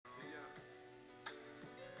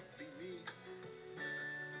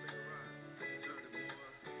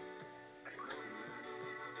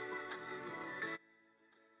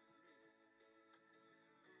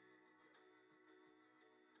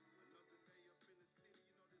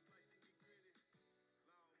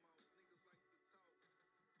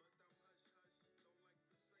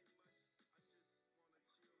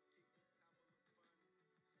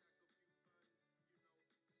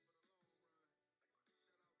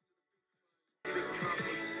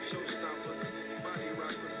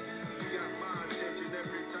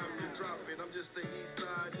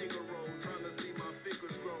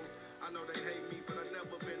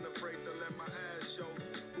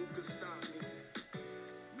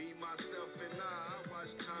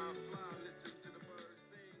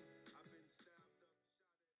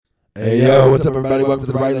Hey, yo, what's up, everybody? Welcome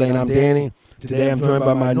to The Right Lane. I'm Danny. Today I'm joined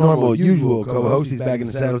by my normal, usual co-host. He's back in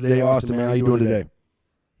the saddle today. Austin, man, how you doing today?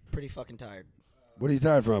 Pretty fucking tired. What are you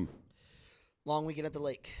tired from? Long weekend at the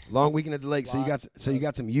lake. Long weekend at the lake. So you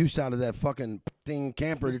got some use out of that fucking thing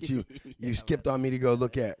camper that you skipped on me to go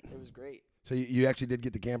look at. It was great. So you actually did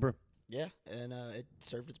get the camper? Yeah, and it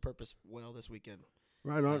served its purpose well this weekend.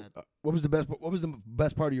 Right on. What was the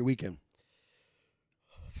best part of your weekend?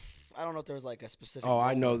 I don't know if there was like a specific. Oh,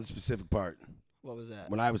 I know the specific part. What was that?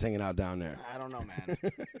 When I was hanging out down there. I don't know, man.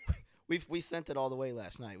 we sent it all the way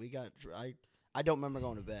last night. I don't remember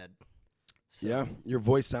going to bed. So. Yeah, your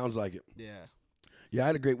voice sounds like it. Yeah, I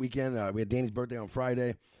had a great weekend. We had Danny's birthday on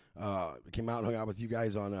Friday. We came out and hung out with you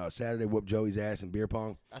guys on Saturday, whooped Joey's ass in beer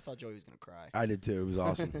pong. I thought Joey was going to cry. I did too. It was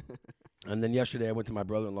awesome. And then yesterday I went to my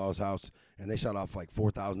brother-in-law's house, and they shot off like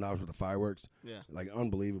 $4,000 worth of fireworks. Yeah. Like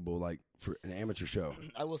unbelievable, like for an amateur show.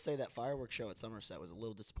 I will say that fireworks show at Somerset was a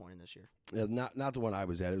little disappointing this year. Yeah, not the one I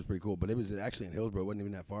was at. It was pretty cool, but it was actually in Hillsborough. It wasn't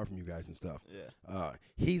even that far from you guys and stuff. Yeah.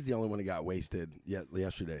 He's the only one that got wasted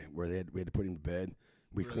yesterday, where we had to put him to bed.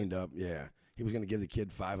 We Really? cleaned up. Yeah. He was going to give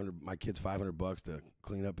my kids $500 to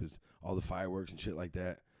clean up all the fireworks and shit like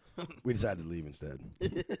that. We decided to leave instead.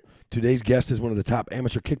 Today's guest is one of the top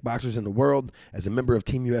amateur kickboxers in the world. As a member of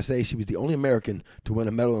Team USA, she was the only American to win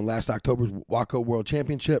a medal in last October's Waco World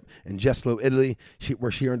Championship in Jesolo, Italy,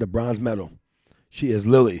 where she earned a bronze medal. She is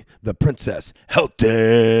Lillie, the Princess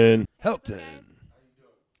Helton. Helton.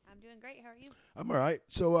 I'm doing great. How are you? I'm all right.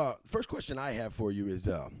 So, first question I have for you is,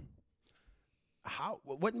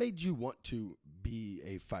 what made you want to be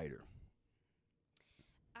a fighter?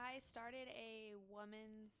 I started a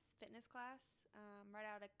women's fitness class right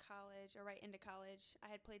out of college, or right into college.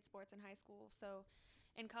 I had played sports in high school, so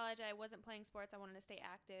in college I wasn't playing sports. I wanted to stay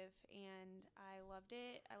active, and I loved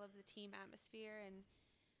it. I loved the team atmosphere, and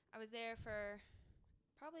I was there for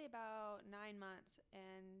probably about 9 months,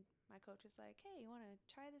 and my coach was like, hey, you want to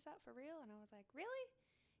try this out for real? And I was like, really?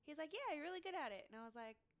 He's like, yeah, you're really good at it. And I was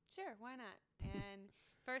like, sure, why not? And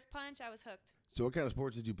first punch, I was hooked. So what kind of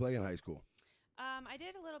sports did you play in high school? I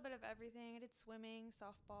did a little bit of everything. I did swimming,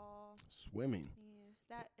 softball. Swimming? Yeah,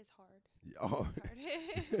 that is hard. Oh,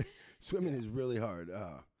 hard. Swimming is really hard.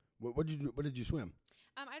 What did you swim?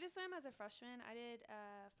 I just swam as a freshman. I did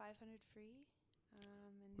 500 free.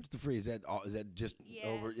 What's the free? Is that just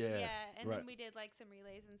over? Yeah. Yeah, and right. then we did like some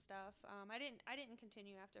relays and stuff. I didn't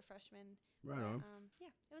continue after freshman. Right on.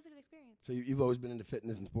 Yeah, it was a good experience. So you've always been into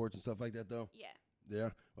fitness and sports and stuff like that, though? Yeah. Yeah.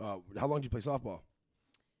 How long did you play softball?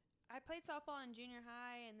 I played softball in junior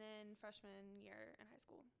high and then freshman year in high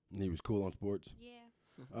school. And he was cool on sports? Yeah.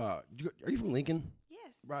 Are you from Lincoln?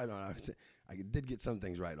 Yes. Right on. I did get some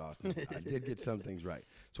things right, Austin. I did get some things right.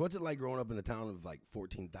 So what's it like growing up in a town of like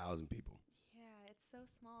 14,000 people? Yeah, it's so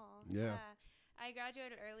small. Yeah. I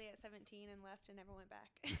graduated early at 17 and left and never went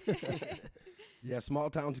back. Yeah, small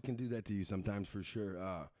towns can do that to you sometimes for sure.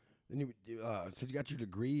 Then you said you got your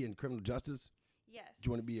degree in criminal justice? Yes. Do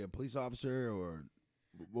you want to be a police officer, or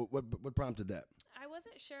what prompted that? I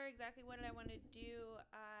wasn't sure exactly what I wanted to do.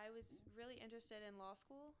 I was really interested in law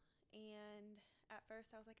school, and at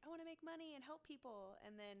first I was like, I want to make money and help people.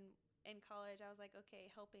 And then in college I was like,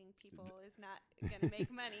 okay, helping people is not going to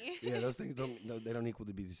make money. Yeah, those things don't equal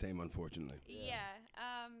to be the same, unfortunately. Yeah.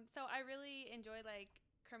 So I really enjoyed like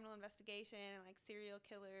criminal investigation and like serial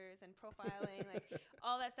killers and profiling, like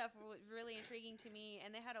all that stuff was really intriguing to me,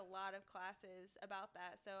 and they had a lot of classes about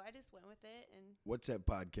that, so I just went with it. And what's that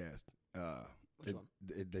podcast? Which one?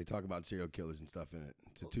 They talk about serial killers and stuff in it.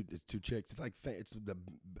 It's two chicks. It's like it's the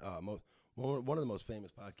one of the most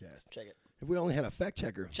famous podcasts. Check it. If we only had a fact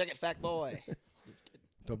checker. Check it, fact boy.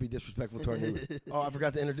 Don't be disrespectful to our neighbor. Oh, I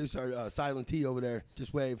forgot to introduce our silent T over there.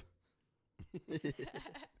 Just wave.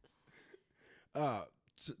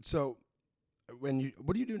 So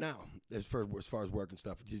what do you do now as far as work and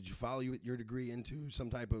stuff? Did you follow your degree into some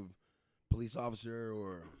type of police officer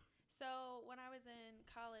or? So when I was in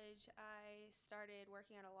college, I started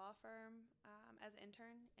working at a law firm as an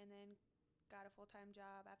intern, and then got a full-time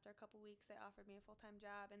job. After a couple weeks, they offered me a full-time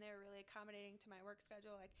job, and they were really accommodating to my work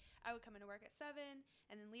schedule. Like I would come into work at 7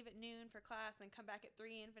 and then leave at noon for class, and then come back at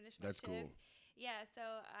 3 and finish my shift. That's cool. Yeah, so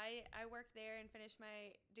I worked there and finished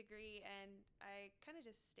my degree, and I kind of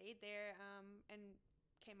just stayed there and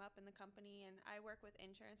came up in the company, and I work with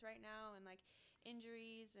insurance right now and like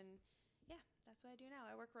injuries, and yeah, that's what I do now.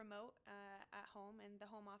 I work remote at home in the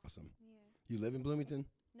home office. Awesome. Yeah. You live in Bloomington?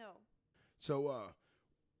 No. So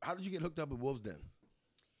how did you get hooked up with Wolves Den?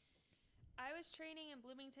 I was training in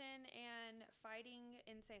Bloomington and fighting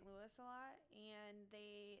in St. Louis a lot, and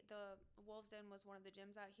the Wolves Den was one of the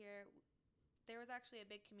gyms out here. there was actually a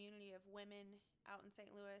big community of women out in St.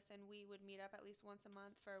 Louis, and we would meet up at least once a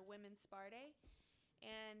month for Women's Spar Day.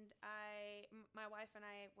 And my wife and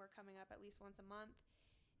I were coming up at least once a month,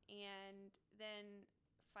 and then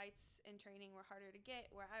fights and training were harder to get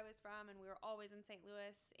where I was from, and we were always in St.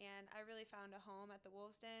 Louis, and I really found a home at the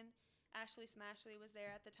Wolves Den. Ashley Smashley was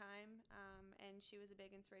there at the time, and she was a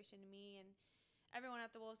big inspiration to me, and everyone at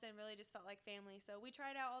the Wolves Den really just felt like family. So we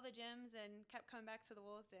tried out all the gyms and kept coming back to the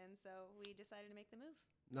Wolves Den, so we decided to make the move.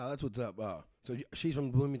 No, that's what's up. So she's from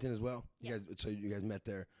Bloomington as well? Yes. So you guys met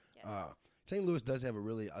there? Yes. St. Louis does have a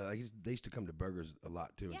really they used to come to burgers a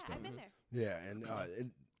lot too. Yeah, and stuff. I've been there. Yeah,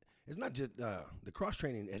 and it's not just the cross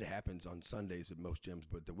training. It happens on Sundays at most gyms,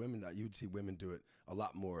 but the women you would see women do it a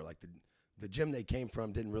lot more. Like the gym they came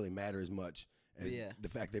from didn't really matter as much as the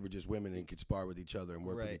fact they were just women and could spar with each other and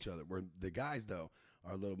work with each other. Where the guys though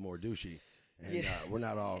are a little more douchey, and we're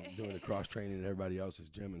not all doing the cross training in everybody else's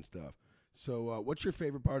gym and stuff. So what's your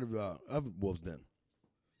favorite part of Wolves Den?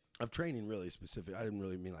 Of training, really specific. I didn't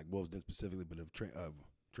really mean like Wolves Den specifically, but of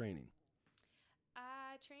training.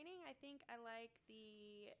 Training, I think I like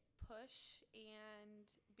the push and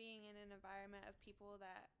being in an environment of people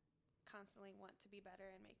that constantly want to be better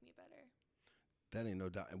and make me better. That ain't no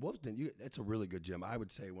doubt. And Wolves Den, it's a really good gym. I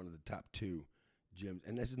would say one of the top 2 gyms.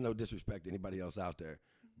 And this is no disrespect to anybody else out there,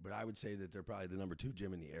 but I would say that they're probably the number 2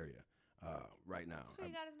 gym in the area right now. Who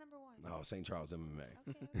you got as number 1? Oh, St. Charles MMA.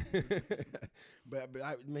 Okay. but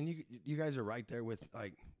I mean, you guys are right there with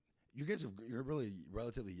like, you're a really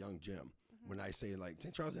relatively young gym. When I say like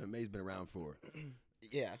St. Charles MMA has been around for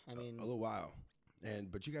I mean a little while,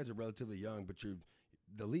 but you guys are relatively young. But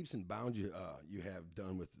the leaps and bounds you have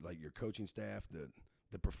done with like your coaching staff,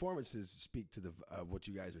 the performances speak to what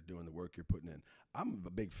you guys are doing, the work you're putting in. I'm a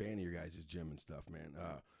big fan of your guys' gym and stuff, man.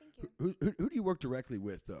 Thank you. Who do you work directly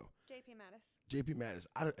with though? JP Mattis. JP Mattis.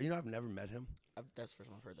 I've never met him. that's the first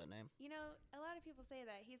time I've heard that name. You know, a lot of people say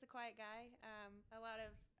that he's a quiet guy. A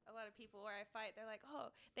lot of people where I fight, they're like, oh,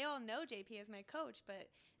 they all know JP as my coach, but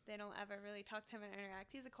they don't ever really talk to him and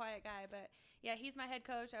interact. He's a quiet guy, but yeah, he's my head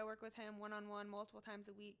coach. I work with him one-on-one multiple times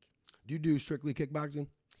a week. Do you do strictly kickboxing?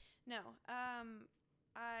 No.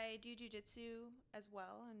 I do jiu-jitsu as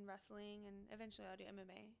well and wrestling, and eventually I'll do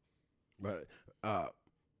MMA. But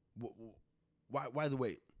why the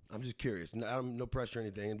weight? I'm just curious. No pressure or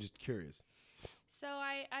anything. I'm just curious. So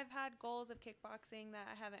I've had goals of kickboxing that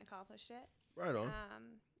I haven't accomplished yet. Right on.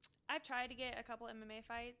 I've tried to get a couple MMA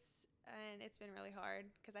fights, and it's been really hard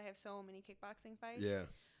because I have so many kickboxing fights. Yeah.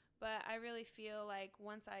 But I really feel like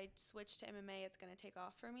once I switch to MMA, it's going to take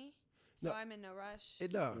off for me. So I'm in no rush.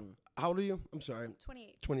 It does. How old are you? I'm sorry.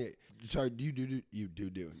 28. 28. Sorry, you do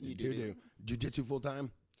jiu-jitsu full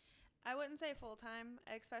time? I wouldn't say full time,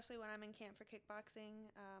 especially when I'm in camp for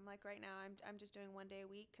kickboxing. Like right now, I'm just doing 1 day a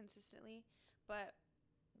week consistently. But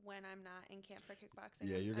when I'm not in camp for kickboxing,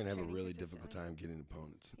 you're gonna I'm have a really consistently. difficult time getting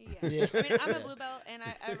opponents. Yeah. I mean, I'm a blue belt, and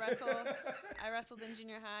I wrestle. I wrestled in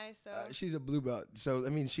junior high, so she's a blue belt. So I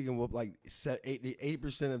mean, she can whoop like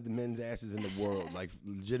 80% of the men's asses in the world, like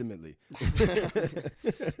legitimately.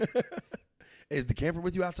 Is the camper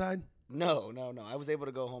with you outside? No. I was able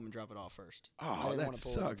to go home and drop it off first. Oh, that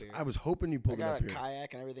sucks. I was hoping you pulled it up here. I got a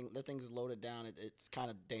kayak and everything. That thing's loaded down. It's kind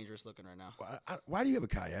of dangerous looking right now. Why do you have a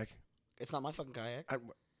kayak? It's not my fucking kayak.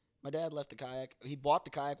 My dad left the kayak. He bought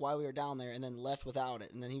the kayak while we were down there and then left without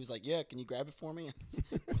it. And then he was like, yeah, can you grab it for me?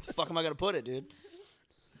 What the fuck am I going to put it, dude?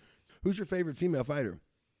 Who's your favorite female fighter?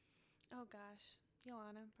 Oh, gosh.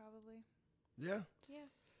 Joanna, probably. Yeah?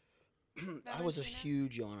 Yeah. I was a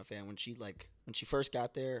huge Joanna fan when she first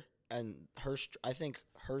got there. And I think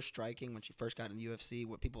her striking when she first got in the UFC,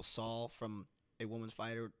 what people saw from a woman's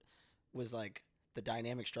fighter was like the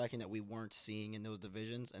dynamic striking that we weren't seeing in those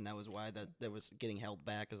divisions, and that was why that was getting held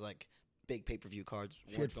back as like big pay-per-view cards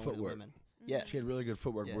weren't going to the women. Yeah, she had really good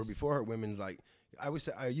footwork. Yes. Where before her, women's like I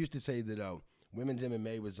used to say that women's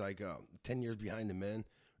MMA was like 10 years behind the men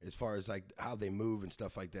as far as like how they move and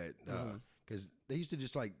stuff like that. Because they used to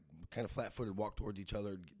just like kind of flat-footed walk towards each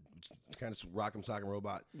other, kind of rock 'em, sock 'em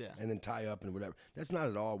robot, and then tie up and whatever. That's not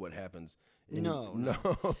at all what happens. No, not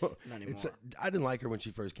anymore. I didn't like her when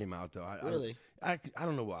she first came out, though. Really? I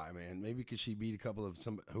don't know why, man. Maybe because she beat a couple of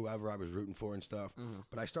whoever I was rooting for and stuff.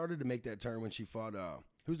 But I started to make that turn when she fought.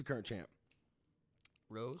 Who's the current champ?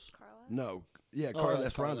 Rose? Carla? No, yeah, Carla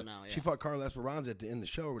Esperanza. Now, yeah. She fought Carla Esperanza in the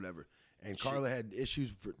show or whatever, and Carla had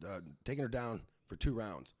issues for taking her down for 2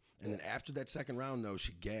 rounds, and then after that second round, though,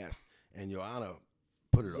 she gassed, and Joanna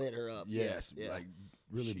lit her up. Yes, yeah. like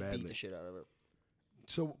really badly. Beat the shit out of her.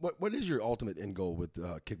 So what is your ultimate end goal with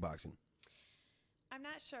kickboxing? I'm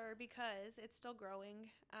not sure because it's still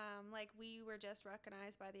growing. Like we were just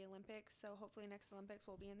recognized by the Olympics, so hopefully next Olympics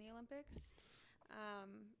we'll be in the Olympics.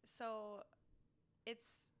 So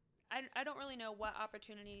I don't really know what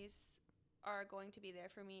opportunities are going to be there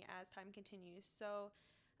for me as time continues. So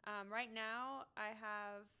right now I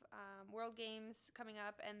have World Games coming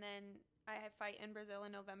up, and then I have fight in Brazil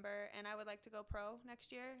in November, and I would like to go pro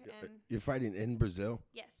next year. And You're fighting in Brazil?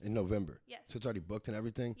 Yes. In November? Yes. So it's already booked and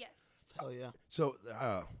everything? Yes. Hell yeah. So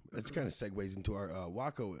that kind of segues into our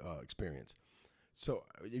Waco experience. So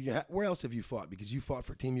where else have you fought? Because you fought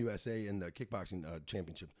for Team USA in the kickboxing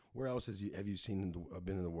championship. Where else have you seen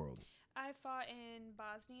been in the world? I fought in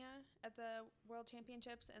Bosnia at the World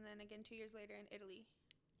Championships, and then again 2 years later in Italy.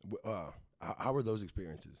 How were those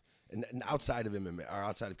experiences? And outside of MMA or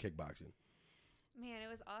outside of kickboxing? Man, it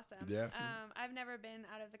was awesome. Yeah. I've never been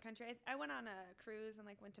out of the country. I went on a cruise and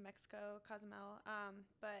went to Mexico, Cozumel.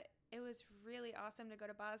 But it was really awesome to go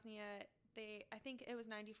to Bosnia. I think it was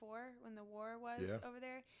 94 when the war was over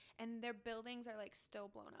there, and their buildings are still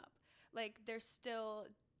blown up. There's still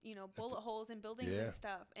bullet holes in buildings and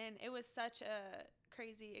stuff. And it was such a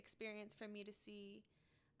crazy experience for me to see.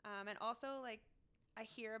 And also I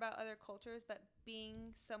hear about other cultures, but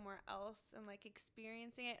being somewhere else and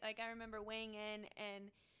experiencing it, I remember weighing in, and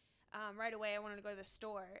right away I wanted to go to the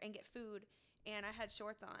store and get food, and I had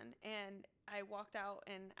shorts on, and I walked out,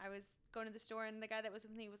 and I was going to the store, and the guy that was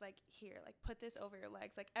with me was like, "Here, put this over your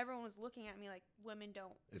legs." Everyone was looking at me like women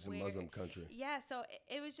don't. It's wear. a Muslim country. Yeah, so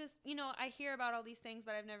it was just I hear about all these things,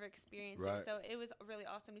 but I've never experienced it, so it was really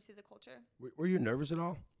awesome to see the culture. Were you nervous at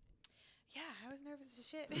all? Yeah, I was nervous as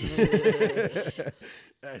shit.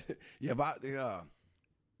 Yeah, but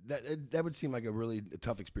that would seem like a really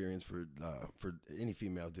tough experience for any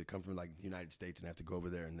female to come from the United States and have to go over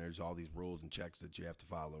there, and there's all these rules and checks that you have to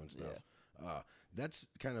follow and stuff. Yeah. That's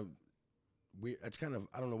kind of weird. That's kind of,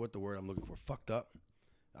 I don't know what the word I'm looking for. Fucked up.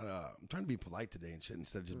 I'm trying to be polite today and shit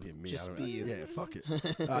instead of just being me. Just be you. Yeah, fuck it.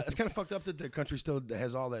 It's kind of fucked up that the country still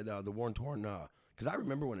has all that the war torn. Because I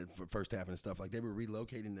remember when it first happened and stuff, they were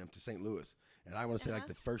relocating them to St. Louis. And I want to say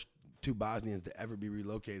the first 2 Bosnians to ever be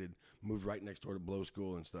relocated moved right next door to Blow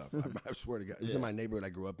School and stuff. I swear to God. It was in my neighborhood I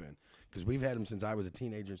grew up in. Because we've had them since I was a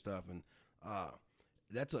teenager and stuff. And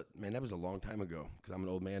that was a long time ago. Because I'm an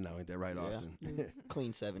old man now, ain't that right, Austin?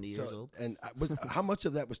 Clean 70 years old. And how much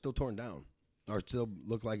of that was still torn down? Or still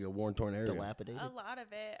look like a war-torn area? Dilapidated? A lot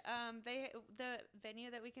of it. The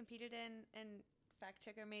venue that we competed in, and fact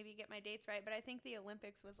checker maybe get my dates right, but I think the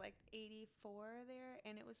Olympics was 84 there,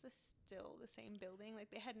 and it was still the same building.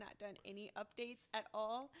 They had not done any updates at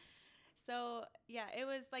all. So yeah, it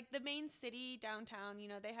was the main city downtown.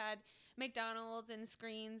 They had McDonald's and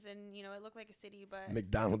screens, and it looked like a city, but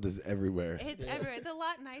McDonald's is everywhere. It's everywhere. It's a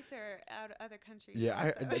lot nicer out of other countries.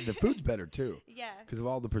 Yeah, the food's better too. Yeah, because of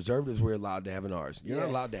all the preservatives we're allowed to have in ours. You're not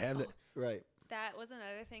allowed to have that. Right. That was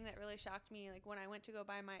another thing that really shocked me. When I went to go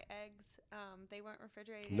buy my eggs, they weren't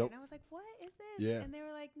refrigerated. Nope. And I was like, what is this? Yeah. And they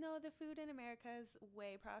were like, no, the food in America is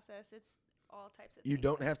way processed. It's all types of You things.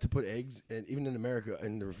 don't have to put eggs, and even in America,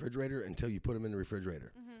 in the refrigerator until you put them in the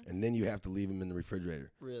refrigerator. Mm-hmm. And then you have to leave them in the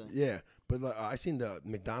refrigerator. Really? Yeah. But I seen the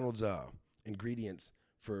McDonald's ingredients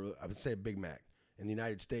for, I would say, a Big Mac. In the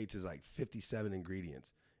United States is 57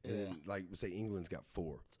 ingredients. And then, say, England's got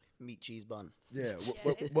 4. It's meat, cheese, bun. Yeah. It's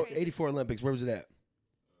What crazy. 84 Olympics, where was it at?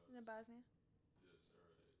 In Bosnia.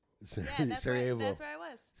 Yeah, that's Sarajevo. that's where I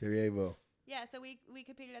was. Sarajevo. Yeah, so we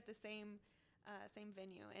competed at the same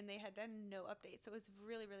venue, and they had done no updates, so it was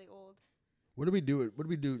really, really old. What did we do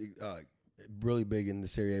really big in the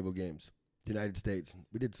Sarajevo games? The United States.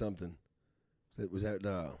 We did something. Was that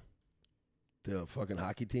the fucking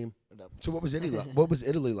hockey team? So what was Italy like? What was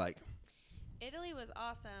Italy like? Italy was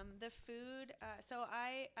awesome. The food, so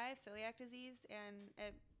I have celiac disease, and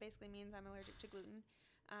it basically means I'm allergic to gluten.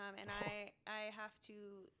 And I have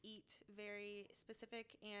to eat very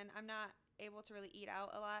specific, and I'm not able to really eat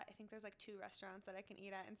out a lot. I think there's 2 restaurants that I can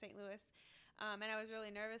eat at in St. Louis. And I was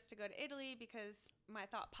really nervous to go to Italy because my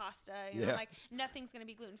thought pasta, nothing's going to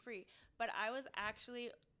be gluten-free. But I was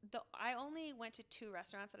actually, I only went to 2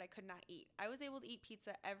 restaurants that I could not eat. I was able to eat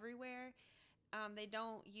pizza everywhere. They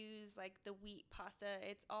don't use the wheat pasta.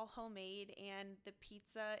 It's all homemade, and the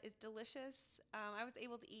pizza is delicious. I was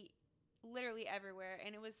able to eat literally everywhere,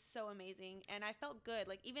 and it was so amazing, and I felt good.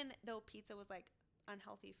 Even though pizza was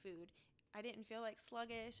unhealthy food, I didn't feel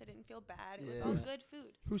sluggish. I didn't feel bad. It was all good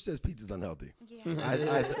food. Who says pizza's unhealthy? Yeah.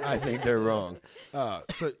 I think they're wrong.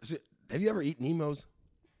 So have you ever eaten Emos?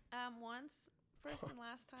 Once, first and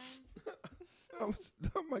last time.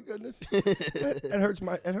 Oh my goodness,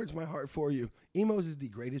 that hurts my heart for you. Emos is the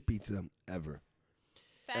greatest pizza ever.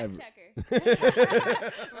 Fact Ever. checker.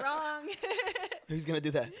 Wrong. Who's gonna do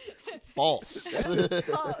that? False.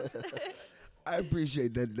 False. I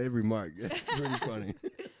appreciate that remark. That's pretty funny,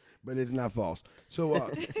 but it's not false. So, where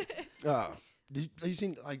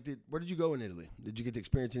did you go in Italy? Did you get to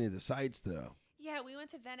experience any of the sights? Yeah, we went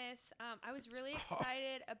to Venice. I was really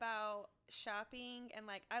excited about shopping, and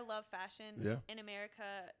like I love fashion. Yeah. In America,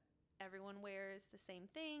 everyone wears the same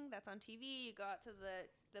thing that's on TV. You go out to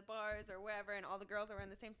the bars or wherever, and all the girls are wearing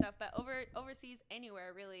the same stuff. But overseas,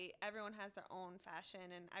 anywhere really, everyone has their own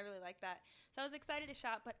fashion, and I really like that. So I was excited to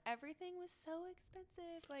shop, but everything was so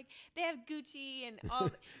expensive. Like they have Gucci and all,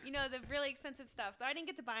 the really expensive stuff. So I didn't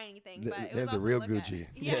get to buy anything, but it was the awesome real to look at. Gucci.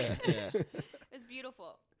 Yeah. It was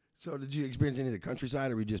beautiful. So, did you experience any of the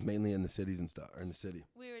countryside, or were you just mainly in the cities and stuff, or in the city?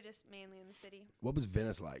 We were just mainly in the city. What was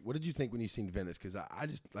Venice like? What did you think when you seen Venice? Because I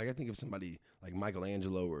just I think of somebody like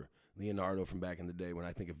Michelangelo or Leonardo from back in the day when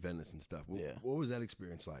I think of Venice and stuff. What was that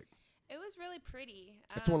experience like? It was really pretty.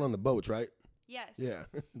 That's the one on the boats, right? Yes. Yeah.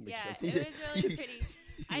 Yeah, Makes sense. it was really pretty.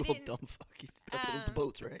 You old dumb fuck. That's with the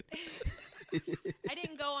boats, right? I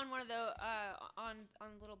didn't go on one of those on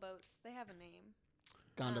little boats. They have a name.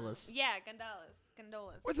 Gondolas. Yeah, gondolas.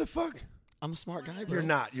 What the fuck? I'm a smart guy, bro. You're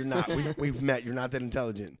not. We've met. You're not that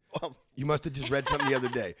intelligent. Well, You must have just read something the other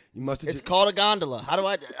day. You must have. it's called a gondola. How do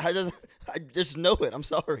I just know it. I'm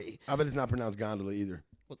sorry. I bet it's not pronounced gondola either.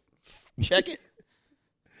 Check it.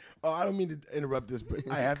 Oh, I don't mean to interrupt this, but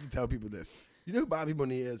I have to tell people this. You know who Bobby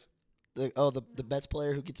Bonilla is? The bets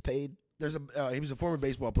player who gets paid. He was a former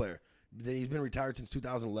baseball player. He's been retired since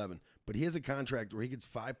 2011, but he has a contract where he gets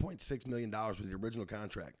 $5.6 million was the original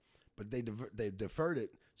contract, but they deferred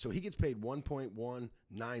it, so he gets paid $1.19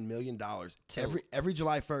 million every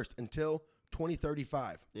July 1st until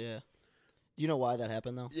 2035. Yeah. Do you know why that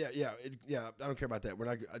happened though? Yeah. I don't care about that.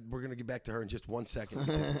 We're gonna get back to her in just 1 second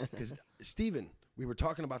because Steven, we were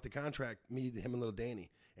talking about the contract, him and little Danny,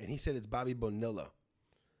 and he said it's Bobby Bonilla.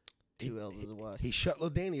 2 L's is a Y. He shut little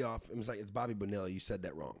Danny off and was like, "It's Bobby Bonilla. You said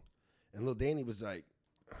that wrong." And little Danny was like,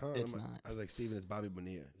 "Huh?" It's not. I was like, "Steven, it's Bobby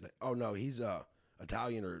Bonilla." He's like, "Oh no, he's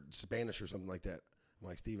Italian or Spanish or something like that." I'm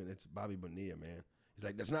like, "Steven, it's Bobby Bonilla, man." He's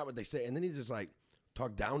like, "That's not what they say." And then he just like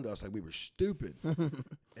talked down to us like we were stupid.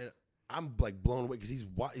 And I'm like blown away because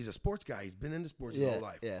he's a sports guy. He's been into sports his whole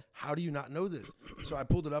life. Yeah. How do you not know this? So I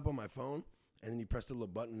pulled it up on my phone, and then you press the little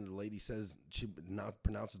button, and the lady says she not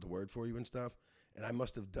pronounces the word for you and stuff. And I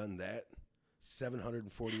must have done that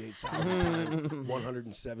 748,000 times,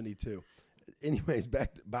 172. Anyways,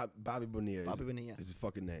 back to Bobby Bonilla. Bobby Bonilla is his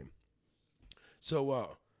fucking name.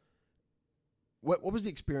 So, what was the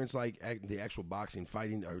experience like at the actual boxing,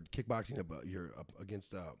 fighting or kickboxing up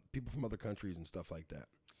against people from other countries and stuff like that?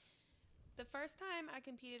 The first time I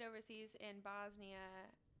competed overseas in Bosnia,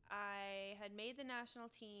 I had made the national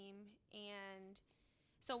team, and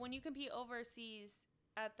so when you compete overseas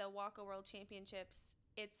at the WACO World Championships,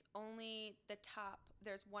 it's only the top.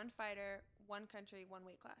 There's one fighter, one country, one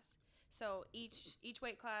weight class. So each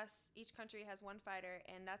weight class, each country has one fighter,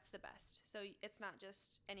 and that's the best. So it's not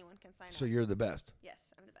just anyone can sign up. So you're the best.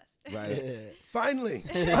 Yes, I'm the best. Right. Finally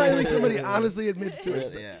somebody honestly admits to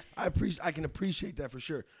it. Yeah. I can appreciate that for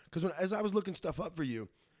sure. Because as I was looking stuff up for you,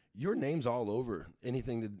 your name's all over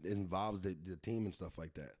anything that involves the team and stuff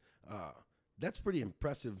like that. That's pretty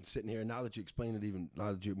impressive sitting here. Now that you explain it, even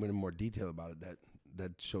now that you went in more detail about it,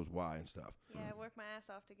 that shows why and stuff. Yeah, I worked my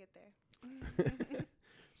ass off to get there.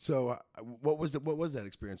 So, what was that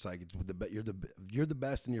experience like? It's you're the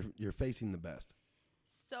best, and you're facing the best.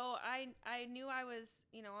 So I knew I was,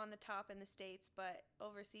 on the top in the States, but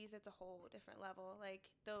overseas it's a whole different level.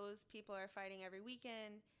 Like those people are fighting every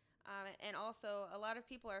weekend, and also a lot of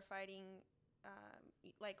people are fighting.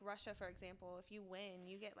 Like Russia, for example, if you win,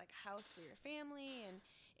 you get like a house for your family, and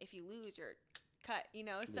if you lose, you're cut,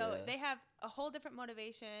 so they have a whole different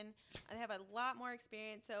motivation. They have a lot more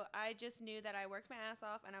experience. So I just knew that I worked my ass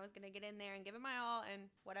off and I was going to get in there and give it my all, and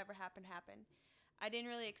whatever happened. I didn't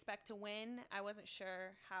really expect to win. I wasn't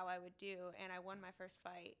sure how I would do, and I won my first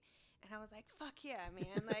fight. And I was like, fuck yeah,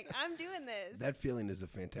 man. Like, I'm doing this. That feeling is a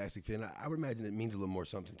fantastic feeling. I would imagine it means a little more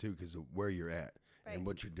something, too, because of where you're at and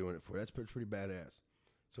what you're doing it for. That's pretty badass.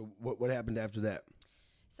 So what happened after that?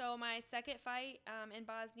 So my second fight in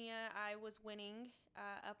Bosnia, I was winning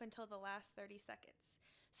up until the last 30 seconds.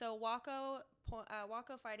 So WACO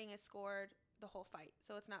fighting is scored the whole fight.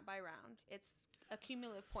 So it's not by round. It's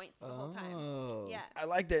accumulative points the whole time. Yeah. I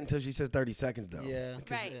like that until she says 30 seconds, though. Yeah.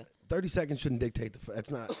 Right. 30 seconds shouldn't dictate the fight.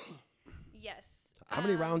 That's not. Yes. How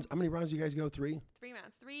many rounds do you guys go? 3? 3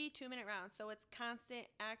 rounds. 3 2-minute rounds. So it's constant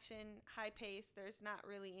action, high pace. There's not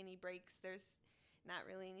really any breaks. There's not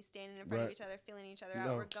really any standing in front of each other, feeling each other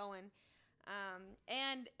out. We're going.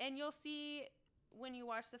 And you'll see when you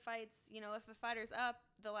watch the fights, you know, if a fighter's up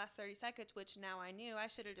the last 30 seconds, which now I knew, I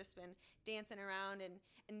should have just been dancing around and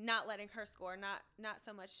not letting her score, not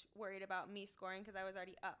so much worried about me scoring because I was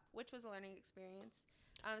already up, which was a learning experience.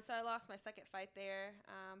 So I lost my second fight there,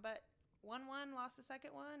 but won one, lost the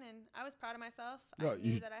second one, and I was proud of myself. No, I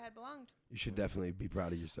knew that I had belonged. You should definitely be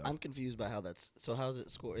proud of yourself. I'm confused by how that's. So how's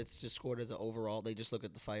it scored? It's just scored as an overall. They just look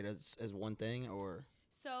at the fight as one thing, or.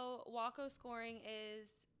 So Walko scoring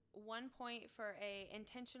is 1 point for a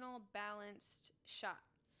intentional balanced shot.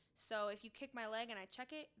 So if you kick my leg and I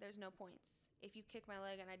check it, there's no points. If you kick my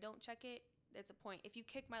leg and I don't check it, it's a point. If you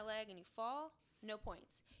kick my leg and you fall, no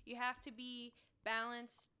points. You have to be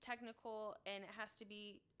balanced, technical, and it has to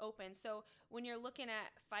be open. So when you're looking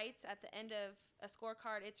at fights at the end of a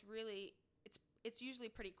scorecard, it's usually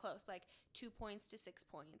pretty close, like 2 points to 6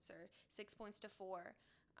 points or 6 points to 4.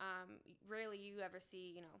 Rarely you ever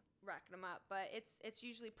see, you know, racking them up, but it's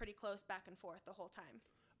usually pretty close back and forth the whole time.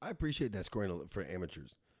 I appreciate that scoring for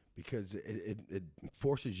amateurs because it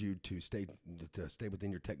forces you to stay within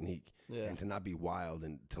your technique and to not be wild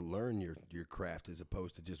and to learn your craft as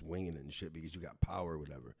opposed to just winging it and shit because you got power or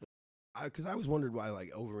whatever. Because I always wondered why,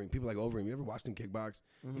 like, people like Overeem, you ever watched him kickbox?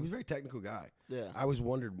 Mm-hmm. He was a very technical guy. Yeah. I always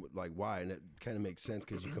wondered, like, why, and it kind of makes sense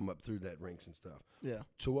because you come up through that ranks and stuff. Yeah.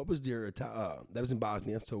 So what was your, that was in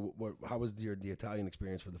Bosnia, so how was the Italian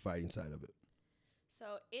experience for the fighting side of it?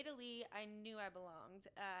 So Italy, I knew I belonged.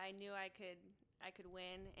 I knew I could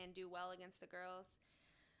win and do well against the girls.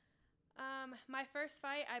 My first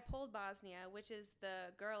fight, I pulled Bosnia, which is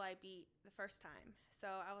the girl I beat the first time. So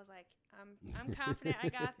I was like, I'm confident I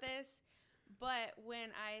got this. But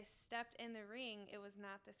when I stepped in the ring, it was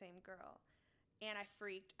not the same girl. And I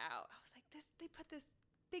freaked out. I was like, they put this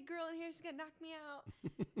big girl in here, she's gonna knock me out.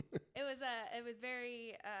 It was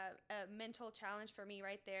very a mental challenge for me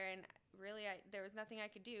right there, and really there was nothing I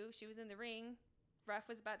could do. She was in the ring. Ref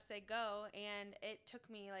was about to say go, and it took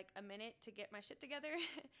me like a minute to get my shit together.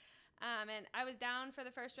 And I was down for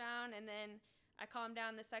the first round, and then I calmed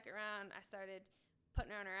down the second round. I started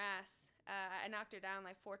putting her on her ass. I knocked her down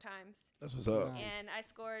like 4 times. That's what's up. And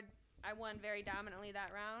I won very dominantly that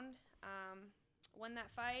round. Won that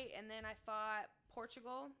fight, and then I fought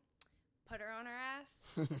Portugal, put her on her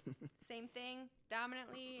ass. Same thing,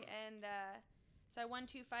 dominantly. And so I won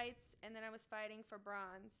 2 fights, and then I was fighting for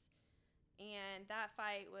bronze. And that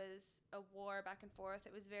fight was a war back and forth.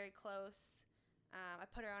 It was very close. I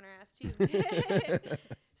put her on her ass too.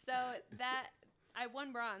 So I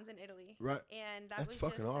won bronze in Italy. Right. And that's was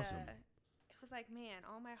fucking just awesome. It was like, man,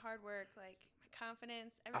 all my hard work, like my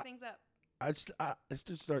confidence, everything's up. I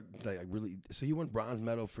just start like really. So you won bronze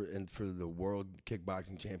medal for the World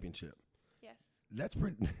Kickboxing Championship. Yes. That's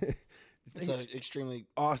pretty. It's extremely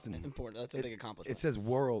important. That's a big accomplishment. It says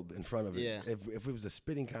world in front of it. Yeah. If it was a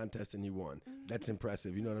spitting contest and you won, that's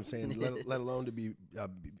impressive. You know what I'm saying? let alone to be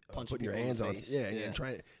putting your hands on. Yeah, and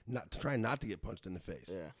trying not to get punched in the face.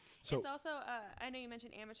 Yeah. So it's also I know you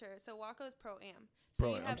mentioned amateur. So Waco's pro-am.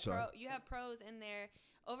 So you have pros in there.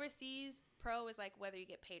 Overseas, pro is like whether you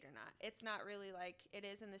get paid or not. It's not really like it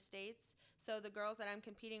is in the States. So the girls that I'm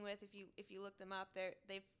competing with, if you look them up,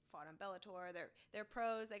 they've fought on Bellator. They're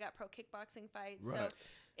pros. They got pro kickboxing fights. Right. So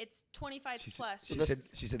it's 20 fights plus.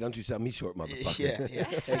 She said, "Don't you sell me short, motherfucker." Yeah.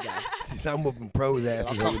 Hey, guy. She said, "I'm whooping pros'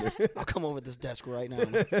 asses over there." I'll come over this desk right now.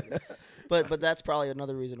 But that's probably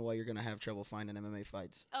another reason why you're gonna have trouble finding MMA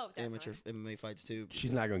fights. Oh, definitely. Amateur MMA fights too.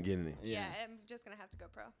 She's not gonna get any. Yeah, I'm just gonna have to go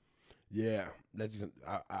pro. Yeah,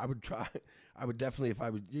 I would try. I would definitely, if I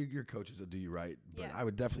would, your coaches will do you right, but I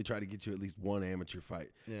would definitely try to get you at least one amateur fight.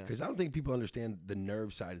 Yeah. Because I don't think people understand the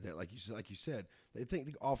nerve side of that. Like you said, they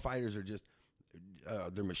think all fighters are just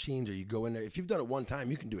they're machines, or you go in there. If you've done it one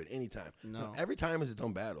time, you can do it anytime. No, every time is its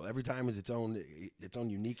own battle. Every time is its own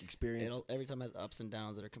unique experience. Every time has ups and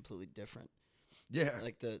downs that are completely different. Yeah,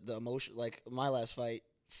 like the emotion. Like my last fight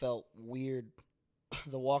felt weird.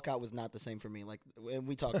 The walkout was not the same for me. Like, and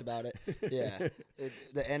we talked about it. Yeah,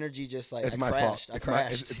 the energy just like it's my crashed. Fault. I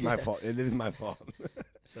crashed. It's my fault. It is my fault.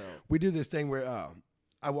 So we do this thing where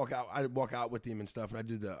I walk out with him and stuff, and I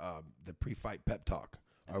do the pre-fight pep talk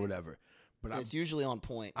or whatever. But it's usually on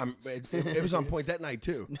point. It was on point that night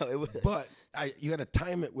too. No, it was. But you got to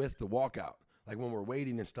time it with the walkout. Like when we're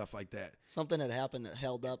waiting and stuff like that. Something had happened that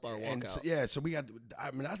held up our walkout. So we got.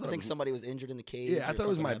 I think somebody was injured in the cage. Yeah, I thought it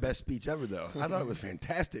was my best speech ever, though. I thought it was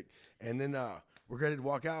fantastic. And then we're ready to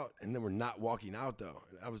walk out, and then we're not walking out though.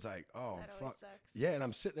 And I was like, oh that fuck. Sucks. Yeah, and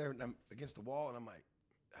I'm sitting there and I'm against the wall, and I'm like,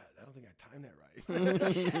 I don't think I timed that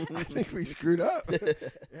right. I think we screwed up.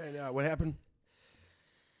 And what happened?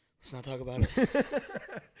 Let's not talk about it.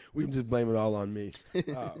 We just blame it all on me.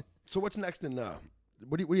 So what's next in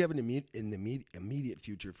what do you have in the immediate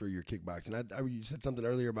future for your kickboxing? You said something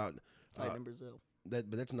earlier about Fight in Brazil. but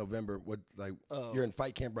that's in November. What Oh. You're in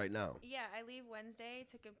fight camp right now? Yeah, I leave Wednesday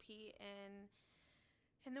to compete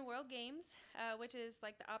in the World Games, which is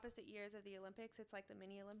like the opposite years of the Olympics. It's like the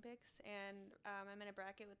mini Olympics, and I'm in a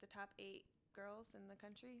bracket with the top 8 girls in the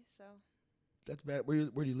country. So That's bad. Where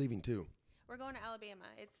are you leaving to? we're going to Alabama.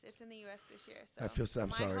 It's in the U.S. this year. So I'm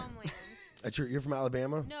my sorry. homeland. You're from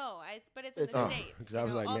Alabama? No, but it's in the Oh, States. 'cause I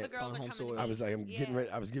was like, all man, the it's girls on are home coming. soil. To I was like, I'm getting Yeah. ready.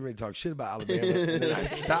 I was getting ready to talk shit about Alabama, and then I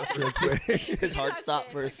stopped real quick. His heart talk stopped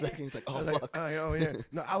shit. for a second. He's like, I oh, was like, fuck. oh yeah.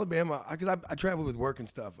 No, Alabama, because I travel with work and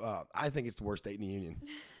stuff. I think it's the worst state in the union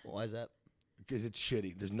Why is that? because it's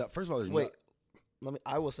shitty. There's no. First of all, there's Wait,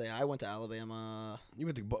 I will say I went to Alabama. You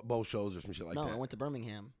went to bowl shows or some shit like No, that. I went to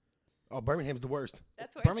Birmingham. Oh, Birmingham's the worst.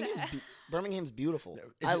 That's where Birmingham's it's at. Birmingham's beautiful.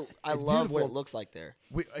 It's I love what beautiful. it looks like there.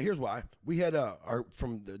 Here's why. We had our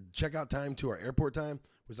from the checkout time to our airport time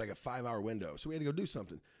was like a 5-hour window, so we had to go do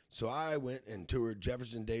something. So I went and toured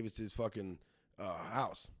Jefferson Davis's fucking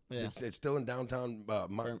house. Yeah. It's still in downtown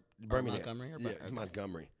Birmingham. Montgomery or yeah, okay.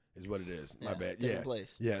 Montgomery is what it is. My Yeah, bad. different Yeah,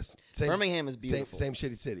 place. Yes. Birmingham is beautiful. Same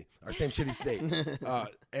shitty city or same shitty state.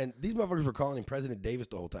 And these motherfuckers were calling him President Davis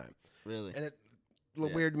the whole time. Really? And it a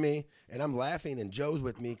little weird to me. And I'm laughing, and Joe's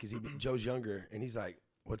with me because Joe's younger, and he's like,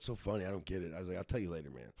 "What's so funny? I don't get it." I was like, "I'll tell you later,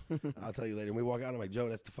 man. I'll tell you later." And we walk out, and I'm like, "Joe,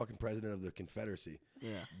 that's the fucking president of the Confederacy.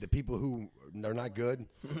 Yeah. The people who are not good."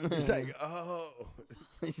 He's like, "Oh,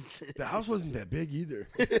 the house wasn't that big either."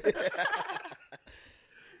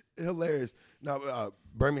 Hilarious. Now,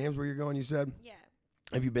 Birmingham's where you're going. You said. Yeah.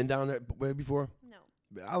 Have you been down there way before? No.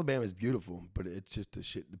 Alabama is beautiful, but it's just the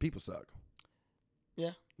shit. The people suck. Yeah,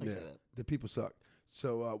 I can Yeah, say that. the people suck.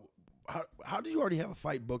 So, how did you already have a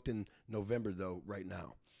fight booked in November though? Right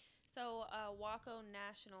now, So Waco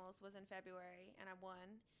Nationals was in February, and I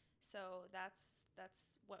won. So that's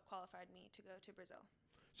what qualified me to go to Brazil.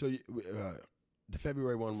 so the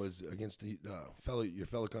February one was against the your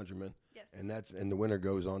fellow countryman, Yes. and the winner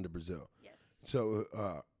goes on to Brazil. Yes.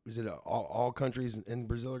 So, is it all countries in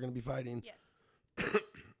Brazil are going to be fighting? Yes.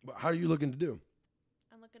 How are you looking to do?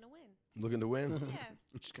 I'm looking to win. Looking to win? Yeah.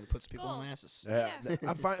 I'm just gonna put some people on Goal. asses. Yeah.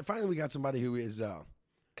 Yeah. Finally, we got somebody who is. They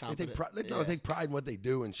Confident. take pride in what they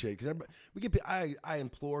do and shit. Because I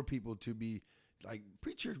implore people to be like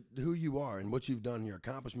preach who you are and what you've done, your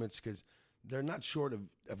accomplishments, because they're not short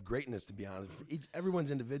of greatness. To be honest,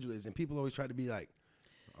 everyone's individual is, and people always try to be like,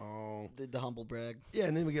 oh, The humble brag. yeah,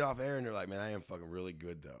 and then we get off air and they're like, man, I am fucking really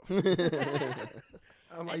good though.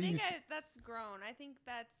 I'm I like, think you s- that's grown. I think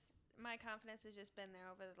that's my confidence has just been there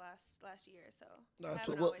over the last year. So No, I that's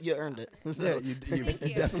haven't Well, always you been earned it. confident. yeah, you Thank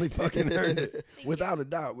you. definitely fucking earned it, Thank without you. a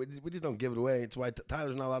doubt. We just don't give it away. It's why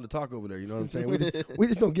Tyler's not allowed to talk over there. You know what I'm saying? We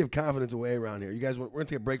just don't give confidence away around here. You guys, we're gonna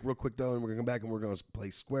take a break real quick though, and we're gonna come back and we're gonna play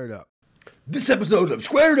Squared Up. This episode of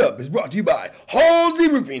Squared Up is brought to you by Halsey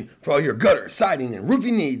Roofing. For all your gutter, siding, and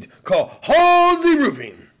roofing needs, call Halsey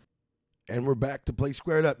Roofing. And we're back to play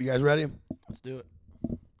Squared Up. You guys ready? Let's do it.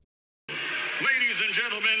 Ladies and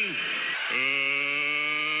gentlemen,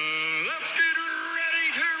 let's get ready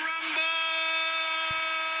to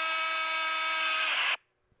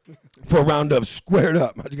rumble! For a round of Squared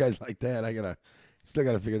Up. How'd you guys like that? Still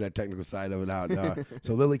gotta figure that technical side of it out.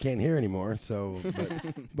 So Lillie can't hear anymore. So,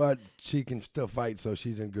 but she can still fight. So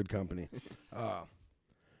she's in good company.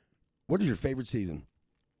 What is your favorite season,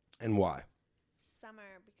 and why? Summer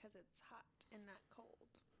because it's hot and not cold.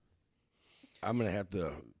 I'm gonna have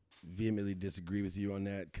to vehemently disagree with you on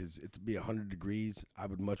that because it's be 100 degrees. I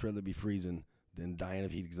would much rather be freezing than dying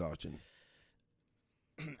of heat exhaustion.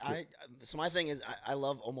 So my thing is, I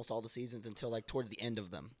love almost all the seasons until like towards the end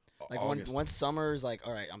of them. Like August. once summer's like,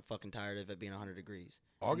 all right, I'm fucking tired of it being 100 degrees.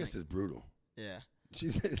 August is brutal. Yeah. She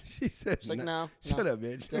said, It's like, no. Shut up,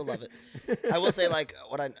 bitch. Still love it. I will say, like,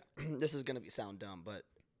 this is going to sound dumb, but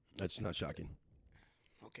That's not shocking.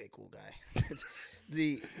 okay, cool guy.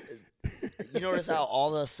 You notice how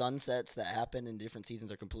all the sunsets that happen in different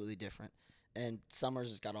seasons are completely different, and summer's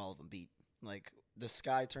just got all of them beat. Like the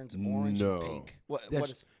sky turns orange No. and pink. What That's,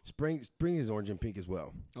 is spring is orange and pink as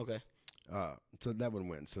well. okay? So that one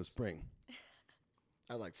wins. So spring.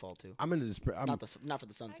 I like fall too. I'm into the spring. Not for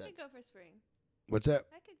the I sunsets, could go for spring. What's that?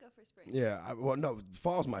 I could go for spring. Yeah. Well, no.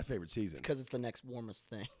 Fall's my favorite season. because it's the next warmest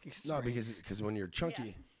thing. No, Spring. because when you're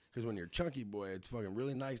chunky, when you're chunky, boy, it's fucking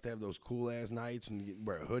really nice to have those cool ass nights when you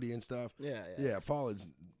wear a hoodie and stuff. Yeah. Fall is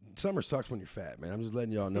summer sucks when you're fat, man. I'm just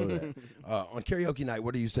letting y'all know that. On karaoke night,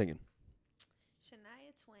 what are you singing?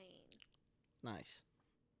 Shania Twain. Nice.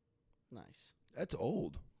 That's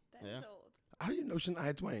old. That's Yeah. old. How do you know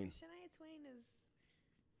Shania Twain? Shania Twain is,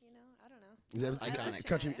 I don't know. Iconic.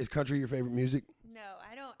 Country is country your favorite music? No,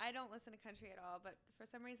 I don't listen to country at all. But for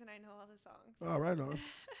some reason, I know all the songs. Oh, right on.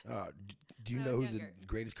 Do you When I know was who younger. the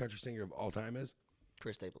greatest country singer of all time is?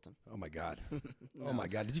 Chris Stapleton. Oh my God. No. Oh my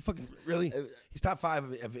God. Did you fucking really? He's top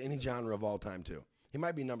 5 of any genre of all time too. He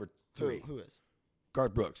might be number 3. Who is?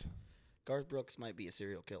 Garth Brooks. Garth Brooks might be a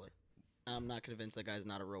serial killer. I'm not convinced that guy's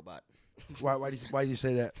not a robot. Why do you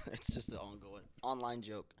say that? It's just an ongoing online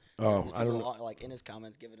joke. Oh, And I don't people know. like in his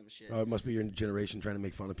comments giving him shit. Oh, it must be your generation trying to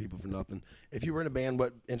make fun of people for nothing. If you were in a band,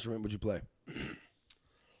 what instrument would you play?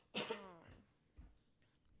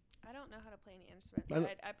 I don't know how to play any instruments. I So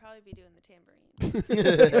don't- I'd probably be doing the tambourine.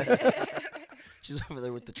 She's over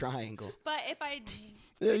there with the triangle. But if I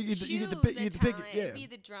Yeah, you get to pick. You get to pick it. it'd Yeah. be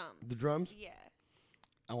the drums. The drums. Yeah.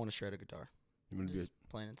 I want to shred a guitar. You wanna be Just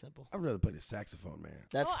plain and simple. I'd rather play the saxophone, man.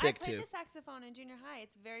 That's I sick played too. the saxophone in junior high.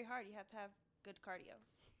 It's very hard. You have to have good cardio.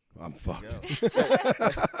 I'm fucked.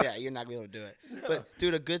 Yeah, you're not gonna be able to do it. But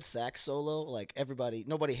dude, a good sax solo, like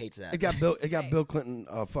nobody hates that. It got Bill. It got Right. Bill Clinton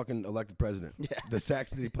fucking elected president. Yeah. The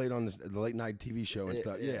sax that he played on the late night TV show and Yeah,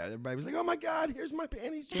 stuff. yeah. Yeah. Everybody was like, "Oh my God, here's my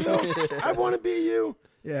panties, Bill. I want to be you."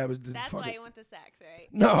 Yeah, it was. That's fucking, why you want the sax, right?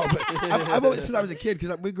 No, but I've always since I was a kid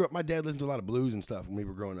because we grew up. My dad listened to a lot of blues and stuff when we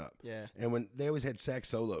were growing up. Yeah. And when they always had sax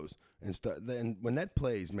solos and stuff, then when that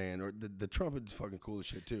plays, man, or the trumpet's fucking cool as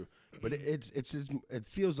shit too. But it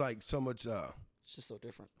feels like so much. It's just so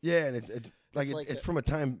different. Yeah, and it's like it's the- from a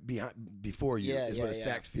time before you. Yeah, is yeah, what a yeah.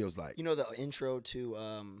 sax feels like. You know the intro to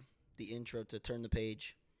Turn the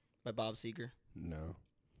Page by Bob Seger? No.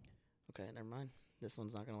 Okay, never mind. This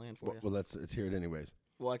one's not gonna land for you. Well, let's hear it anyways.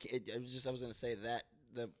 Well, I was gonna say that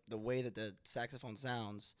the way that the saxophone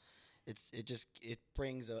sounds, it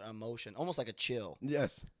brings an emotion, almost like a chill.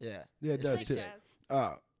 Yes. Yeah. Yeah, it It's does Like too.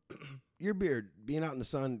 jazz. Your beard being out in the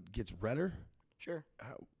sun gets redder. Sure.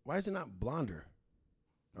 Why is it not blonder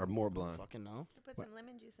or more blonde? Fucking no. Put What? some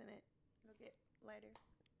lemon juice in it. It'll get lighter.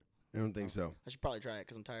 I don't think so. I should probably try it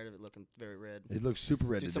because I'm tired of it looking very red. It looks super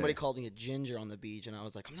red Dude, today. somebody called me a ginger on the beach, and I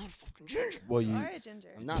was like, I'm not a fucking ginger. Well, You you are a ginger.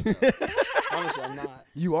 I'm not. Though. Honestly, I'm not.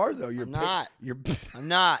 you are though. You're I'm not. You're I'm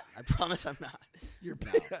not. I promise I'm not. you're.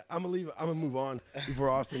 I'm gonna move on before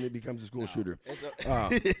Austin becomes a school shooter. It's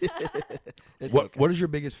It's It's okay. What is your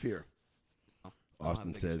biggest fear? I don't have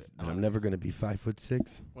Austin a biggest says fear. that I'm never gonna be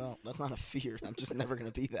 5'6". Well, that's not a fear. I'm just never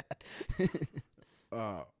gonna be that.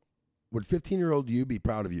 Would 15-year-old you be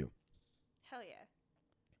proud of you? Hell yeah.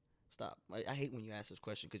 Stop. I hate when you ask this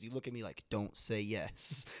question because you look at me like, don't say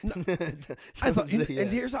yes. I thought, Don't say and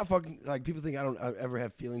yes. here's how fucking like people think I don't ever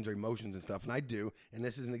have feelings or emotions and stuff, and I do, and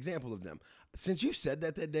this is an example of them. Since you said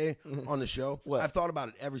that day on the show, What? I've thought about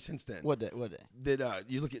it ever since then. What day? What day? That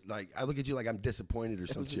you look at I look at you like I'm disappointed or It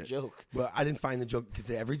some was shit. a joke. Well, I didn't find the joke because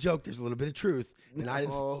every joke there's a little bit of truth, and I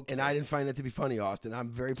didn't Okay. and I didn't find it to be funny, Austin. I'm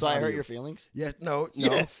very So proud I of hurt you. your feelings? Yes, no.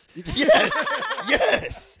 Yes. You, Yes.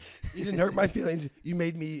 Yes. you didn't hurt my feelings. You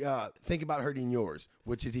made me think about hurting yours,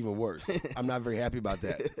 which is even worse. I'm not very happy about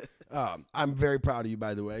that. I'm very proud of you,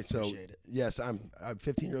 by the way. So Appreciate it. yes, I'm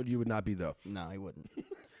 15-year-old. You would not be though. No, he wouldn't.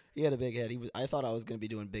 He had a big head. I thought I was gonna be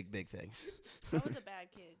doing big things. I was a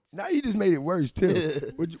bad kid. Now you just made it worse too.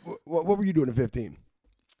 What were you doing at 15?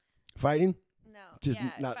 Fighting? No. Just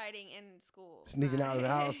yeah, not- fighting in school. Sneaking out of the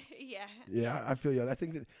house? Yeah. Yeah, I feel you. And I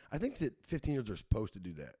think that 15-year-olds are supposed to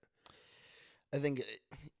do that. I think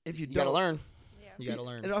If you you gotta don't- learn. Yeah. You gotta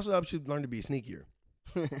learn. It also helps you learn to be sneakier.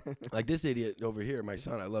 Like this idiot over here, my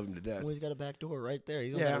son. I love him to death. Well, he's got a back door right there.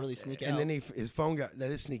 He's gonna really sneak and out. then his phone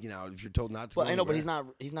that is sneaking out. If you're told not to. Well, go I know, but anywhere.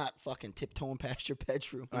 he's not fucking tiptoeing past your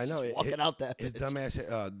bedroom. He's I know. just walking out that. His bitch. dumbass,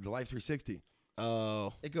 the Life 360.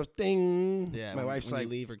 Oh, It goes ding. yeah. My wife's when like, you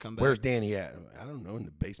leave or come back. "Where's Danny at?" I'm like, I don't know. In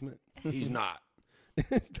the basement. He's not.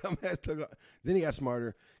 His dumbass took off. Then he got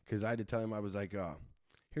smarter because I had to tell him I was like, because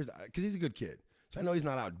he's a good kid. So I know he's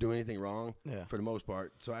not out doing anything wrong Yeah. for the most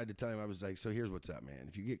part. So I had to tell him I was like, so here's what's up, man.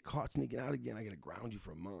 If you get caught sneaking out again, I got to ground you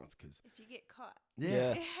for a month. Cause If you get caught.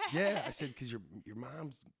 yeah, Yeah. yeah. I said because your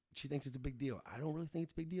mom's she thinks it's a big deal. I don't really think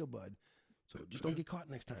it's a big deal, bud. So just don't get caught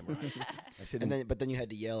next time. All right? I said, But then you had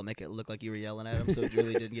to yell and make it look like you were yelling at him, so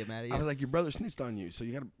Julie didn't get mad at you. I was like, your brother snitched on you, so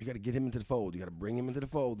you gotta get him into the fold. You gotta bring him into the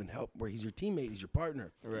fold and help where he's your teammate, he's your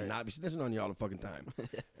partner, Right. and not be snitching on you all the fucking time.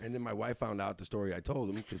 And then my wife found out the story I told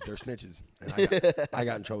him because they're snitches, and I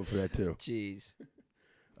got in trouble for that too. Jeez.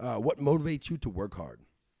 What motivates you to work hard?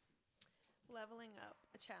 Leveling up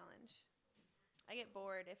a challenge. I get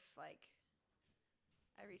bored if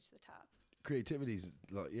I reach the top. Creativity's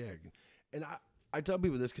yeah, and I tell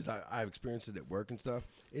people this because I've experienced it at work and stuff.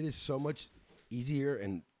 It is so much easier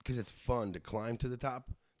and because it's fun to climb to the top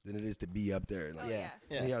than it is to be up there. And Oh, like, yeah.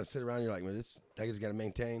 Yeah. You gotta sit around. You're like, man, I just gotta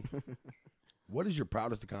maintain. What is your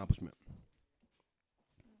proudest accomplishment?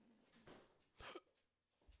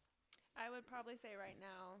 would probably say right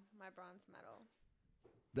now my bronze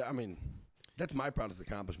medal. I mean, that's my proudest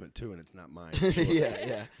accomplishment too, and it's not mine.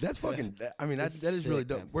 Yeah. That's fucking. I mean, that It's is really sick,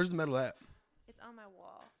 dope. man. Where's the medal at? It's on my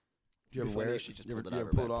wall. Do you It'd ever be wear funny it? if she just You ever, pulled it you out ever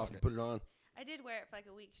of her pull it back off and put it on? I did wear it for like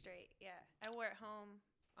a week straight. Yeah, I wore it home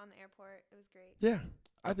on the airport. It was great. Yeah,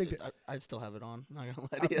 I think that, I'd still have it on. I'm not gonna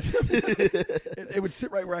lie to you. it would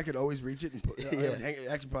sit right where I could always reach it and put. I Yeah. would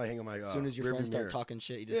actually probably hang on my. As soon as your rearview friends start mirror. talking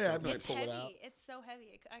shit, you just Yeah, go, I'd be like, It's pull heavy. it out. It's so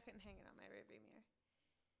heavy. I couldn't hang it on my rearview mirror.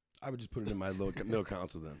 I would just put it in my middle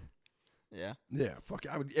console then. Yeah. Yeah, fuck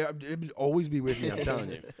it. It would always be with me. I'm telling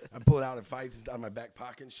you. I'd pull it out at fights and out of my back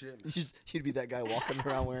pocket and shit. You'd be that guy walking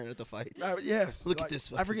around wearing it at the fight. Yes. Look at this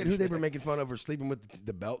I fucking forget who they were douchebag. making fun of for sleeping with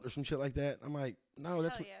the belt or some shit like that. I'm like, no,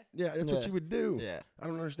 that's Hell what, yeah. that's what Yeah. you would do. Yeah. I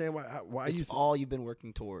don't understand why It's you. all you've been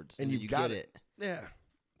working towards, And you you got get it. Yeah.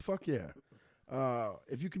 Fuck yeah.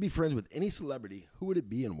 If you could be friends with any celebrity, who would it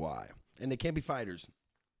be and why? And they can't be fighters.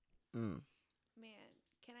 Mm. Man,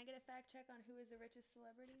 can I get a fact check on who is the richest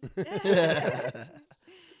celebrity?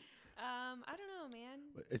 I don't know, man.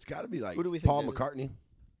 It's got to be like Who do we think Paul that is? McCartney.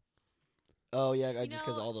 Oh yeah, You just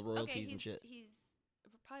because know, all the okay, royalties and he's- shit. He's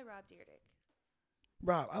probably Rob Dyrdek.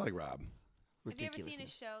 Rob, I like Rob. Have you ever seen his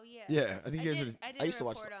Ridiculousness. show? Yeah. Yeah, I think you guys are. I used to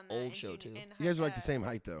watch the report on that old in show, junior- too. in You guys are like high- the same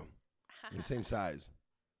height though, and the same size.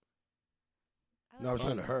 I No, I was love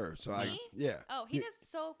talking to him. her. So Me? yeah. Oh, he does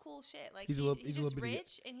so cool shit. Like He's a he's little just bit of a-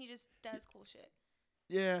 rich and he just does cool shit.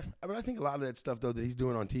 Yeah, but I think a lot of that stuff though that he's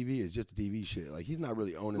doing on TV is just the TV shit. Like he's not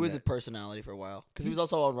really owning. Who was that. a personality for a while? Because he was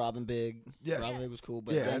also on Robin Big. Yes. Robin Big was cool,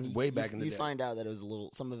 but Yeah, then that's way back in the you day. find out that it was a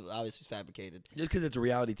little. Some of it obviously was fabricated. Just because it's a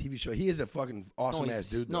reality TV show, he is a fucking awesome no, ass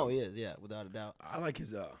dude. Though. No, he is. Yeah, without a doubt. I like his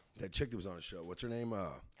that chick that was on the show. What's her name?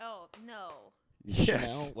 Oh no. Yes,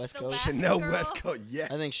 Chanel West The Coast. laugh- Chanel girl? West Coast.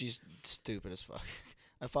 Yes. I think she's stupid as fuck.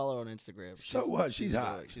 I follow her on Instagram. So what? She's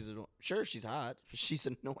hot. like- Sure, she's hot. But she's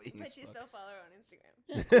annoying But as you fuck. still follow her on Instagram.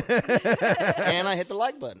 And I hit the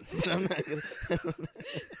like button. But I'm not gonna.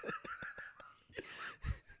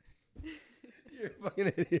 You're a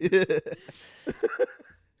fucking idiot.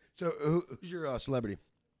 So who's your celebrity?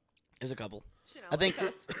 There's a couple. Chanel I think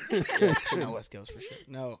West Coast. yeah, Chanel West Coast for sure.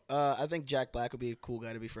 No, I think Jack Black would be a cool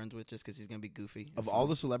guy to be friends with, just because he's gonna be goofy. and Of fun. all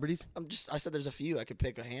the celebrities, I said there's a few. I could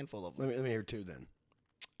pick a handful of them. let me hear two then.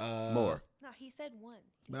 More. No, he said one.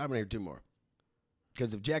 But I'm gonna hear two more.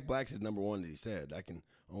 Because if Jack Black's his number one that he said, I can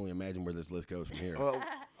only imagine where this list goes from here. Well,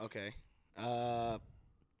 okay.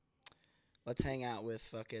 Let's hang out with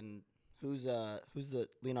fucking who's the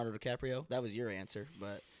Leonardo DiCaprio? That was your answer,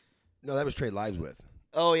 but No, that was trade lives with.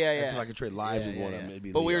 oh yeah, yeah. That's if I could trade lives with one of them, it'd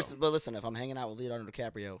be But Leo. but listen, if I'm hanging out with Leonardo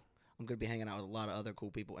DiCaprio, I'm gonna be hanging out with a lot of other cool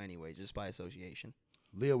people anyway, just by association.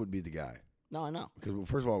 Leo would be the guy. No, I know. Because well,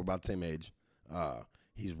 first of all, we're about the same age.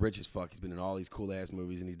 He's rich as fuck. He's been in all these cool ass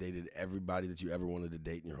movies, and he's dated everybody that you ever wanted to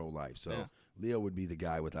date in your whole life. So Yeah. Leo would be the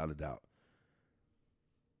guy without a doubt.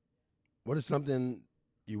 What is something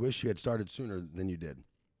you wish you had started sooner than you did?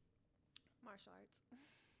 Martial arts.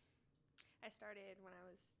 I started when I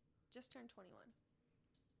was just turned 21.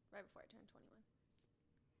 Right before I turned 21.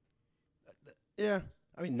 Yeah,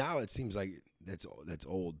 I mean now it seems like that's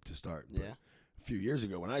old to start. But Yeah. a few years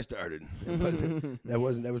ago when I started, that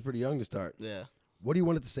was pretty young to start. Yeah. What do you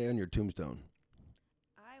want it to say on your tombstone?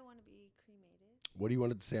 I want to be cremated. What do you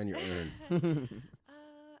want it to say on your urn? I don't know. I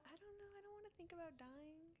don't want to think about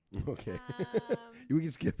dying. Okay. Um, We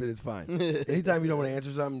can skip it. It's fine. Anytime you don't want to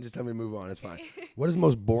answer something, just tell me to move on. It's fine. What is the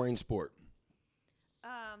most boring sport?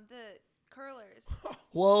 the curlers.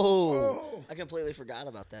 Whoa! Oh. I completely forgot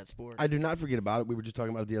about that sport. I do not forget about it. We were just talking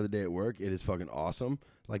about it the other day at work. It is fucking awesome.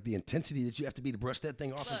 Like the intensity that you have to be to brush that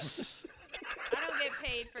thing off. I don't get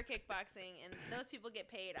paid for kickboxing, and those people get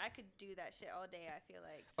paid. I could do that shit all day. I feel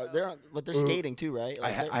like. So. But they're skating too, right?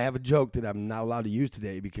 Like, I have a joke that I'm not allowed to use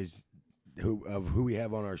today because who we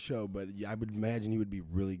have on our show, but I would imagine you would be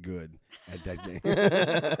really good at that game.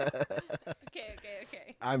 Okay.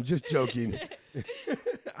 I'm just joking.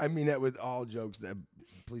 I mean that with all jokes. That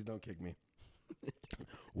please don't kick me.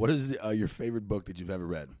 What is your favorite book that you've ever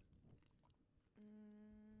read?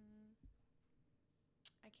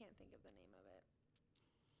 I can't think of the name of it.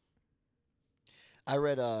 I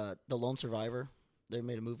read The Lone Survivor. They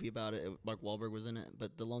made a movie about it. Mark Wahlberg was in it,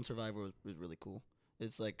 but The Lone Survivor was really cool.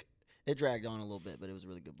 It's like it dragged on a little bit, but it was a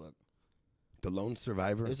really good book. The Lone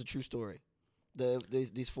Survivor. It was a true story.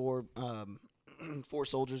 These four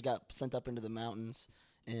soldiers got sent up into the mountains.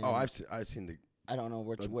 And Oh, I've seen the I don't know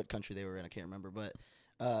what country they were in. I can't remember, but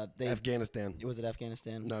Afghanistan. Was it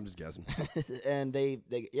Afghanistan? No, I'm just guessing. And they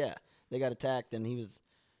got attacked, and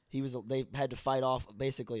they had to fight off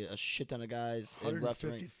basically a shit ton of guys in rough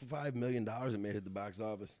terrain. $155 million it made at the box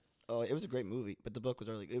office. Oh, it was a great movie, but the book was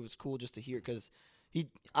really. It was cool just to hear because he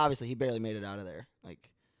barely made it out of there. Like,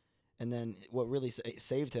 and then what really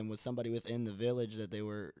saved him was somebody within the village that they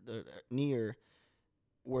were near.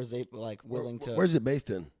 Was they like willing to? Where's it based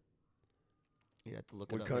in? You have to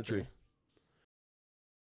look What it up. country? Right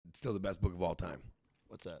It's still the best book of all time.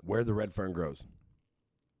 What's that? Where the Red Fern Grows.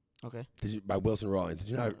 Okay. By Wilson Rawlings. Did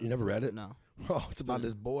you never read it? No. Oh, it's about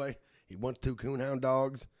this boy. He wants 2 coonhound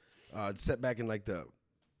dogs. It's set back in like the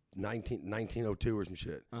 1902 or some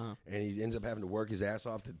shit. Uh-huh. And he ends up having to work his ass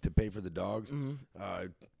off to pay for the dogs. Mm-hmm.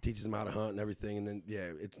 Teaches him how to hunt and everything. And then,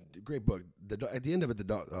 yeah, it's a great book. At the end of it,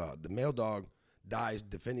 the male dog dies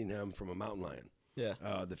defending him from a mountain lion. Yeah.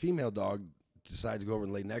 The female dog decides to go over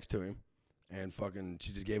and lay next to him. And fucking,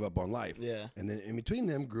 she just gave up on life. Yeah. And then in between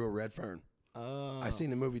them grew a red fern. Oh. I seen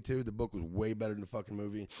the movie too. The book was way better than the fucking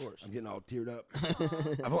movie. Of course. I'm getting all teared up.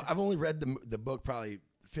 I've only read the book probably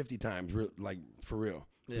 50 times, like for real.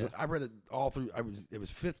 Yeah. I read it all through. It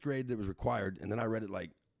was 5th grade that was required, and then I read it like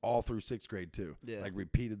all through 6th grade too, like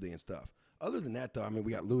repeatedly and stuff. Other than that, though, I mean,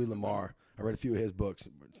 we got Louis Lamar. I read a few of his books.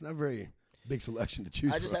 It's not a very big selection to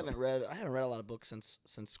choose. I just from. haven't read. I haven't read a lot of books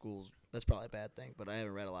since schools. That's probably a bad thing, but I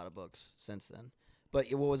haven't read a lot of books since then. But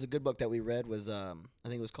what was a good book that we read was I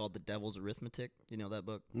think it was called The Devil's Arithmetic. You know that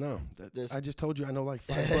book? No, This- I just told you I know like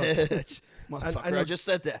 5 books. Motherfucker, I just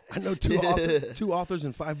said that. I know two authors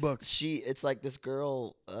and 5 books. It's like this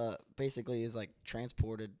girl basically is like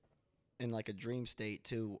transported in like a dream state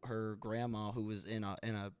to her grandma who was in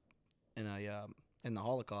the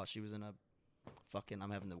Holocaust. She was in a fucking,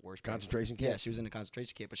 I'm having the worst Concentration camp? Yeah, she was in a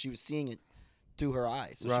concentration camp, but she was seeing it through her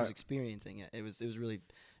eyes, so she was experiencing it. It was really,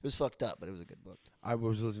 it was fucked up, but it was a good book. I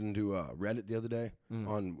was listening to Reddit the other day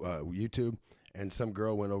on YouTube, and some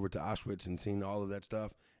girl went over to Auschwitz and seen all of that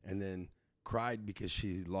stuff, and then cried because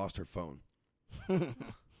she lost her phone.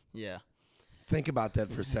 Yeah. Think about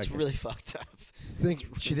that for a second. It's really fucked up. Think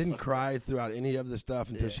she didn't cry throughout any of the stuff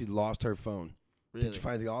until she lost her phone. Really? Did you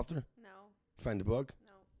find the author? No, Find the book?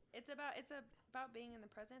 no. It's about being in the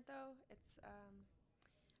present though. It's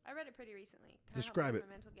I read it pretty recently. Kinda Describe helped it. me with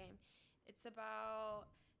my mental game. It's about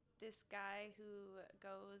this guy who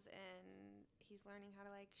goes and he's learning how to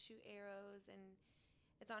like shoot arrows, and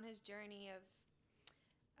it's on his journey of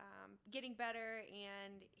getting better,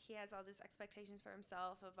 and he has all these expectations for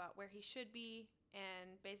himself about where he should be,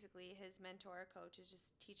 and basically his mentor coach is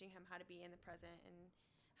just teaching him how to be in the present and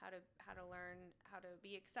how to learn how to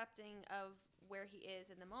be accepting of where he is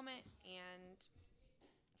in the moment, and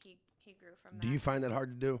he grew from that. Do you find that hard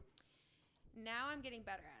to do? Now I'm getting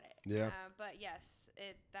better at it. Yeah. But yes,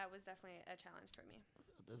 that was definitely a challenge for me.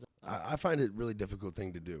 I find it a really difficult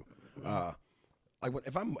thing to do. Like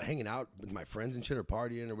if I'm hanging out with my friends and shit or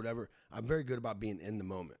partying or whatever, I'm very good about being in the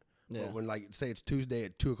moment. Yeah. But when like say it's Tuesday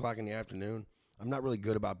at 2:00 in the afternoon, I'm not really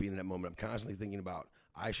good about being in that moment. I'm constantly thinking about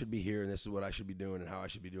I should be here and this is what I should be doing and how I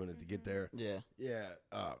should be doing it to get there. Yeah. Yeah.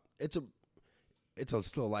 It's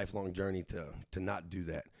still a lifelong journey to not do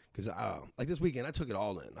that because like this weekend I took it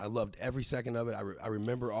all in. I loved every second of it. I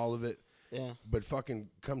remember all of it. Yeah. But fucking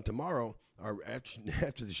come tomorrow or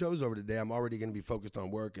after the show's over today, I'm already going to be focused on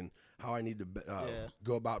work and how I need to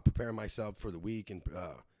go about preparing myself for the week and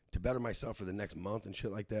to better myself for the next month and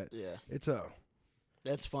shit like that. Yeah. It's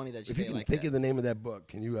That's funny that you if say you can it like think that. of the name of that book,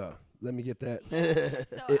 can you let me get that?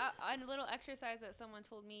 So a little exercise that someone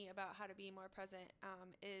told me about how to be more present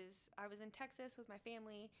is I was in Texas with my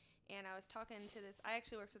family, and I was talking to this. I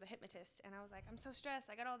actually worked with a hypnotist, and I was like, I'm so stressed.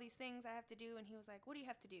 I got all these things I have to do, and he was like, what do you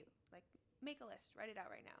have to do? Like, make a list. Write it out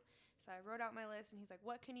right now. So I wrote out my list, and he's like,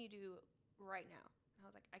 what can you do right now? And I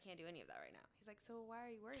was like, I can't do any of that right now. He's like, so why are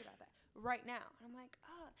you worried about that right now? And I'm like,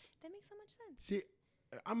 that makes so much sense. See,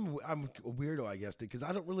 I'm a weirdo, I guess, because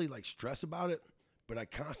I don't really like stress about it, but I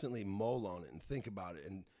constantly mull on it and think about it,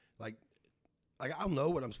 and like I'll know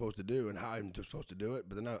what I'm supposed to do and how I'm supposed to do it,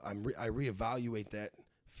 but then I reevaluate that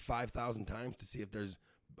 5,000 times to see if there's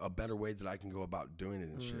a better way that I can go about doing it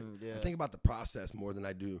and shit. Yeah. I think about the process more than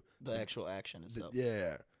I do The actual action itself.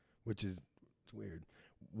 yeah, which is it's weird.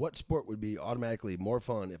 What sport would be automatically more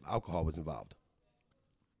fun if alcohol was involved?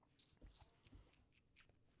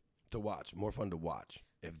 To watch, more fun to watch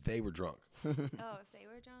if they were drunk, Oh, if they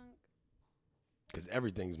were drunk, because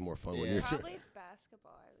everything's more fun when Yeah. you're probably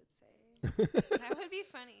basketball, I would say. That would be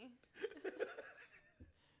funny.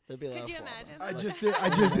 That'd be a lot Could of you fun. imagine? I just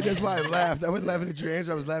did. That's why I laughed. I wasn't laughing at your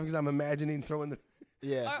answer. I was laughing because I'm imagining throwing the.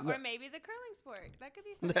 Yeah. Or maybe the curling sport. That could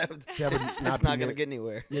be fun. That would It's be not gonna near- get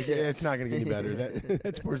anywhere. Yeah, it's not going to get any better.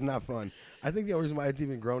 That sport's not fun. I think the only reason why it's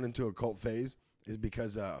even grown into a cult phase is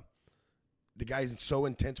because the guy's so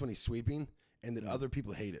intense when he's sweeping, and that other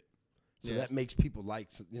people hate it. So Yeah. that makes people like.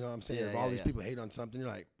 You know what I'm saying? Yeah, if all yeah, these yeah. people hate on something, you're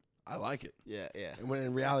like, I like it. Yeah, yeah. And when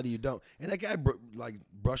in reality you don't. And that guy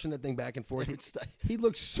brushing that thing back and forth, It's like- he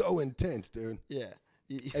looks so intense, dude. Yeah.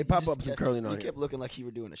 Hey, pop up some curling on You here. kept looking like you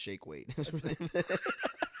were doing a shake weight.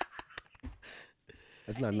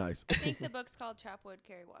 That's not nice. I think the book's called Chop Wood,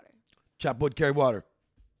 Carry Water. Chop wood, carry water.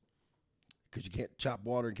 Because you can't chop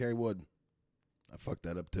water and carry wood. I fucked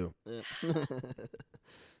that up too.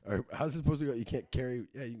 Or how's it supposed to go? You can't carry.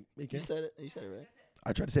 Yeah, you can. You said it. You said it right.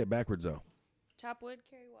 I tried to say it backwards though. Chop wood,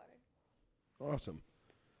 carry water. Awesome.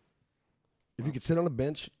 If you could sit on a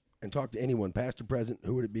bench and talk to anyone, past or present,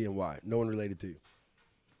 who would it be and why? No one related to you.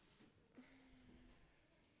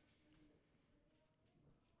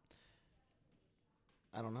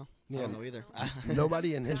 I don't know. Yeah. I don't know either.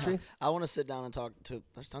 Nobody in history? I want to sit down and talk to.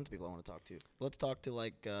 There's tons of people I want to talk to. Let's talk to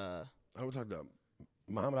like. I would talk to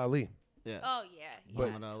Muhammad Ali. Yeah. Oh, yeah. But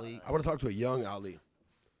Muhammad Ali. I want to talk to a young Ali.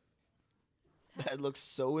 That looks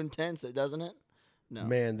so intense, doesn't it? No,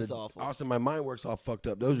 Man, it's awful. Austin, my mind works all fucked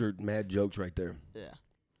up. Those are mad jokes right there. Yeah.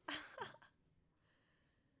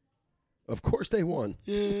 Of course they won.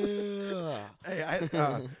 Yeah. Hey,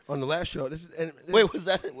 on the last show, Wait, was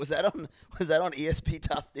that on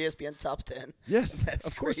ESPN top 10? Yes, That's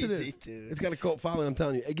of course it crazy, is. dude. It's got a cult following. I'm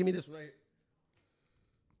telling you. Hey, give me this one right here.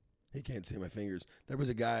 He can't see my fingers. There was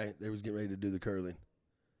a guy that was getting ready to do the curling.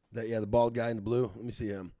 The bald guy in the blue. Let me see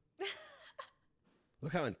him.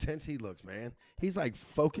 Look how intense he looks, man. He's like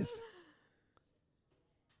focused.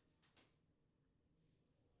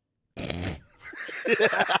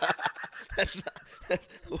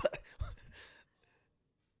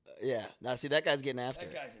 Yeah. Now see that guy's getting after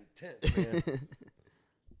That it. guy's intense, man.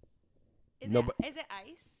 Is it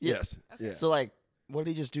ice? Yes. Okay. Yeah. So like, what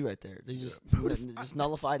did he just do right there? Did he just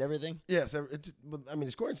nullified everything? Yes,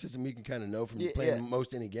 the scoring system you can kind of know from Yeah, playing yeah.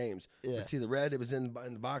 most any games. Yeah. But see, the red, it was in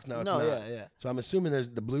the box. Now it's No, not. yeah, yeah. So I'm assuming there's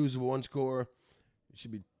the Blues with one score. You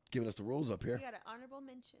should be giving us the rules up You here. got an honorable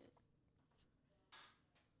mention.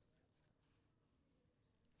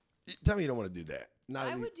 Tell me you don't want to do that. Not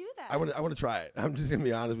I at least- would do that. I want to try it. I'm just gonna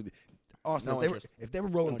be honest with you. Austin, No if interest. they were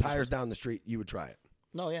rolling No interest. tires down the street, you would try it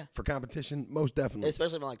No, yeah. for competition. Most definitely.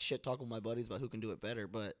 Especially if I like shit talking with my buddies about who can do it better.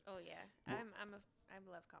 But Oh, yeah. I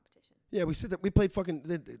love competition. Yeah, we played fucking.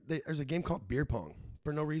 There's a game called beer pong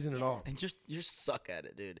for no reason at all. and you suck at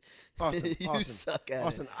it, dude. Austin, you Austin, suck at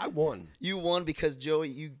Austin, it. I won. You won because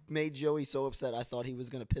you made Joey so upset. I thought he was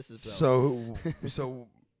gonna piss himself. So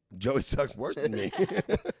Joey sucks worse than me.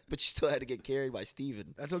 But you still had to get carried by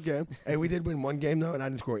Steven. That's okay. Hey, we did win one game though, and I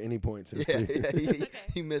didn't score any points. Yeah, okay.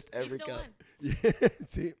 he missed You every still cut. won. Yeah.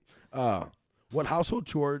 See, what household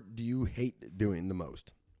chore do you hate doing the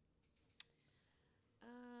most?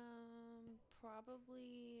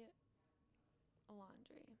 Probably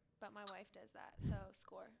laundry, but my wife does that, so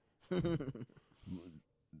score.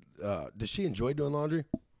 Does she enjoy doing laundry?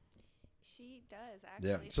 She does actually.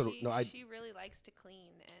 Yeah, so, no, she really likes to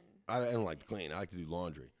clean, and I don't like to clean. I like to do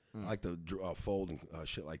laundry. I like to fold and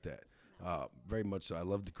shit like that. Very much so. I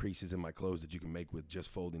love the creases in my clothes that you can make with just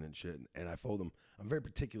folding and shit. And I fold them. I'm very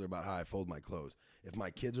particular about how I fold my clothes. If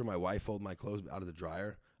my kids or my wife fold my clothes out of the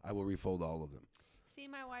dryer, I will refold all of them. see,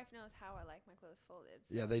 my wife knows how I like my clothes folded.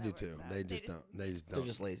 So Yeah, they that do works too. out. They just don't. They just They're don't.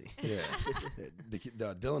 just lazy.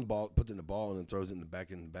 Yeah. Dylan ball puts in the ball and then throws it in the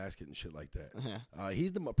back in the basket and shit like that. Yeah.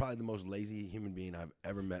 He's probably the most lazy human being I've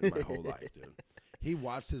ever met in my whole life, dude. He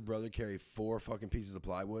watched his brother carry 4 fucking pieces of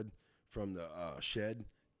plywood from the shed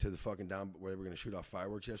to the fucking down where they were gonna shoot off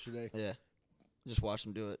fireworks yesterday. Yeah. Just watch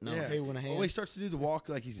him do it. No, Yeah. hey, want a hand? Oh, he starts to do the walk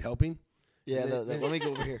like he's helping. Yeah, and then- let me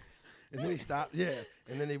go over here. And then he stopped, yeah.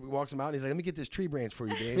 And then he walks him out and he's like, let me get this tree branch for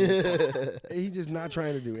you, Dave. He's just not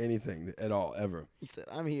trying to do anything at all, ever. He said,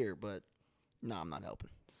 "I'm here, but no, I'm not helping."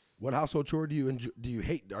 What household chore do you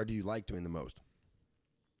hate or do you like doing the most?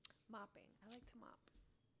 Mopping. I like to mop.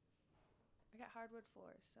 I got hardwood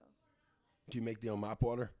floors, so Do you make the own mop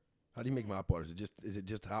water? How do you make mop water? Is it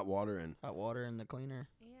just hot water and Hot water in the cleaner.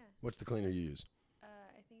 yeah. what's the cleaner you use? I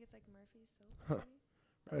think it's like Murphy's soap. Huh.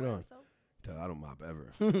 maybe? Right Oil on. soap. I don't mop ever.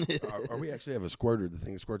 or we actually have a squirter, the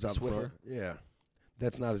thing that squirts out the Swiffer? front. Yeah.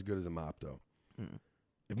 That's not as good as a mop, though. Hmm.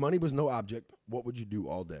 If money was no object, what would you do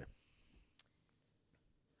all day?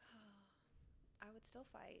 I would still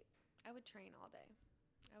fight. I would train all day.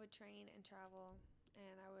 I would train and travel,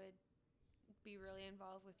 and I would be really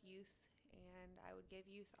involved with youth, and I would give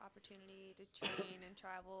youth opportunity to train and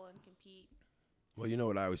travel and compete. Well, you know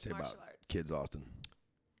what I always say about Martial arts. kids, Austin.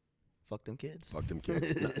 Fuck them kids. Fuck them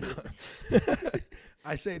kids. No.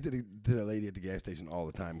 I say it to the lady at the gas station all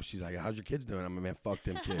the time. She's like, how's your kids doing? I'm like, man, fuck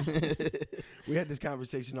them kids. We had this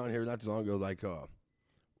conversation on here not too long ago, like,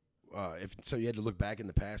 if so, you had to look back in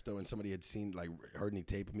the past though, and somebody had seen like heard any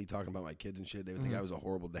tape of me talking about my kids and shit. They would think I was a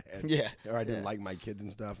horrible dad. Yeah. Or I didn't like my kids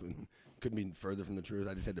and stuff, and couldn't be further from the truth.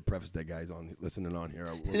 I just had to preface that guys on listening on here.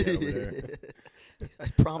 We'll get over there. I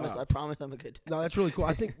promise I'm a good dad. No, that's really cool.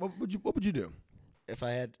 I think what would you do? If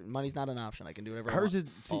I had money's not an option, I can do whatever Hers I is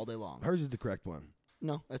want see, all day long. Hers is the correct one.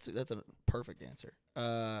 No, that's a perfect answer.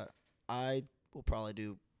 I will probably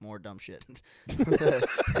do more dumb shit.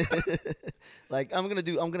 Like I'm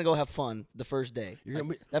gonna go have fun the first day.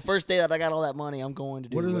 That first day that I got all that money, I'm going to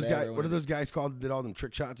do What are those whatever I guys? wanna What are do. those guys called? That did all them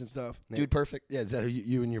trick shots and stuff? Dude Perfect? Yeah, is that who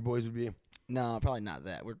you and your boys would be? No, probably not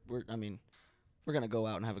that. We're gonna go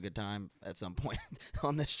out and have a good time at some point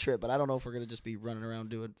on this trip, but I don't know if we're gonna just be running around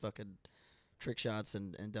doing fucking trick shots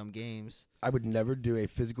and dumb games. I would never do a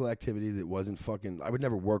physical activity that wasn't fucking. I would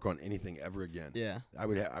never work on anything ever again. Yeah. I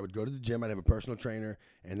would go to the gym. I'd have a personal trainer,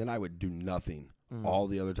 and then I would do nothing all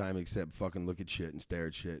the other time except fucking look at shit and stare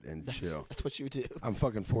at shit and chill. That's what you do. I'm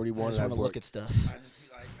fucking 41. I just want to look at stuff. I'd just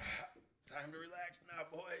be like, time to relax now,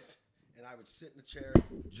 boys. And I would sit in a chair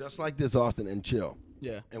just like this, Austin, and chill.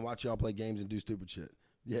 Yeah. And watch y'all play games and do stupid shit.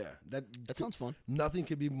 Yeah. That sounds fun. Nothing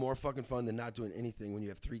could be more fucking fun than not doing anything when you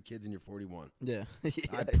have 3 kids and you're 41. Yeah.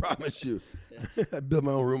 I promise you. I built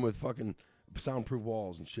my own room with fucking soundproof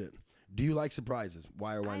walls and shit. Do you like surprises?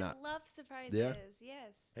 Why or why not? I love surprises. Yeah?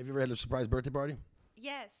 Yes. Have you ever had a surprise birthday party?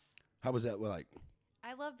 Yes. How was that like?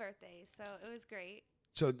 I love birthdays, so it was great.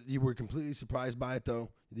 So you were completely surprised by it, though?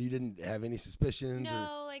 You didn't have any suspicions?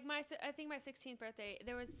 No, like I think my 16th birthday,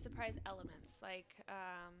 there was surprise elements. Like,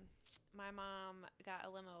 my mom got a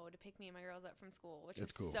limo to pick me and my girls up from school, which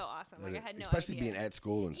was cool. so awesome. Like, I had no especially idea. being at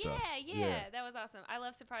school and stuff. Yeah, that was awesome. I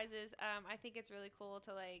love surprises. I think it's really cool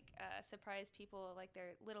to like surprise people, like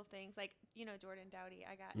their little things. Like, Jordan Dowdy,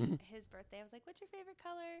 I got his birthday. I was like, "What's your favorite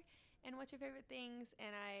color? And what's your favorite things?"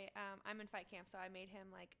 And I'm in fight camp, so I made him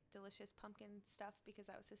like delicious pumpkin stuff because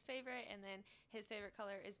that was his favorite. And then his favorite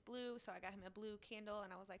color is blue, so I got him a blue candle,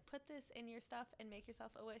 and I was like, "Put this in your stuff and make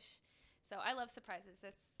yourself a wish." So I love surprises.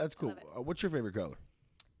 That's cool. What's your favorite color?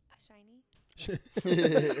 Shiny.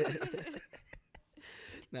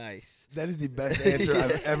 Nice. That is the best answer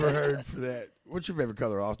I've ever heard for that. What's your favorite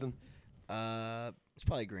color, Austin? It's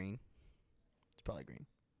probably green.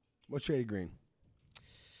 What shade of green?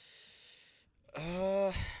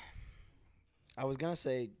 I was gonna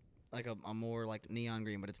say like a more like neon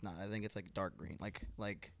green, but it's not. I think it's like dark green, like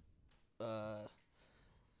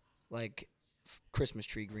Christmas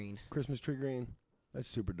tree green. Christmas tree green. That's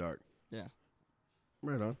super dark. Yeah.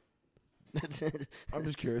 Right on. That's it. I'm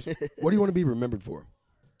just curious. What do you want to be remembered for?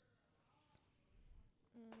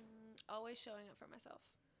 Always showing up for myself.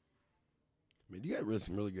 I mean, you got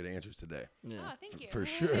some really good answers today. Yeah. Oh, thank you. For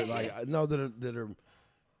sure. Like I know that are.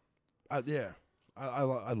 Yeah.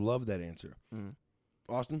 I love that answer.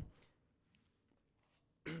 Austin?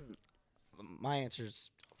 My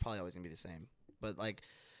answer's probably always gonna be the same, but like,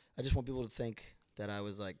 I just want people to think that I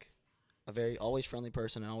was like a very always friendly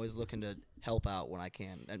person and always looking to help out when I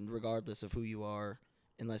can, and regardless of who you are,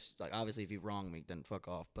 unless like obviously if you've wronged me, then fuck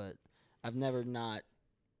off. But I've never not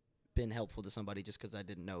been helpful to somebody just because I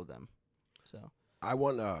didn't know them. So I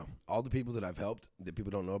want all the people that I've helped that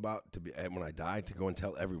people don't know about to be when I die to go and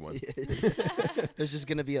tell everyone. There's just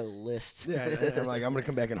gonna be a list. Yeah, and I'm like, I'm gonna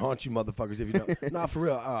come back and haunt you, motherfuckers, if you don't. Nah, for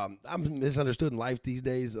real. I'm misunderstood in life these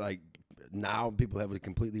days. Like now, people have a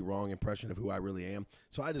completely wrong impression of who I really am.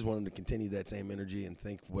 So I just want them to continue that same energy and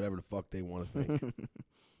think whatever the fuck they want to think.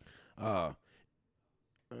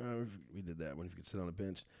 We did that one. If you could sit on a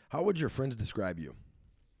bench, how would your friends describe you?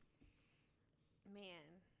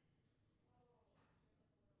 Man.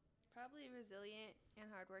 Probably resilient and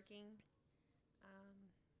hardworking.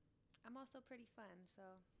 I'm also pretty fun, so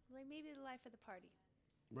like maybe the life of the party.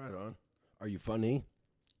 Right on. Are you funny?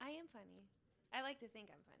 I am funny. I like to think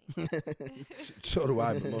I'm funny. So do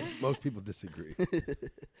I, but most people disagree.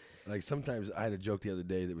 Like sometimes I had a joke the other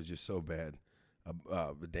day that was just so bad.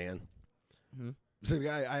 With Dan. Mm-hmm. So the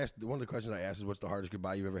guy, I asked, one of the questions I asked is, "What's the hardest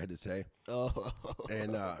goodbye you ever had to say?" Oh.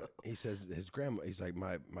 And he says his grandma. He's like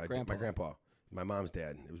my grandpa, my mom's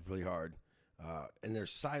dad. It was really hard. And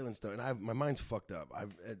there's silence though, and my mind's fucked up.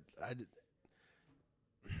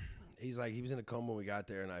 He's like, he was in a coma when we got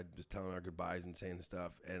there, and I was telling our goodbyes and saying the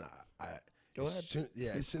stuff, and Go ahead.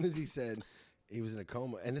 As soon as he said he was in a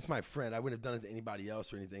coma, and it's my friend, I wouldn't have done it to anybody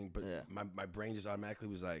else or anything, but Yeah. my brain just automatically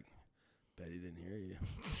was like, bet he didn't hear you.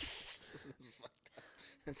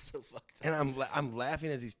 That's so fucked up. And I'm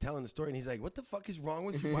laughing as he's telling the story, and he's like, "What the fuck is wrong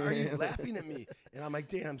with you? Why are you laughing at me?" And I'm like,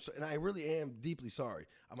 "Damn," and I really am deeply sorry.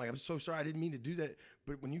 I'm like, "I'm so sorry. I didn't mean to do that."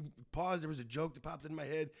 But when you paused, there was a joke that popped in my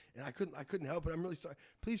head, and I couldn't help it. I'm really sorry.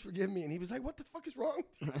 Please forgive me. And he was like, "What the fuck is wrong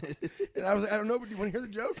with you?" And I was like, "I don't know, but do you want to hear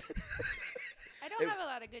the joke?" I don't have a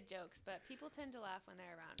lot of good jokes, but people tend to laugh when they're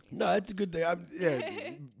around me. No, that's a good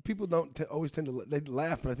thing. People don't always tend to they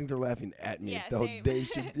laugh, but I think they're laughing at me. Yeah, It's the whole same. day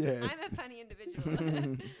should. Yeah. I'm a funny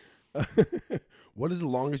individual. What is the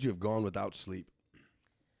longest you have gone without sleep?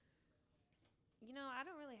 I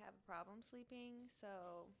don't really have a problem sleeping, so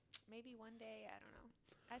maybe one day, I don't know.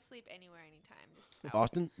 I sleep anywhere, anytime. Just out.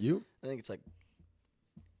 Austin, you? I think it's like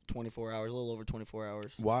 24 hours, a little over 24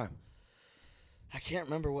 hours. Why? I can't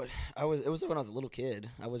remember what I was. It was when I was a little kid.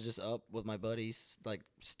 I was just up with my buddies, like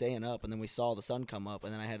staying up, and then we saw the sun come up,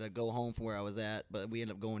 and then I had to go home from where I was at. But we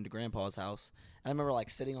ended up going to Grandpa's house. And I remember like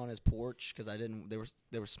sitting on his porch because I didn't. They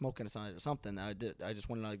were smoking or something. I just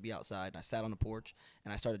wanted to be outside. And I sat on the porch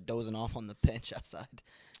and I started dozing off on the bench outside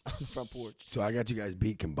on the front porch. So I got you guys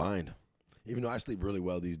beat combined. Even though I sleep really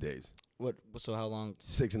well these days. What? So how long?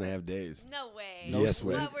 6.5 days. No way. No Yes,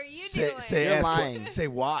 sleep. way. What were you Say, doing? say, You're ask lying. Say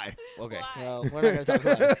why. Okay. Why? Well, we're not gonna talk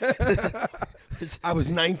about it. I was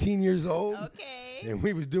 19 years old, Okay. and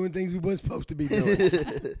we was doing things we weren't supposed to be doing.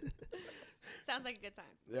 Sounds like a good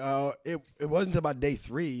time. It wasn't until about day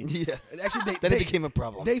 3. Yeah. And actually, Then it became a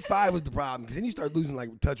problem. Day 5 was the problem because then you start losing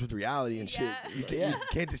like touch with reality and shit. Yeah. You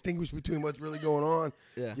can't distinguish between what's really going on.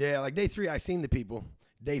 Yeah. Yeah. Like day 3, I seen the people.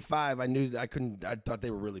 Day 5, I knew that I couldn't. I thought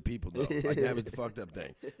they were really people though. Like that was the fucked up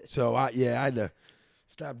thing. So I had to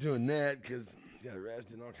stop doing that because got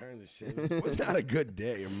arrested and all kinds of shit. It was not a good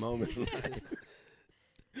day or moment. In life.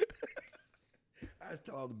 I just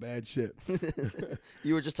tell all the bad shit.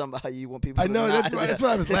 You were just talking about how you want people. I to know not, that's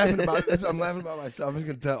what I was laughing about. That's what I'm laughing about myself. I'm just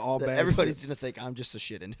gonna tell all bad. Everybody's shit. gonna think I'm just a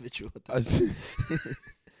shit individual.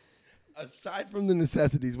 Aside from the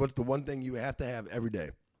necessities, what's the one thing you have to have every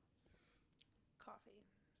day? Coffee.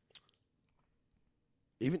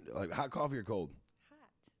 Even like hot coffee or cold?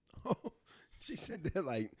 Hot. Oh, she said that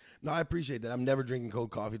like, no, I appreciate that. I'm never drinking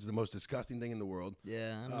cold coffee. It's the most disgusting thing in the world.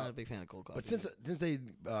 Yeah, I'm not a big fan of cold coffee. But since they,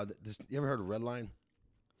 you ever heard of Red Line?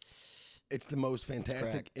 It's the most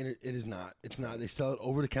fantastic. It is not. It's not. They sell it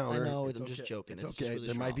over the counter. I know. It's I'm just joking. It's It's okay. just really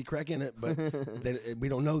there might be crack in it, but we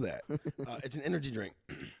don't know that. It's an energy drink.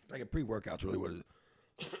 Like a pre-workout's really what it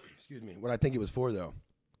is. Excuse me. What I think it was for though.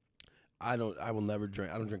 I will never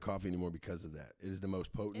drink. I don't drink coffee anymore because of that. It is the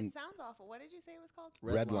most potent. It sounds awful. What did you say it was called?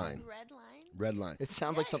 Red Line. Red Line? Red Line. It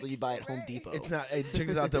sounds like something you buy at Home Right. Depot. It's not. Hey, check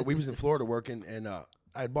this out though. We was in Florida working, and I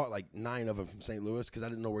had bought like 9 of them from St. Louis because I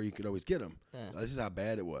didn't know where you could always get them. Yeah. This is how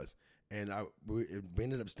bad it was, and we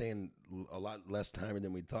ended up staying a lot less time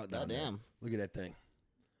than we thought. Down there. Goddamn. Look at that thing.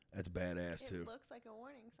 That's badass It too. looks like a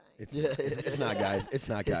warning sign. It's not, guys. It's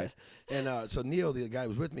not, guys. And so Neil, the guy who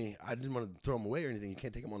was with me, I didn't want to throw him away or anything. You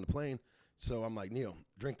can't take him on the plane. So I'm like, Neil,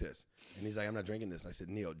 drink this. And he's like, I'm not drinking this. And I said,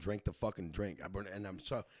 Neil, drink the fucking drink.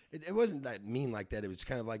 It wasn't that mean like that. It was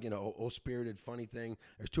kind of like, old spirited, funny thing.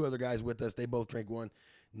 There's 2 other guys with us. They both drank one.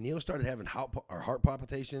 Neil started having heart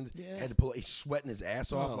palpitations. Yeah. Had to pull. He's sweating his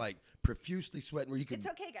ass off, Oh. like profusely sweating. Where you could. It's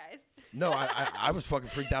okay, guys. No, I was fucking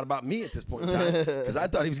freaked out about me at this point in time because I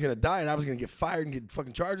thought he was gonna die and I was gonna get fired and get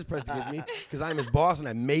fucking charges pressed against me because I'm his boss and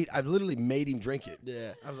I literally made him drink it.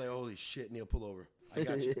 Yeah. I was like, holy shit, Neil, pull over. I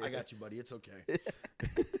got you, buddy. It's okay.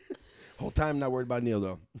 Whole time not worried about Neil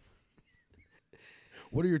though.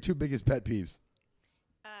 What are your 2 biggest pet peeves?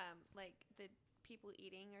 Like the people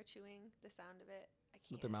eating or chewing, the sound of it. I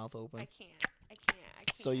can't. With their mouth open. I can't.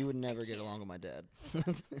 So you would never get along with my dad.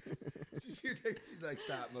 She's like,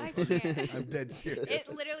 stop, I motherfucker. can't. I'm dead serious. It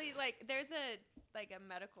literally there's a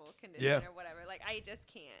medical condition Yeah. or whatever. Like I just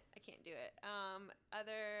can't. I can't do it.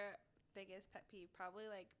 Other biggest pet peeve probably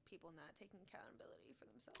people not taking accountability for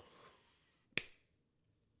themselves.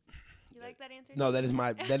 You like that answer? No, that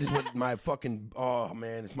is what my fucking, oh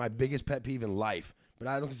man, it's my biggest pet peeve in life. But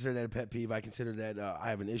I don't consider that a pet peeve. I consider that I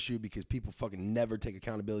have an issue because people fucking never take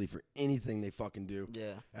accountability for anything they fucking do.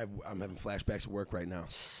 Yeah. I'm having flashbacks at work right now.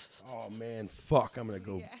 Oh man, fuck! I'm gonna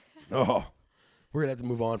go. Yeah. Oh, we're gonna have to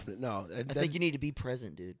move on from it. No, I think you need to be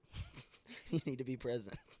present, dude. You need to be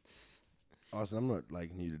present. Austin, I'm not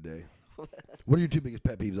liking you today. What are your 2 biggest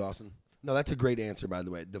pet peeves, Austin? No, that's a great answer, by the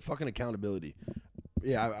way. The fucking accountability.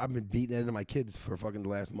 Yeah, I've been beating it into my kids for fucking the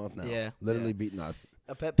last month now. Yeah. Literally Yeah. beating us.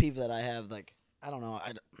 A pet peeve that I have, I don't know.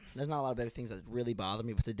 There's not a lot of better things that really bother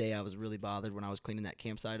me, but today I was really bothered when I was cleaning that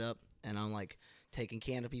campsite up, and I'm like taking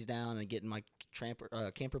canopies down and getting my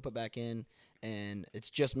camper put back in, and it's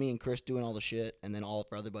just me and Chris doing all the shit, and then all of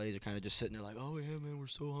our other buddies are kind of just sitting there like, oh yeah, man, we're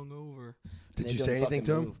so hungover. Did you say anything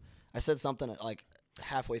to him? I said something like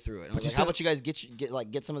halfway through it. I was like, you how said- about you guys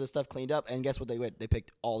get some of this stuff cleaned up? And guess what they did? They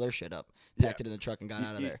picked all their shit up, packed it in the truck, and got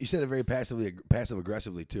out of there. You said it very passive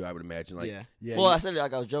aggressively too. I would imagine. Like, yeah. Well, I said it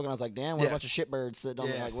like I was joking. I was like, damn, what a bunch of shitbirds sitting on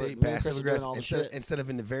me. Like, see, me and Chris passive are doing aggressive all the instead, shit. instead of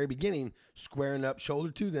in the very beginning squaring up shoulder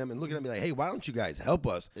to them and looking at me like, hey, why don't you guys help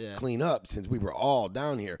us clean up since we were all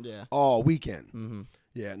down here all weekend? Mm-hmm.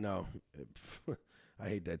 Yeah, no, I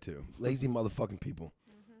hate that too. Lazy motherfucking people.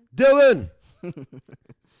 Dylan,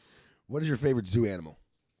 what is your favorite zoo animal?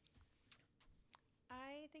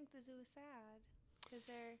 I think the zoo is sad because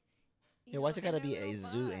they're. Yeah, why's it gotta and they're be a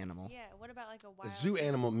little zoo bugs. animal? Yeah, what about like a wild? A zoo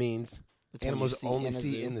animal means It's when you animals see only in a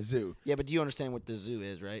see zoo. in the zoo. Yeah, but do you understand what the zoo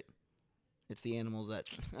is, right? It's the animals that.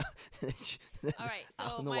 All right, out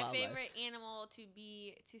so in the my wildlife. favorite animal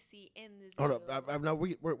to see in the zoo. Hold up, no,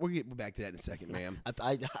 we'll get back to that in a second, ma'am.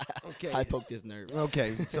 Okay. I poked his nerve.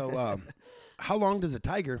 Okay, so how long does a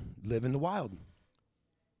tiger live in the wild?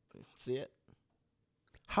 See it?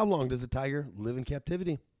 How long does a tiger live in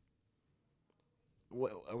captivity?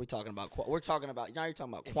 What are we talking about? We're talking about now. You're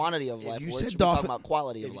talking about quantity of life. you We're said talking dolphin- about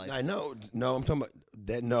quality of life. I know. No, I'm talking about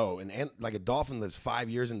that. No, like a dolphin lives 5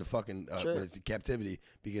 years into fucking Sure. when it's in captivity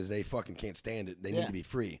because they fucking can't stand it. They need Yeah. to be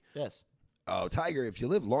free. Yes. Oh, tiger, if you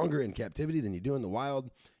live longer in captivity than you do in the wild,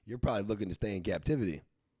 you're probably looking to stay in captivity.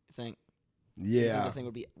 You think? You think Yeah. the thing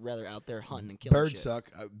would be rather out there hunting and killing Birds shit? suck.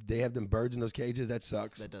 They have them birds in those cages. That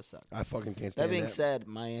sucks. That does suck. I fucking can't stand That being said,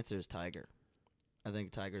 my answer is tiger. I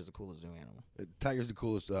think tiger is the coolest zoo animal. Tiger's the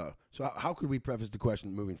coolest. So how could we preface the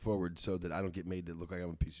question moving forward so that I don't get made to look like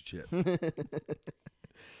I'm a piece of shit?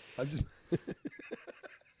 I'm just.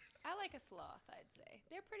 I like a sloth. I'd say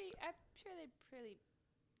they're pretty. I'm sure they're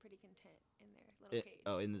pretty content in their little cage.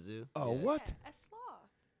 Oh, in the zoo. Oh, Yeah. what? Yeah, a sloth.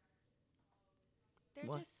 They're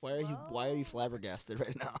What? just Why are you slow. flabbergasted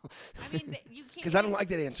right now? I mean, you can't. Because I don't like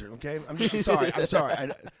that answer. Okay, I'm sorry. I'm sorry.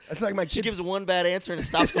 That's like my She kid. gives one bad answer and it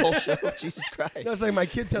stops the whole show. Jesus Christ. That's like my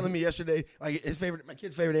kid telling me yesterday. Like my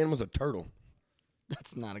kid's favorite animal is a turtle.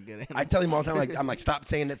 That's not a good answer. I tell him all the time. I'm like, stop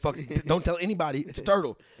saying that. Fucking, don't tell anybody. It's a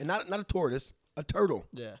turtle, and not a tortoise. A turtle.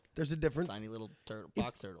 Yeah. There's a difference. Tiny little turtle,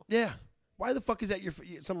 box turtle. Yeah. Why the fuck is that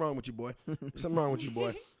something wrong with you, boy? Something wrong with you,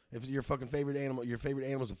 boy. If your fucking favorite animal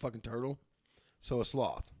is a fucking turtle, so a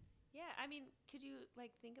sloth. Yeah, I mean, could you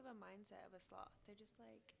like think of a mindset of a sloth? They're just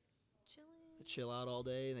like chilling. They chill out all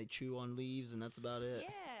day and they chew on leaves and that's about it. Yeah.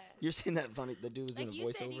 You're seeing that funny? The dude was Like doing a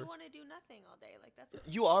you said, you voiceover. want to do nothing all day. Like that's what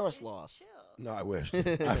You are a just sloth. Chill. No, I wish.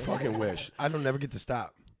 I fucking wish. I don't never get to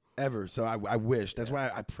stop ever. So I wish. That's why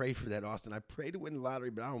I pray for that, Austin. I pray to win the lottery,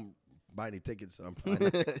 but I don't buy any tickets, so I'm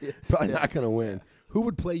probably not gonna win. Who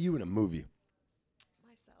would play you in a movie?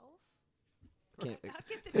 Myself. Can't- I'll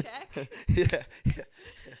get the check. yeah.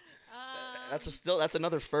 That's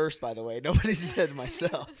another first, by the way. Nobody said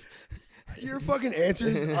myself. Your fucking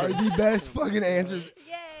answers are the best fucking answers.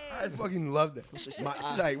 Yay. I fucking love that. She's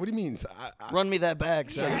like, what do you mean? So Run me that bag,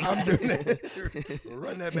 son. I'm doing that.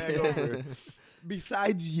 Run that back over.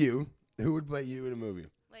 Besides you, who would play you in a movie?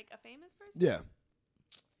 Like a famous person? Yeah.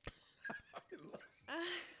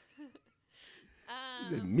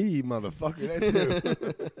 He said, me, motherfucker. That's you.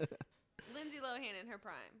 Lindsay Lohan in her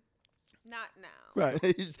prime. Not now. Right.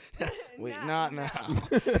 Wait, Not not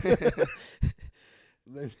now.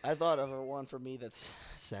 I thought of one for me that's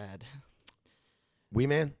sad. Wee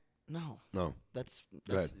Man? No, No. that's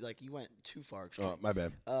ahead. like you went too far extreme. Oh, my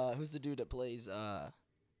bad. Who's the dude that plays?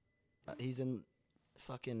 He's in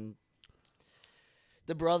fucking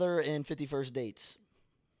the brother in 50 First Dates.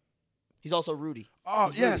 He's also Rudy. Oh,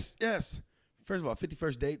 He's yes, yes. First of all, 50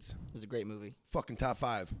 First Dates, It's a great movie. fucking top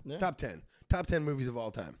 5. Yeah. Top 10. Top 10 movies of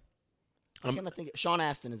all time. I kind of think Sean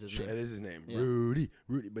Astin is his Sure, name. that is his name. Yeah. Rudy.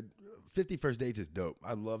 But 50 First Dates is dope.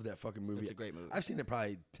 I love that fucking movie. It's a great movie. I've seen it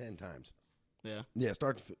probably 10 times. Yeah. Yeah,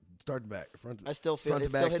 start to back. Front to, I still feel front it to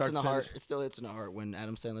still back, hits start in the to heart. finish. It still hits in the heart when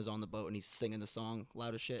Adam Sandler's on the boat and he's singing the song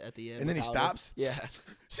loud as shit at the end. And then he with Howard. stops? Yeah.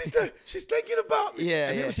 She's thinking about me. Yeah,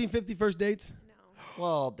 Have you yeah. ever seen 50 First Dates? No.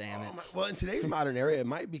 Well, damn Oh it. my- well, in today's modern era, it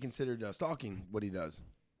might be considered stalking what he does.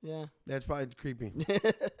 Yeah. That's probably creepy.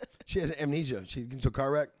 She has amnesia. She gets into a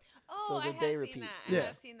car wreck. Oh, So I the have day seen repeats. that. Yeah. I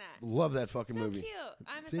have seen that. Love that fucking So movie. cute.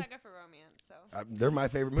 I'm a See? sucker for romance, so. They're my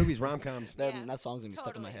favorite movies, rom-coms. That, Yeah, that song's going to be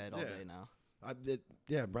stuck in my totally. head all Yeah. day now.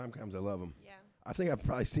 Yeah, rom-coms, I love them. Yeah. I think I've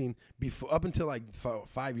probably seen, before up until like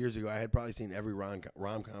 5 years ago, I had probably seen every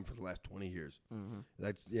rom-com for the last 20 years. Mm-hmm.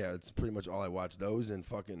 That's pretty much all I watch. Those and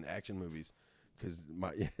fucking action movies. Because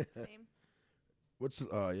Same.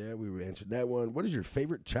 we answered that one. What is your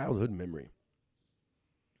favorite childhood memory?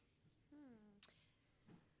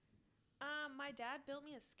 My dad built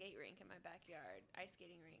me a skate rink in my backyard, ice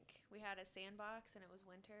skating rink. We had a sandbox, and it was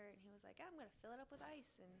winter, and he was like, I'm going to fill it up with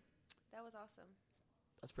ice, and that was awesome.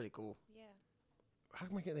 That's pretty cool. Yeah. How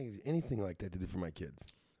come I can't think of anything like that to do for my kids?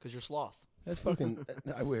 Because you're sloth. That's fucking.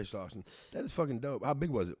 I wish, Austin. That is fucking dope. How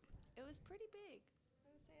big was it? It was pretty big.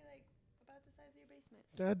 I would say, like, about the size of your basement.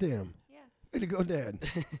 God damn. Yeah. Way to go, Dad.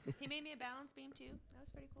 He made me a balance beam, too. That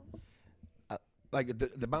was pretty cool. Like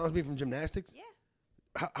the balance beam from gymnastics? Yeah.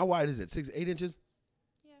 How wide is it? 6, 8 inches?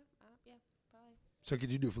 Yeah. Yeah, probably. So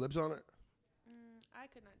could you do flips on it? I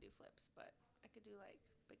could not do flips, but I could do, like,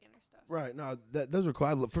 beginner stuff. Right. No, those are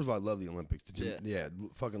cool. First of all, I love the Olympics.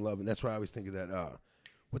 Fucking love it. And that's why I always think of that.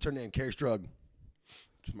 What's her name? Carrie Strug.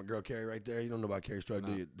 It's my girl Carrie right there. You don't know about Carrie Strug,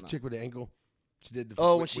 do you? The chick with the ankle. She did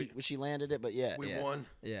the. When she landed it, but yeah, we won.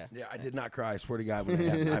 Yeah. Yeah, I did not cry. I swear to God, when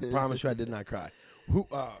it happened. I promise you, I did not cry.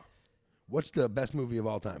 What's the best movie of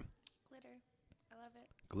all time? Glitter. I love it.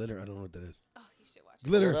 Glitter. I don't know what that is. Oh, you should watch it.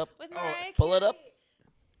 Glitter. Pull it up. With Mariah Pull it up. Carey.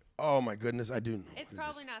 Oh my goodness, I do. It's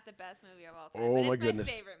probably not the best movie of all time. Oh but my it's goodness.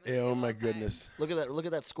 My favorite movie Oh of my all time. goodness. Look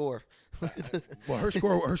at that score. Well,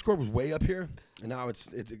 her score was way up here, and now it's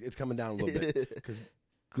coming down a little bit because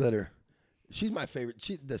Glitter. She's my favorite.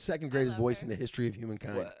 The second greatest love voice her. in the history of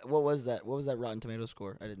humankind. What was that? What was that Rotten Tomato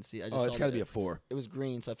score? I didn't see. I just It's saw got to that be a 4. It was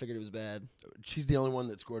green, so I figured it was bad. She's the only one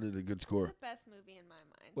that scored it a good score. It's the best movie in my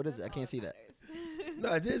mind. What is That's it? I can't all see that. matters.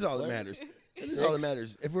 No, it is all that matters. It is all that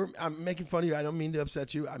matters. I'm making fun of you. I don't mean to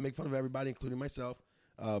upset you. I make fun of everybody, including myself.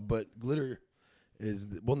 But Glitter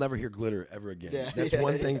we'll never hear Glitter ever again. Yeah, That's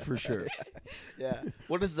one thing for sure. Yeah.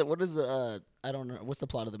 What is the I don't know. What's the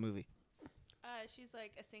plot of the movie? She's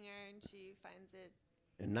like a singer, and she finds it.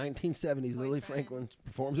 In 1970s, Lillie Boyfriend. Franklin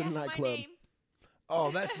performs in a My nightclub. name. Oh,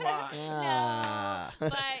 that's why. Ah. No,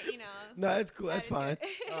 but you know. No, that's cool. That's fine.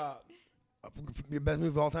 Your best movie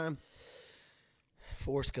of all time?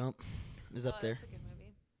 Forrest Gump is up there. That's a good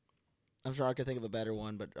movie. I'm sure I could think of a better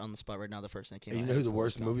one, but on the spot right now, the first thing that came. And you out know who is the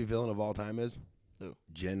Forrest worst Gump. movie villain of all time is? Who?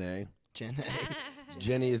 Jen A. Jen.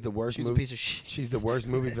 Jenny is the worst She's a movie. piece of shit. She's the worst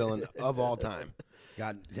movie villain of all time.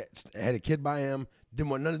 Had a kid by him, didn't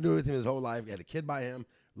want nothing to do with him his whole life. Had a kid by him,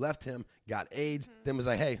 left him, got AIDS, then was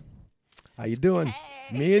like, hey, how you doing?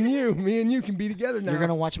 Hey. Me and you can be together now. You're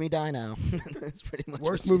gonna watch me die now. That's pretty much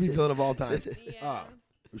Worst what she movie did. villain of all time. Yeah.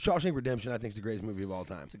 Shawshank Redemption, I think, is the greatest movie of all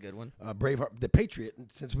time. That's a good one. Braveheart, The Patriot,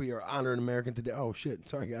 since we are honoring American today. Oh, shit.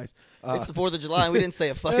 Sorry, guys. It's the 4th of July, and we didn't say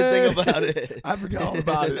a fucking thing about it. I forgot all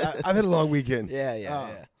about it. I've had a long weekend.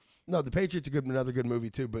 Yeah. No, The Patriot's another good movie,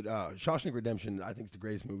 too. But Shawshank Redemption, I think, is the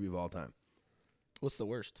greatest movie of all time. What's the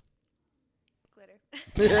worst? Glitter.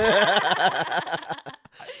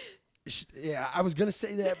 Yeah, I was going to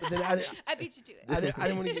say that, but then I beat you to it. I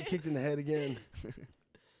didn't want to get kicked in the head again.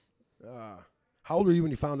 How old were you when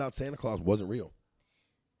you found out Santa Claus wasn't real?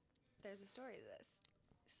 There's a story to this.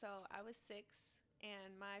 So I was 6,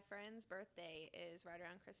 and my friend's birthday is right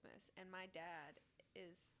around Christmas, and my dad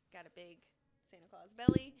got a big Santa Claus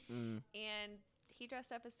belly, and he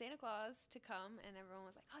dressed up as Santa Claus to come, and everyone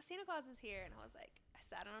was like, "Oh, Santa Claus is here!" And I was like, I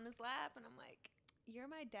sat on his lap, and I'm like, "You're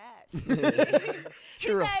my dad."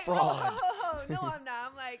 You're a like, fraud. Oh, no, I'm not.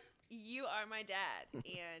 I'm like, "You are my dad,"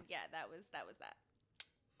 and yeah, that was that.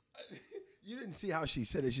 You didn't see how she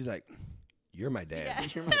said it. She's like, "You're my dad." Yeah.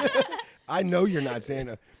 You're my- I know you're not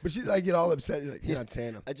Santa, but she's like, get all upset. You're like, "You're not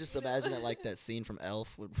Santa." I just imagine it like that scene from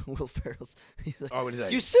Elf with Will Ferrell's. He's like, Oh, what is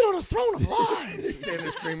that? you sit on a throne of lies. Standing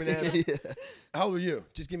there screaming at him. Yeah. How old were you?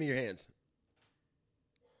 Just give me your hands.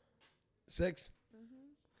 6?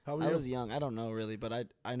 How old were I you? was young. I don't know really, but I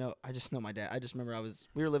just know my dad. I just remember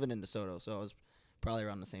we were living in DeSoto, so I was probably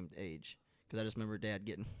around the same age. Because I just remember Dad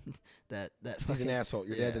getting that. He's fucking, an asshole.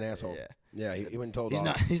 Your dad's an asshole. Yeah. Yeah, he went and told He's all.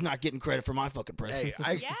 not. He's not getting credit for my fucking Hey,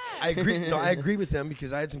 presents. I agree. No, I agree with them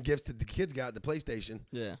because I had some gifts that the kids got at the PlayStation.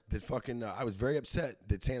 Yeah. That fucking. I was very upset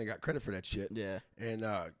that Santa got credit for that shit. Yeah. And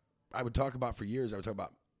I would talk about for years. I would talk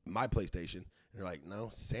about my PlayStation. And they're like, "No,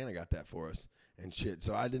 Santa got that for us." And shit.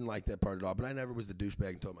 So I didn't like that part at all. But I never was the douchebag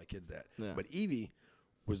and told my kids that. Yeah. But Evie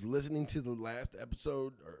was listening to the last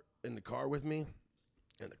episode or in the car with me,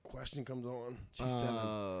 and the question comes on. She's 7.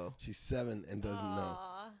 Oh. She's 7 and doesn't know.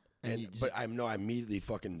 Aw. And but I know I immediately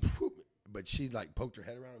fucking. Whoop, but she like poked her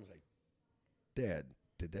head around and was like, "Dad,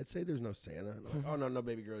 did that say there's no Santa?" And I'm like, "Oh no,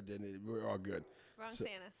 baby girl, it didn't. We're all good." Wrong So-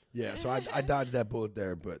 Santa. Yeah, so I dodged that bullet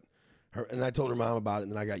there, but I told her mom about it,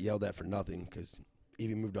 and then I got yelled at for nothing because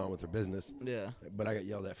Evie moved on with her business. Yeah. But I got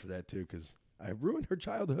yelled at for that too because I ruined her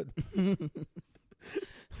childhood.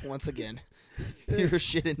 Once again, you're a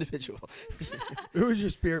shit individual. Who is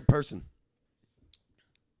your spirit person?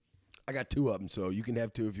 I got 2 of them, so you can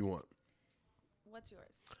have 2 if you want. What's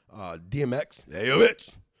yours? DMX, hey yo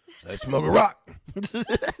bitch. Let's smoke a rock.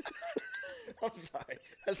 I'm sorry.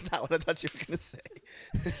 That's not what I thought you were gonna say.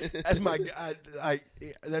 That's my.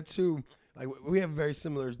 That's who. Like we have very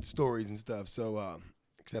similar stories and stuff. So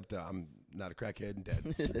except I'm not a crackhead and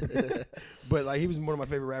dead. But like he was one of my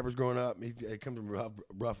favorite rappers growing up. He comes from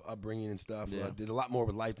rough upbringing and stuff. Yeah. Did a lot more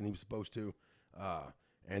with life than he was supposed to.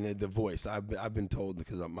 And then the voice, I've been told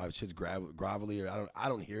because my shit's gravelly, or I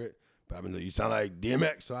don't hear it. But I've been you sound like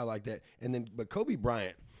DMX, so I like that. And then but Kobe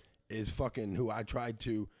Bryant is fucking who I tried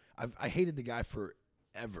to. I hated the guy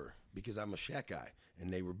forever because I'm a Shaq guy,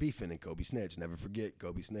 and they were beefing, and Kobe snitched. Never forget,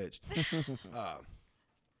 Kobe snitched.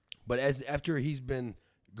 But after he's been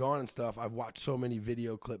gone and stuff, I've watched so many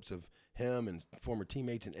video clips of him and former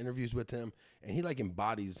teammates and interviews with him, and he like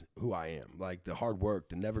embodies who I am, like the hard work,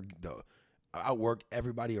 the outwork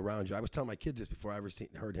everybody around you. I was telling my kids this before I ever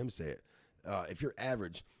heard him say it. If you're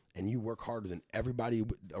average and you work harder than everybody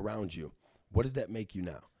around you, what does that make you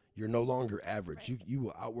now? You're no longer average. Right. You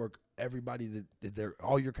will outwork everybody that they're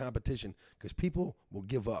all your competition because people will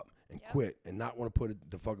give up and quit and not want to put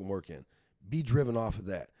the fucking work in. Be driven off of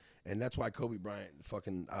that, and that's why Kobe Bryant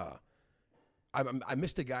fucking. I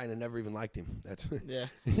missed a guy and I never even liked him. That's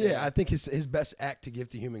yeah. I think his best act to give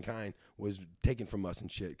to humankind was taken from us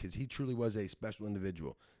and shit because he truly was a special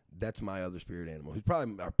individual. That's my other spirit animal. He's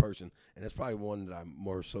probably our person, and that's probably one that I'm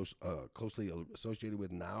more closely associated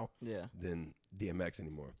with now than DMX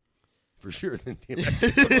anymore. For sure than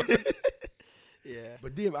DMX. Yeah.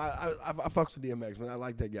 But I fucks with DMX, man. I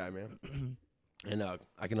like that guy, man. And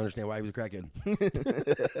I can understand why he was a crackhead.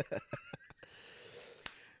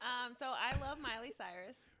 So I love Miley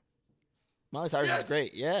Cyrus. Miley Cyrus is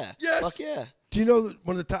great. Yeah. Yes. Fuck yeah. Do you know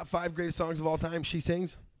one of the top 5 greatest songs of all time she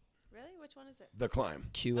sings? Really? Which one is it? The Climb.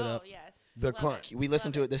 Cue it up. Yes. The Love Climb. it. We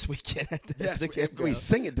listened to Love it this weekend at the, Yes, the we campground.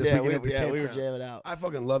 sing it this weekend at the campground. we were jamming out. I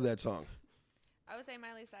fucking love that song. I would say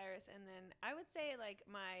Miley Cyrus, and then I would say like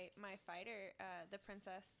my fighter, the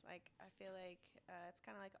princess. Like I feel like it's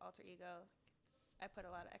kind of like alter ego. I put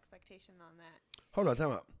a lot of expectation on that. Hold on,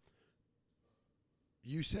 time out.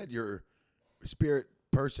 You said your spirit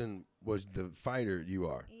person was the fighter you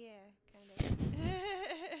are. Yeah, kind of.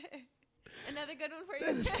 Another good one for you.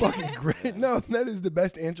 That is fucking great. No, that is the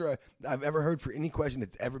best answer I've ever heard for any question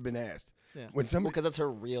that's ever been asked. Yeah. When somebody, because that's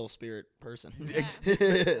her real spirit person. Yeah,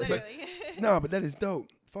 literally. no, but that is dope.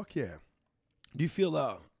 Fuck yeah. Do you feel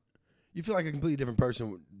like a completely different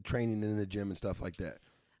person training in the gym and stuff like that?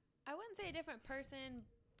 I wouldn't say a different person,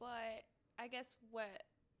 but I guess where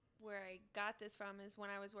I got this from is when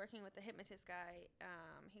I was working with the hypnotist guy.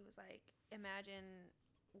 He was like, imagine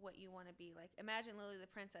what you want to be like. Imagine Lillie the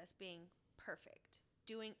princess being perfect,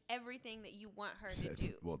 doing everything that you want her to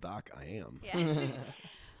do. Well, Doc, I am. Yeah.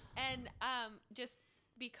 And just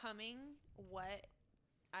becoming what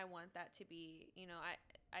I want that to be. You know,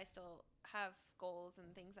 I still have goals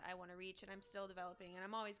and things that I want to reach, and I'm still developing, and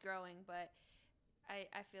I'm always growing, but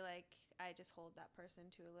I feel like I just hold that person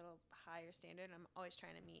to a little higher standard, and I'm always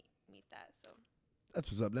trying to meet that. So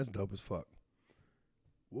That's what's up. That's dope as fuck.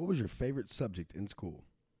 What was your favorite subject in school?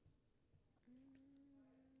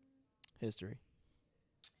 History.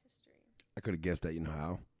 I could have guessed that. You know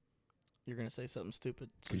how? You're gonna say something stupid.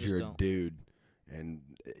 So Because just you're don't. a dude, and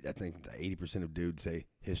I think 80% of dudes say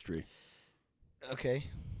history. Okay.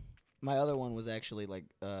 My other one was actually like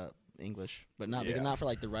English, but not Yeah. not for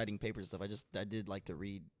like the writing papers stuff. I did like to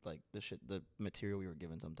read like the material we were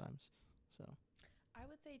given sometimes. So I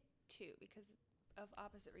would say 2 because of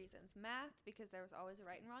opposite reasons. Math, because there was always a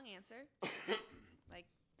right and wrong answer. Like,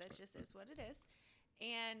 that just is what it is.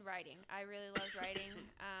 And writing. I really loved writing.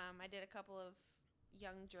 I did a couple of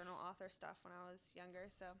young journal author stuff when I was younger,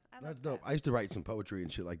 so I That's loved dope. that. I used to write some poetry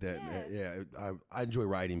and shit like that. I enjoy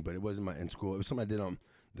writing, but it wasn't in school. It was something I did on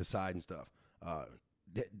the side and stuff.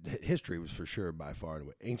 History was for sure by far the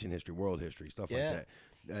way. Ancient history, world history, stuff like that.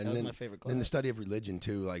 And that was then, my favorite class. then the study of religion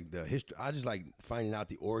too, like the history. I just like finding out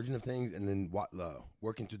the origin of things and then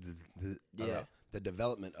working through the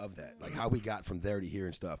development of that, like how we got from there to here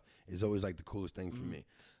and stuff, is always like the coolest thing for me.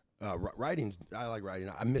 Writing, I like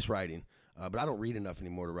writing. I miss writing, but I don't read enough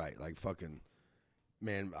anymore to write. Like fucking,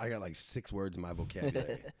 man, I got like 6 words in my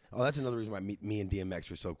vocabulary. Oh, that's another reason why me and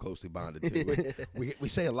DMX were so closely bonded too. we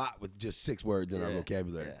say a lot with just 6 words in our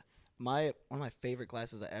vocabulary. Yeah. One of my favorite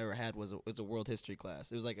classes I ever had was a world history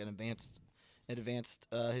class. It was like an advanced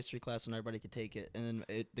history class when everybody could take it. And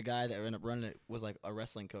then the guy that ended up running it was like a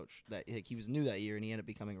wrestling coach. That he was new that year, and he ended up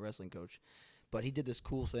becoming a wrestling coach. But he did this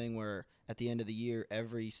cool thing where at the end of the year,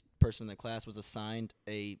 every person in the class was assigned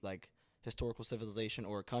a like historical civilization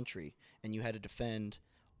or a country, and you had to defend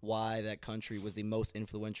why that country was the most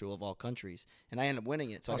influential of all countries, and I ended up winning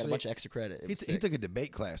it, so I got a bunch of extra credit. He took a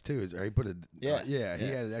debate class too, or he put a he had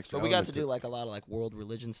an extra. But we got to do like a lot of like world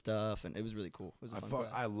religion stuff, and it was really cool. It was a fun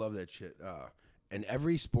class. I love that shit. And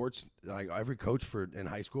every sports, like every coach in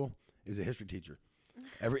high school is a history teacher.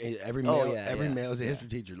 Every male is a history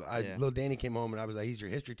teacher. Little Danny came home and I was like, he's your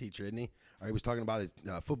history teacher, isn't he? Or he was talking about his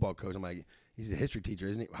football coach. I'm like, he's a history teacher,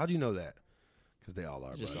 isn't he? How'd you know that? Because they all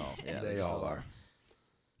are. Just all. Yeah, they all are.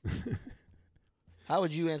 How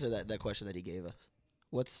would you answer that question that he gave us?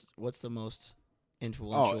 What's the most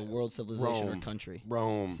influential world civilization or country?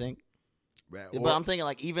 Rome. Think? But I'm thinking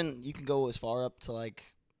like even you can go as far up to like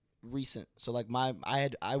recent. So like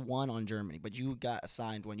I won on Germany, but you got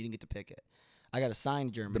assigned one. You didn't get to pick it. I got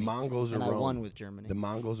assigned Germany. The Mongols are Rome. And I won with Germany. The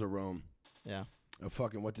Mongols are Rome. Yeah.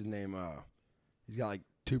 Fucking what's his name? He's got like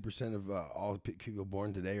 2% of all people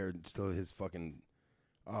born today are still his fucking.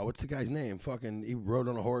 What's the guy's name? Fucking, he rode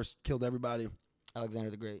on a horse, killed everybody. Alexander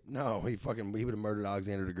the Great. No, he would have murdered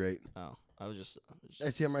Alexander the Great. Oh, I was just. I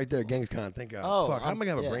see him right there, Genghis Khan. Thank God. Oh, fuck, how am I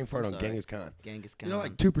gonna have a brain fart on sorry. Genghis Khan? Genghis Khan. You know,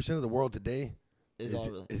 like 2% of the world today is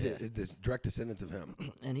it this direct descendants of him.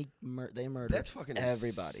 And they murdered. That's fucking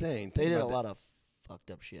everybody. Insane. They did a lot of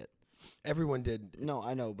fucked up shit. Everyone did. No,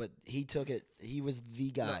 I know, but he took it. He was the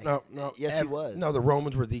guy. No. Yes, he was. No, the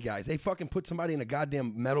Romans were the guys. They fucking put somebody in a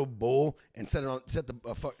goddamn metal bowl and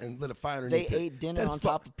and lit a fire underneath They it. ate dinner on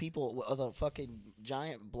top of people with a fucking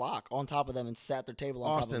giant block on top of them and sat their table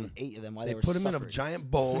on top of them and ate them while they were put suffering. them in a giant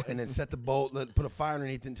bowl and then set the bowl, put a fire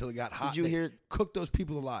underneath it until it got hot. Did you hear? Cook those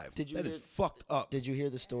people alive. That is fucked up. Did you hear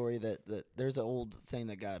the story that there's an old thing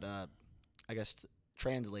that got, I guess,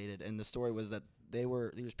 translated, and the story was that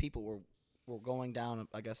these people were going down,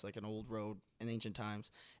 I guess, like an old road in ancient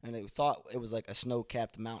times, and they thought it was like a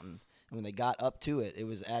snow-capped mountain. And when they got up to it, it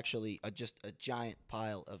was actually just a giant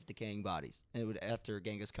pile of decaying bodies. And it would after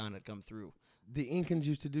Genghis Khan had come through. The Incans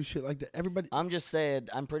used to do shit like that. Everybody. I'm just saying.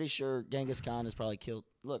 I'm pretty sure Genghis Khan has probably killed.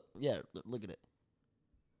 Look at it.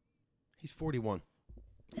 He's 41.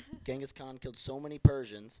 Genghis Khan killed so many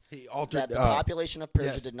Persians He altered that the population of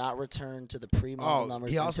Persia yes. did not return to the pre-Mongol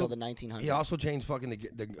numbers until the 1900s. He also changed fucking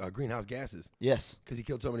the greenhouse gases. Yes. Because he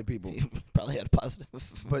killed so many people. He probably had a positive.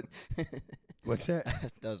 But what's that?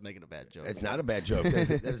 That was making a bad joke. It's not a bad joke.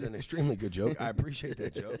 That is an extremely good joke. I appreciate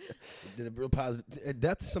that joke. It did a real positive.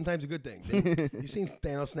 Death's sometimes a good thing. You seen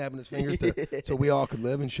Thanos snapping his fingers so we all could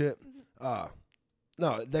live and shit?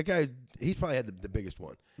 No, that guy, he's probably had the biggest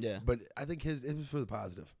one. Yeah. But I think it was for the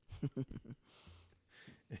positive.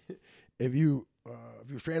 If you're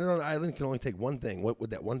stranded on an island, you can only take one thing. What would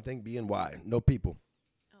that one thing be and why? No people.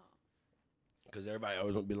 Oh. Because everybody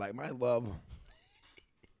always want to be like, my love. One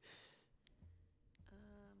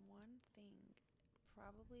thing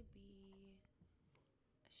probably be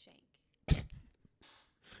a shank.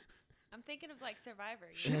 I'm thinking of like Survivor.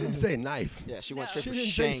 She didn't say knife. Yeah, she went No. straight She for didn't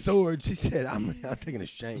shank. say sword. She said, I'm taking a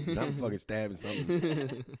shank. 'Cause I'm fucking stabbing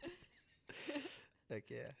something. Heck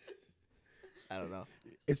yeah. I don't know.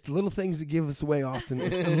 It's the little things that give us away, Austin.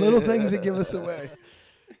 It's the little things that give us away.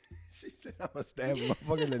 She said, I'm going to stab him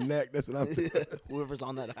in the neck. That's what I'm saying. Whoever's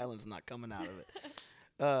on that island's not coming out of it.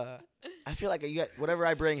 I feel like whatever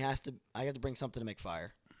I bring I have to bring something to make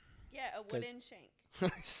fire. Yeah, a wooden shank.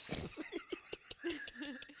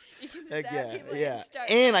 You can Heck stab people yeah. and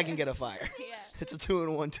start And I fire. can get a fire. Yeah. It's a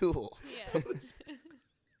 2-in-1 tool. Yeah.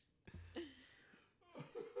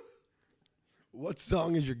 What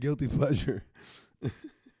song is your guilty pleasure? My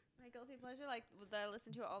guilty pleasure, like that I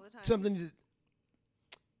listen to it all the time. Something that.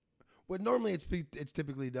 Well, normally it's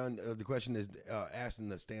typically done. The question is asked in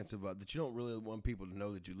the stance of that you don't really want people to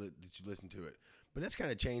know that you listen to it. But that's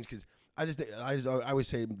kind of changed because I always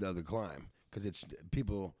say the climb because it's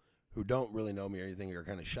people who don't really know me or anything are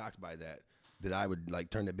kind of shocked by that I would like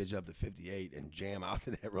turn that bitch up to 58 and jam out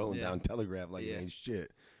to that rolling down Telegraph like it ain't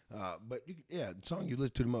shit. But the song you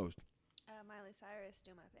listen to the most. Miley Cyrus,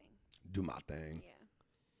 Do My Thing. Do my thing. Yeah.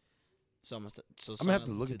 So I'm gonna have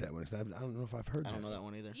to look at that one. 'Cause I don't know if I've heard that. I don't know that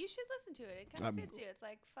one either. You should listen to it. It kind of fits you. It's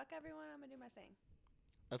like, fuck everyone, I'm going to do my thing.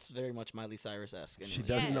 That's very much Miley Cyrus-esque. Anyway. She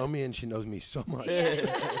doesn't Yeah. know me and she knows me so much.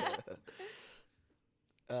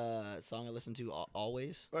 Song I listen to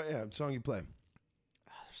always. Oh, yeah, song you play.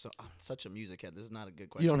 I'm such a music head. This is not a good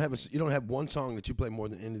question. You don't have one song that you play more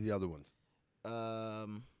than any of the other ones.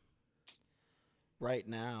 Right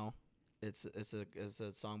now, it's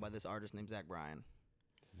a song by this artist named Zach Bryan.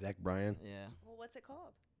 Zach Bryan. Yeah. Well, what's it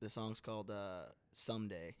called? The song's called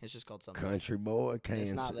Someday. It's just called Someday. Country boy,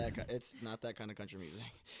 Kansas. It's not that. It's not that kind of country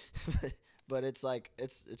music, but it's like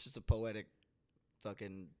it's just a poetic,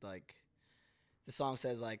 fucking like. The song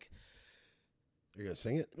says like, You're gonna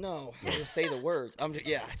sing it? No, I just say the words. I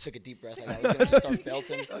took a deep breath. I was gonna just start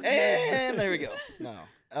belting, and there we go. No,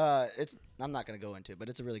 I'm not gonna go into it, but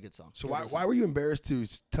it's a really good song. So why were you embarrassed to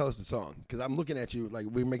tell us the song? Because I'm looking at you like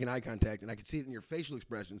we're making eye contact, and I can see it in your facial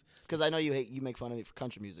expressions. Because I know you make fun of me for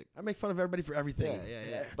country music. I make fun of everybody for everything.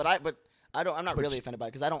 Yeah. But I'm not really offended by it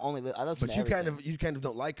because I don't only I listen to everything. But you kind of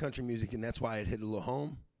don't like country music, and that's why it hit a little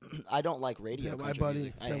home. I don't like radio Is that country why, buddy?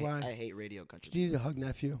 music. Is that why? I hate radio country. Do you need a hug,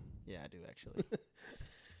 nephew? Yeah, I do actually.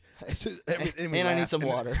 And I need some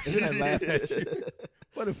water. And then I laugh at you.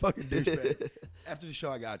 What a fucking douchebag. After the show,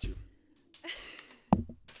 I got you.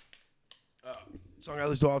 Song I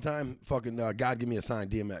listen to all the time, fucking God Give Me a Sign,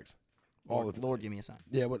 DMX. Lord, give me a sign.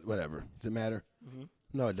 Yeah, whatever. Does it matter? Mm-hmm.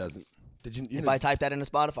 No, it doesn't. If I type that into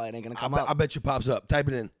Spotify, it ain't going to come up. I bet you pops up. Type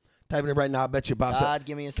it in. Type it in right now. I bet you pops up. God,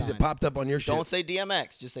 give me a sign. Because it popped up on your shit. Don't say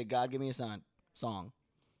DMX. Just say God, give me a sign. Song.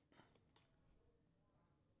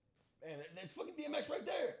 Man, there's fucking DMX right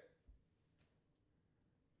there.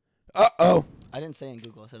 Uh-oh. I didn't say in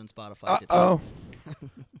Google. I said in Spotify. Uh-oh.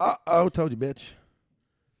 Uh-oh. Told you, bitch.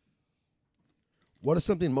 What is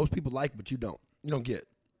something most people like but you don't? You don't get.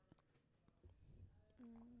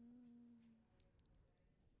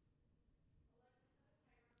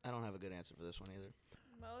 I don't have a good answer for this one either.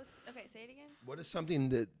 Okay, say it again. What is something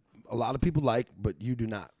that a lot of people like but you do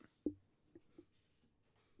not?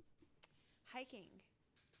 Hiking.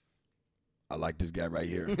 I like this guy right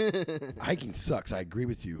here. Hiking sucks. I agree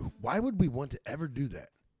with you. Why would we want to ever do that?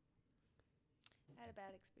 I had a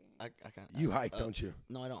bad experience. You hike, don't you?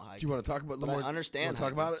 No, I don't hike. Do you want to talk about? But I understand.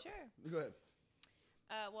 Talk about it. Sure. Go ahead.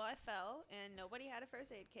 Well, I fell, and nobody had a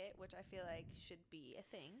first aid kit, which I feel like should be a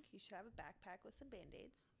thing. You should have a backpack with some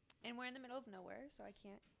Band-Aids. And we're in the middle of nowhere, so I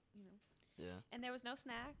can't, Yeah. And there was no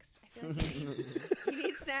snacks. I feel like you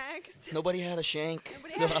need snacks. Nobody had a shank,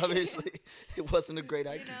 so obviously it wasn't a great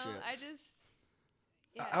hiking trip. I just...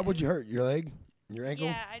 Yeah, How would you hurt? Your leg? Your ankle?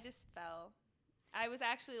 Yeah, I just fell. I was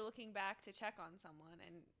actually looking back to check on someone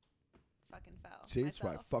and fucking fell. See, that's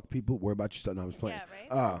why fuck people. Worry about your son. I was playing.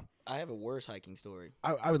 Yeah, right? I have a worse hiking story.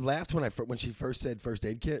 I would laugh when she first said first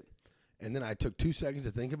aid kit, and then I took 2 seconds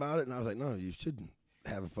to think about it, and I was like, no, you shouldn't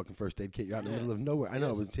have a fucking first aid kit. You're out in the middle of nowhere. I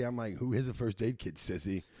know, but see, I'm like, who is a first aid kit,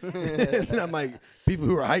 sissy? And then I'm like, people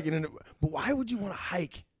who are hiking in it. But why would you want to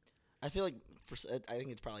hike? I feel like I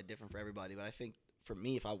think it's probably different for everybody, but I think for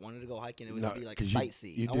me, if I wanted to go hiking, it was to be like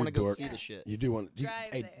sightsee. I want to go see the shit. You do want to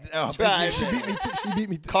drive there. Drive. She beat me. She beat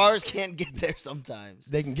me. Cars can't get there sometimes.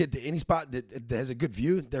 They can get to any spot that has a good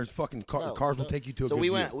view. There's fucking cars will take you to a good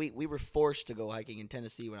view. So we were forced to go hiking in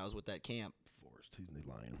Tennessee when I was with that camp. Forced. He's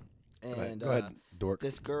lying. And go ahead, dork.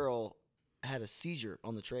 This girl had a seizure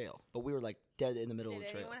on the trail, but we were like dead in the middle of the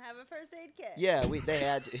trail. Did anyone have a first aid kit? Yeah, they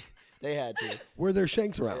had to. They had to. Were there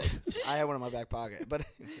shanks around? I had one in my back pocket, but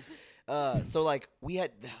so like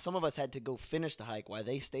some of us had to go finish the hike while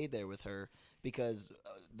they stayed there with her because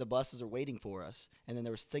the buses are waiting for us, and then there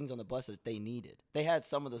was things on the bus that they needed. They had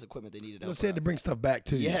some of this equipment they needed. They had to bring stuff back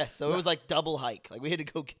too. Yeah, so it was like double hike. Like we had to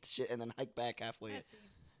go get the shit and then hike back halfway.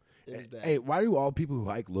 It was bad. Hey, why do all people who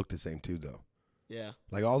hike look the same too, though? Yeah.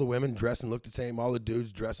 Like all the women dress and look the same. All the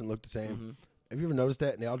dudes dress and look the same. Mm-hmm. Have you ever noticed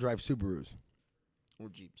that? And they all drive Subarus. Or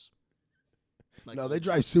Jeeps. Like no, they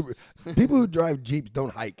drive Subaru. People who drive Jeeps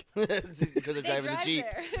don't hike. Because they're driving the Jeep.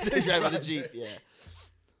 They're driving the Jeep, yeah.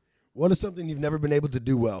 What is something you've never been able to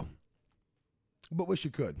do well, but wish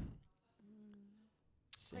you could?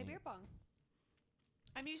 Play beer pong.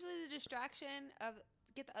 I'm usually the distraction of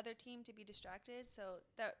get the other team to be distracted, so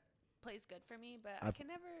that plays good for me, but I can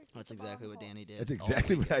never. That's exactly what Danny did. That's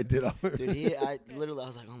exactly what I did. Dude, I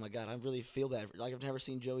was like, oh my god, I really feel bad. Like I've never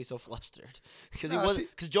seen Joey so flustered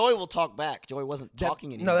because Joey will talk back. Joey wasn't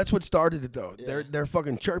talking anymore. No, that's what started it though. Yeah. They're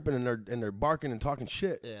fucking chirping and they're barking and talking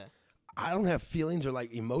shit. Yeah, I don't have feelings or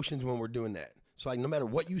like emotions when we're doing that. So like no matter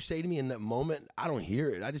what you say to me in that moment, I don't hear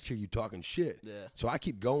it. I just hear you talking shit. Yeah. So I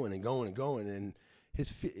keep going and going and going and.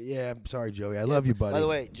 I'm sorry, Joey. I love you, buddy. By the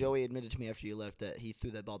way, Joey admitted to me after you left that he threw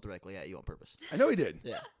that ball directly at you on purpose. I know he did.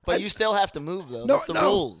 Yeah, but you still have to move though. No, That's the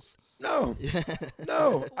rules. No,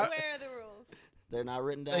 no. Where are the rules? They're not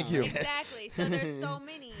written down. Thank you. Exactly. So there's so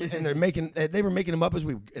many. And they were making them up as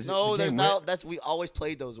No, there's no. We always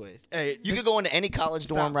played those ways. Hey, you could go into any college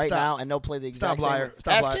dorm right now and they'll play the exact same. Liar. Way.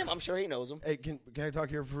 Stop Ask liar. him. I'm sure he knows them. Hey, can I talk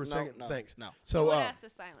here for a second? No, Thanks. No. So ask the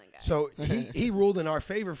silent guy. So he ruled in our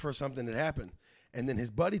favor for something that happened. And then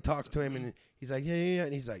his buddy talks to him, and he's like, yeah.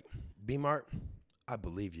 And he's like, B-Mart, I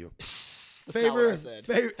believe you. That's favor, not what I said.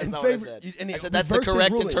 That's not what I said. I said that's the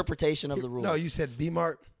correct interpretation of the rules. No, you said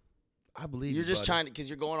B-Mart, I believe you. You're just buddy. trying to, because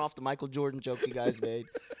you're going off the Michael Jordan joke you guys made.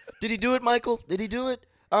 Did he do it, Michael? Did he do it?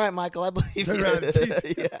 All right, Michael, I believe you. Turn around and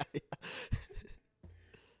tease. Yeah.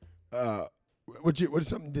 What's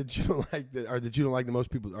something that you don't like or that you don't like the most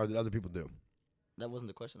people or that other people do? That wasn't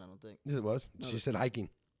the question, I don't think. Yes, it was. No, She said hiking.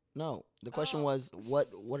 No, the question was what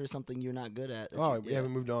are something you're not good at? Oh, we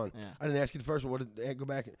haven't moved on. Yeah. I didn't ask you the first one. What did go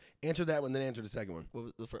back? Answer that one, then answer the second one.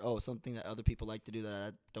 What was something that other people like to do that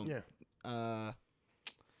I don't. Yeah. I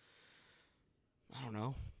don't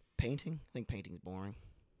know. Painting. I think painting's boring.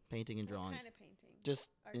 Painting and drawing. What kind of painting? Just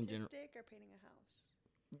in general. Artistic or painting a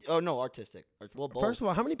house? Oh no, artistic. Well, both. First of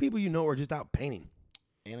all, how many people you know are just out painting?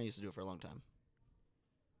 Anna used to do it for a long time.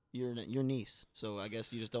 Your niece, so I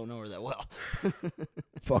guess you just don't know her that well.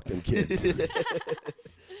 Fuck them kids.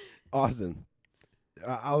 Austin,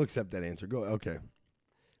 I'll accept that answer. Go. Okay.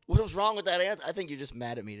 What was wrong with that answer? I think you're just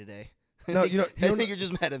mad at me today. No, you I don't think you're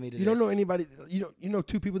just mad at me today. You don't know anybody. You know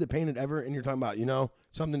two people that painted ever, and you're talking about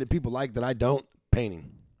something that people like that I don't.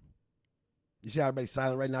 Painting. You see how everybody's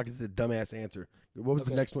silent right now because it's a dumbass answer. What was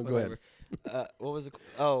the next one? Whatever. Go ahead. What was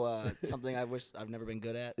something I wish I've never been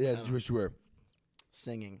good at? Yeah, you wish you were.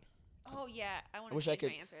 Singing. Oh yeah, I want wish to I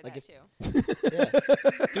change could, my answer to like, that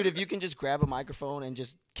too. Yeah. Dude, if you can just grab a microphone and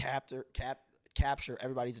just capture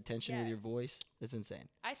everybody's attention with Yeah. your voice, that's insane.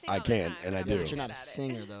 I sing I all the can, time, and I I'm do. really But you're not good a at it.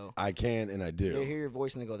 singer though. I can and I do. They hear your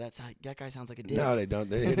voice and they go, that guy sounds like a dick. No, they don't.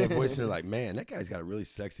 They hear that voice and they're like, man, that guy's got a really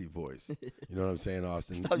sexy voice. You know what I'm saying,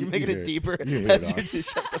 Austin? Stop, you're You making hear it deeper. You hear it, As you Austin.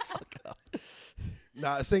 just shut the fuck up.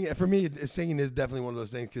 Nah, singing for me, singing is definitely one of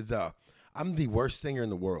those things because I'm the worst singer in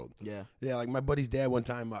the world. Yeah. Yeah, like my buddy's dad one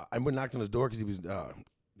time, I went and knocked on his door because he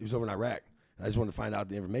was over in Iraq. And I just wanted to find out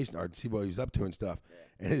the information or to see what he was up to and stuff. Yeah.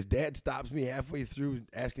 And his dad stops me halfway through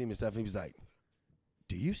asking him and stuff, and he was like,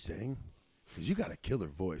 "Do you sing? Because you got a killer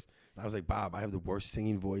voice." And I was like, "Bob, I have the worst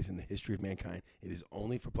singing voice in the history of mankind. It is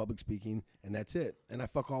only for public speaking, and that's it. And I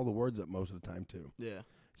fuck all the words up most of the time too. Yeah.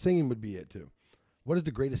 Singing would be it too. What is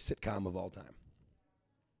the greatest sitcom of all time?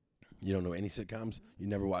 You don't know any sitcoms? You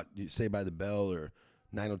never watch Saved by the Bell or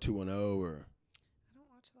 90210 or... I don't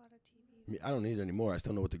watch a lot of TV. I don't either anymore. I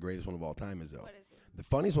still know what the greatest one of all time is, though. What is it? The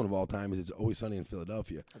funniest one of all time is It's Always Sunny in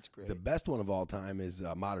Philadelphia. That's great. The best one of all time is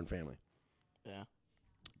Modern Family. Yeah.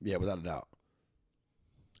 Yeah, without a doubt.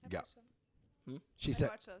 I've Yeah. watched them. She I said,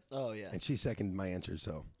 watch those. Oh yeah. and she seconded my answer.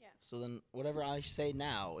 So So then whatever I say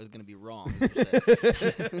now is going to be wrong.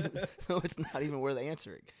 So it's not even worth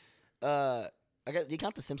answering. Do you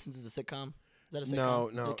count The Simpsons as a sitcom? Is that a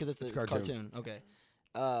sitcom? No, Because it's a cartoon. cartoon. Okay.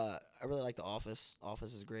 I really like The Office.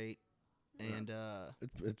 Office is great. And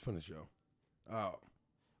it's a funny show. Oh,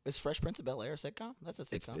 is Fresh Prince of Bel-Air a sitcom? That's a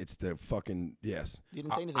sitcom. it's the fucking yes. You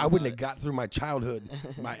didn't say anything I wouldn't about have got through my childhood,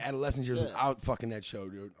 my adolescent years Yeah. without fucking that show,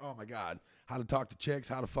 dude. Oh my god, how to talk to chicks,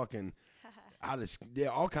 how to fucking.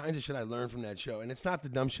 All kinds of shit I learned from that show, and it's not the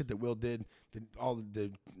dumb shit that Will did, all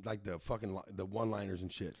the like the fucking the one-liners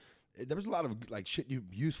and shit. There was a lot of like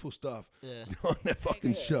useful stuff Yeah. on that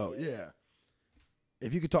fucking show. Yeah.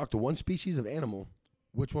 If you could talk to one species of animal,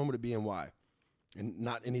 which one would it be and why? And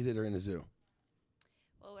not any that are in a zoo.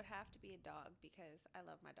 Well, it would have to be a dog because I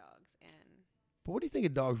love my dogs, and But what do you think a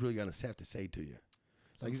dog's really gonna have to say to you?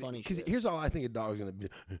 Some funny Because shit. here's all I think a dog's gonna be.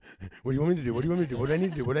 What do you want me to do? What do you want me to do? What do I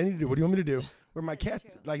need to do? What do I need to do? What do you want me to do? Where my cat, That's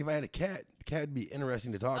true. like if I had a cat, the cat would be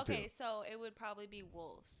interesting to talk okay, to. so it would probably be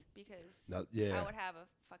wolves because Now, yeah. I would have a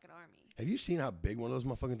fucking army. Have you seen how big one of those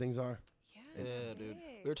motherfucking things are? Yeah, Yeah, they're dude.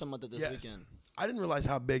 big. We were talking about that this Yes. weekend. I didn't realize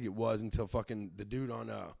how big it was until fucking the dude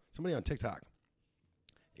on somebody on TikTok.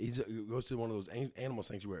 He goes to one of those animal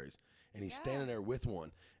sanctuaries and he's Yeah. standing there with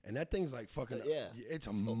one, and that thing's like fucking. Yeah. it's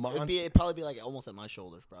a It'd monster. it'd probably be like almost at my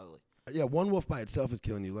shoulders, probably. Yeah, one wolf by itself is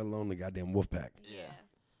killing you, let alone the goddamn wolf pack. Yeah.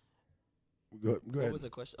 Go What ahead. was the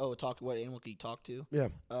question? Oh, what animal can you talk to? Yeah.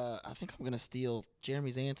 I think I'm gonna steal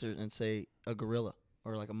Jeremy's answer and say a gorilla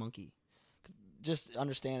or like a monkey. 'Cause just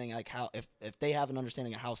understanding like how if they have an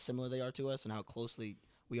understanding of how similar they are to us and how closely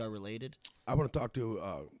we are related. I want to talk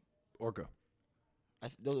to orca.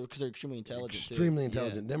 Because they're extremely intelligent. Extremely too.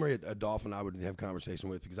 intelligent. Them or a dolphin I would have conversation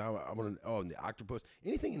with because I want to. Oh, and the octopus.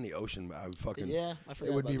 Anything in the ocean, I would fucking. Yeah, I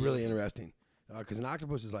forgot It would about be the really ocean. interesting. Because an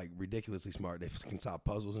octopus is like ridiculously smart. They can solve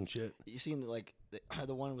puzzles and shit. You seen like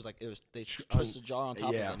the one was like they twisted a jar on top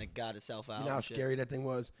of yeah. it and it got itself out. You know how and shit. scary that thing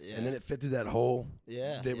was, Yeah. and then it fit through that hole.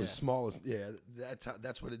 Yeah, It was yeah. small as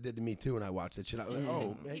That's what it did to me too when I watched that shit. I was like,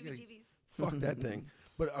 oh man, Heebie-jeebies. fuck that thing.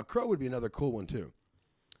 But a crow would be another cool one too.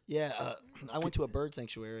 Yeah, I went to a bird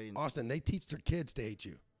sanctuary. And, Austin, they teach their kids to hate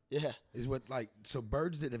you. yeah, Is what so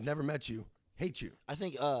birds that have never met you hate you. I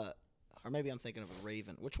think or maybe I'm thinking of a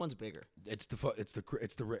raven. Which one's bigger? It's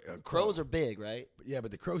the Crows are big, right? Yeah,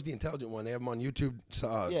 but the crow's the intelligent one. They have them on YouTube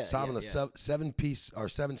Yeah, solving yeah, a seven-piece or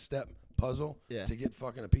seven-step puzzle Yeah. to get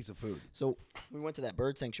fucking a piece of food. So we went to that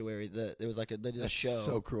bird sanctuary. There was like they did a show.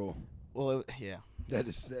 So cruel. Well, yeah, That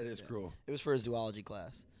is cruel. It was for a zoology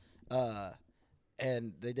class.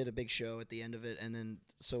 And they did a big show at the end of it, and then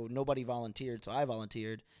so nobody volunteered, so I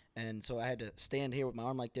volunteered, and so I had to stand here with my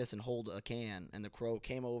arm like this and hold a can, and the crow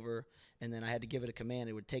came over, and then I had to give it a command.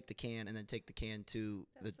 It would take the can and then take the can to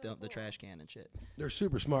the trash can and shit. They're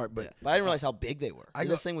super smart, but But I didn't realize how big they were.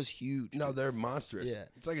 This thing was huge. No, they're monstrous. Yeah.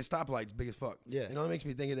 It's like a stoplight. It's big as fuck. Yeah. You know, that makes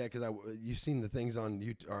me think of that because you've seen the things on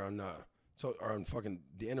YouTube or on fucking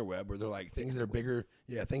the interweb where they're like things that are bigger.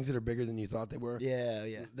 Yeah, things that are bigger than you thought they were. Yeah,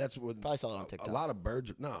 yeah. That's what. Probably saw it on TikTok. A lot of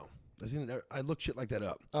birds. No, I look shit like that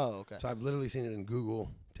up. Oh, okay. So I've literally seen it in Google,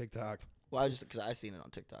 TikTok. Well, because I seen it on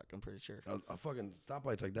TikTok. I'm pretty sure. A fucking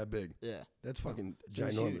stoplight's like that big. Yeah. That's fucking So it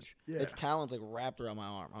was ginormous. huge. Yeah. Its talons like wrapped around my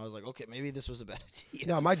arm. I was like, okay, maybe this was a bad idea.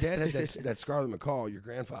 No, my dad had that Scarlet McCall, your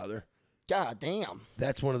grandfather. God damn.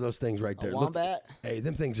 That's one of those things right there. A wombat? Hey,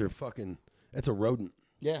 them things are fucking. That's a rodent.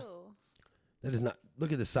 Yeah. Ooh. That is not.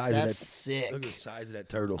 Look at the size That's of that. sick. Look at the size of that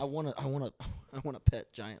turtle. I want a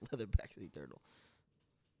pet giant leatherback sea turtle.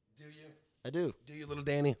 Do you? I do. Do you, little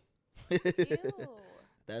Danny? Ew.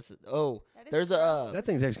 That's That is there's gross. That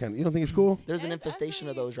thing's actually kind of. You don't think it's cool? there's an That is infestation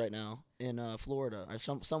of actually- those right now in Florida or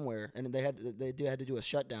somewhere, and they had to do a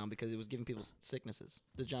shutdown because it was giving people sicknesses.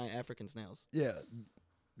 The giant African snails. Yeah.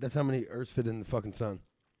 That's how many Earths fit in the fucking sun.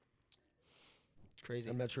 It's crazy.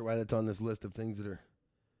 I'm not sure why that's on this list of things that are.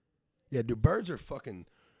 Yeah, dude, birds are fucking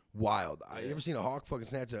wild. You Yeah. ever seen a hawk fucking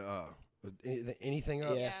snatch anything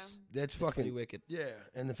up? Yes. That's It's fucking pretty wicked. Yeah,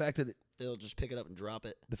 and the fact that They'll just pick it up and drop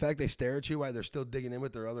it. they stare at you while they're still digging in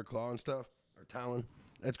with their other claw and stuff or talon.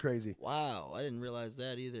 That's crazy. Wow, I didn't realize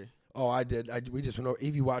that either. Oh, I did. We just went over.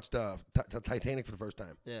 Evie watched Titanic for the first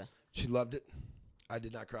time. Yeah, She loved it. I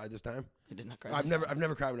did not cry this time. I did not cry. I've this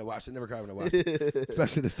never cried when I watched it. Never cried when I watched it,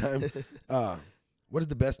 especially this time. What is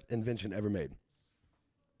the best invention ever made?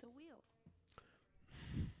 The wheel.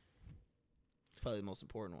 It's probably the most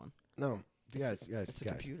important one. No, guys, It's a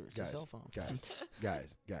computer. It's a cell phone.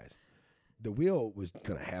 guys. The wheel was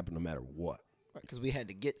gonna happen no matter what. Because we had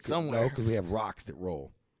to get No, somewhere. because we have rocks that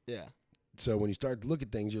roll. Yeah. So when you start to look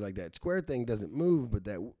at things, you're like, that square thing doesn't move, but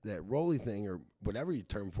that rolly thing or whatever you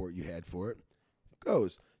term for it, you had for it,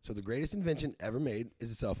 goes. So the greatest invention ever made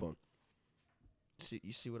is a cell phone.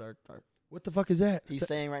 You see what our What the fuck is that? he's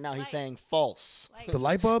saying right now? He's Light. saying false. Like, The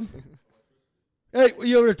light bulb? Hey,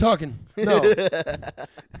 you over there talking? No,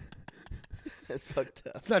 That's fucked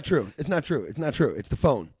up. it's not true. It's not true. It's not true. It's the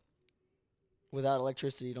phone. Without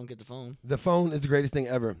electricity, you don't get the phone. The phone is the greatest thing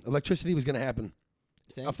ever. Electricity was gonna happen.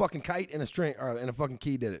 You think? A fucking kite and a string and a fucking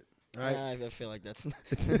key did it. All right. I feel like that's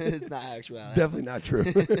it's not actual. Definitely not true.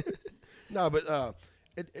 No, but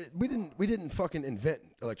we didn't fucking invent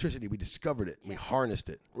electricity. We discovered it. We harnessed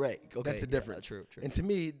it. Right. Okay. That's the difference. True. And to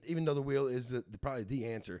me, even though the wheel is probably the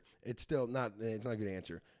answer, it's still not. It's not a good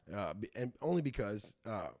answer. And only because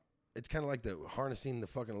it's kind of like the harnessing the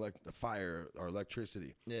fucking the fire or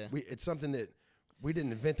electricity. Yeah. It's something that we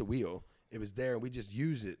didn't invent the wheel. It was there, and we just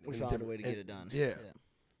used it. We in found a different- way to get it done. Yeah.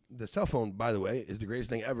 The cell phone, by the way, is the greatest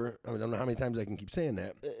thing ever. I mean, I don't know how many times I can keep saying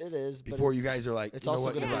that It is. But before it's, you guys are like, it's you know also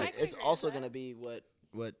what, gonna you're be. I right. can It's agree with also that. gonna be what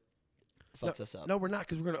fucks us up. No, we're not,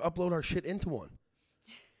 because we're gonna upload our shit into one.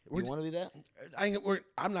 You want to do that?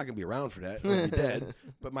 I'm not gonna be around for that. I'm gonna be dead.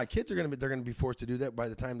 But my kids are they're gonna be forced to do that by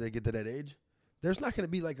the time they get to that age. There's not gonna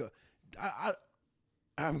be like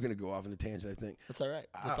I'm gonna go off on a tangent. I think It's all right.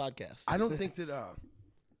 It's a podcast. I don't think that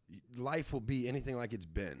life will be anything like it's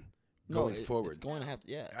been no, going forward. It's going to have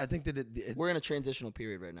to. Yeah. I think that We're in a transitional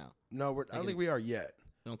period right now. no, I don't think we are yet.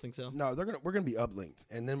 You don't think so? No, we're gonna be uplinked,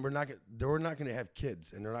 and then we're not gonna have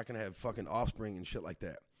kids, and they're not gonna have fucking offspring and shit like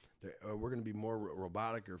that. We're gonna be more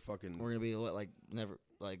robotic or fucking. We're gonna be what, like never,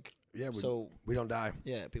 like Yeah, so. we don't die,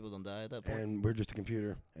 Yeah, people don't die at that point. and we're just a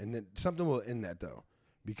computer, and then something will end that though,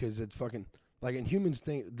 because it's fucking like in humans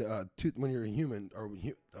when you're a human or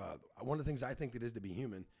one of the things I think that is to be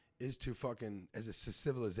human is to fucking as a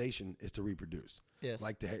civilization is to reproduce. Yes.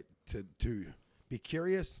 Like to be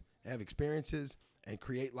curious, have experiences, and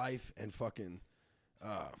create life, and fucking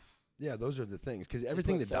yeah, those are the things. Because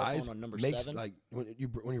everything put that cell phone dies on number makes 7? like when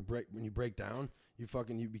you break down,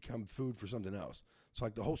 you become food for something else. So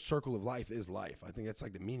like the whole circle of life is life. I think that's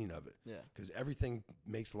like the meaning of it. Yeah. Because everything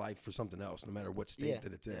makes life for something else, no matter what state Yeah,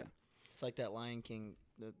 that it's yeah. in. It's like that Lion King,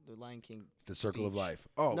 the Lion King. The circle of speech. life.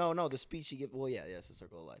 Oh No, the speech he gave. Well, yeah, it's the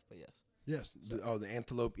circle of life, but yes. yes. The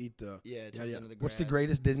antelope eat the. Yeah, it turns into the What's the grass.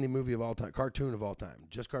 greatest Disney movie of all time? Cartoon of all time.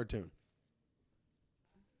 Just cartoon.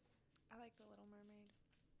 I like The Little Mermaid.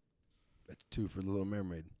 That's 2 for the Little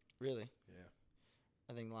Mermaid. Really? Yeah.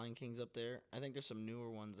 I think Lion King's up there. I think there's some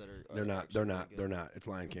newer ones that are. They're not. actually They're really not. good. They're not. It's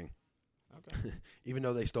Lion King. Okay. Even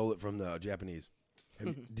though they stole it from the Japanese.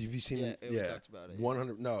 Have you seen Yeah, it? we talked about it, yeah.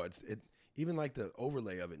 100. No, it's even like the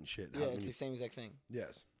overlay of it and shit. Yeah, it's the same exact thing.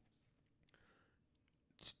 Yes.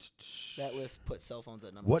 That list put cell phones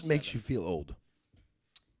at number What 7. makes you feel old?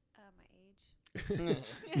 My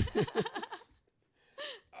age.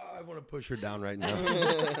 I want to push her down right now.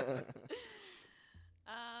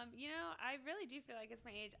 I really do feel like it's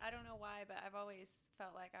my age. I don't know why, but I've always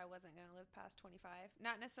felt like I wasn't going to live past 25.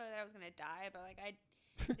 Not necessarily that I was going to die, but like I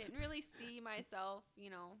didn't really see myself, You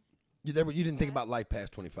didn't think about life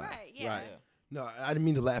past 25. Right, yeah. Right. No, I didn't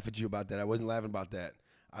mean to laugh at you about that. I wasn't laughing about that.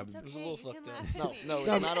 It's It was a okay, little you fucked can up. laugh at me. No,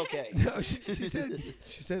 it's not okay. No,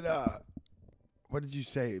 she said, what did you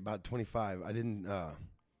say about 25? I didn't,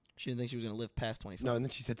 She didn't think she was going to live past 25. no, and then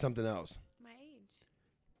she said something else. My age.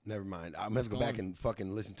 Never mind. I'm going to What's go going back and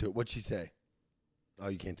fucking listen to it. What'd she say? Oh,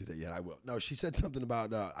 you can't do that yet. I will. No, she said something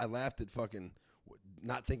about, I laughed at fucking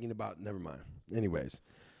not thinking about, never mind. Anyways,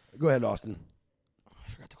 go ahead, Austin. I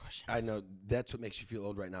forgot the question. I know that's what makes you feel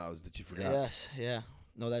old right now is that you forgot. Yes, yeah.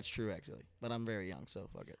 No, that's true, actually. But I'm very young, so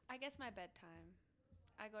fuck it. I guess my bedtime.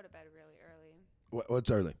 I go to bed really early, What's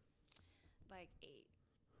early? like 8.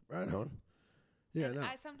 Right on. Yeah, And no.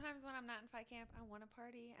 I sometimes when I'm not in fight camp, I want to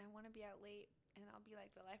party. I want to be out late, and I'll be like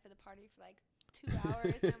the life of the party for like 2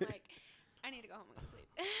 hours. And I'm like, I need to go home and go to sleep.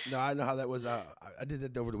 No, I know how that was. I did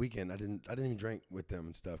that over the weekend. I didn't even drink with them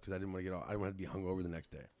and stuff because I didn't want to get all. I didn't want to be hungover the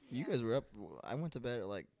next day. You guys were up. I went to bed at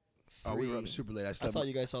like 3. Oh, we were up super late. I I slept. thought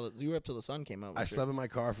you guys saw that. You were up till the sun came up. I slept in my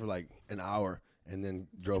car for like an hour and then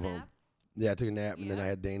drove home. nap? Yeah, I took a nap and then Yeah. I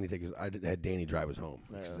had Danny take us. Had Danny drive us home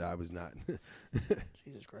because Yeah. I was not.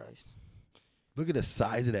 Jesus Christ. Look at the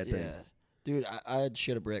size of that thing. Yeah. Dude, I'd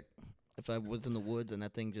shit a brick if I was in the woods and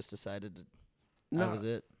that thing just decided that No, was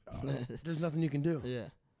it. there's nothing you can do Yeah.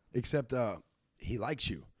 except he likes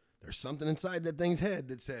you. There's something inside that thing's head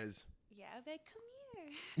that says. Yeah, they come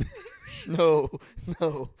here. No.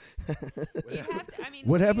 You have to. I mean,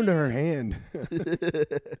 What happened to her you- hand?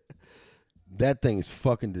 That thing is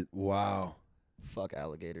fucking. Wow. Fuck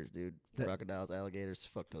alligators, dude. That- Crocodiles, alligators,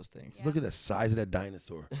 fuck those things. Yeah. Look at the size of that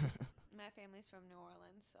dinosaur. My family's from New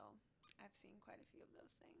Orleans, so I've seen quite a few of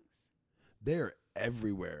those things. They're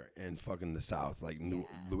everywhere in fucking the South, like Yeah.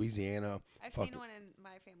 Louisiana. I've Fuck seen it. one in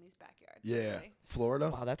my family's backyard. Yeah, Really. Florida.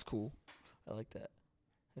 Wow, that's cool. I like that.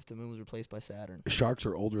 If the moon was replaced by Saturn. Sharks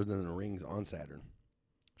are older than the rings on Saturn.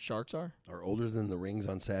 Sharks are? Are older than the rings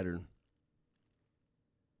on Saturn.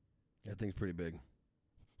 That thing's pretty big.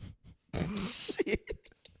 It's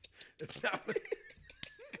not.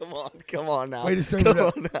 Come on now. Way to serve Come it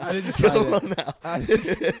up. on now. I didn't try Come that. on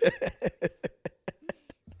now.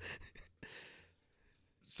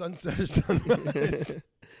 Sunset or sunrise. It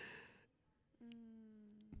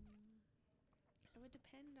would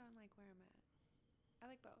depend on like where I'm at. I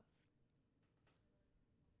like both.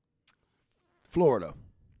 Florida.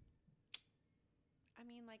 I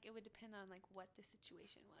mean, like it would depend on like what the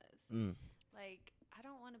situation was. Mm. Like I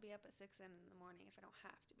don't want to be up at 6 in the morning if I don't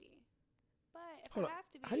have to be. But if Hold I on. have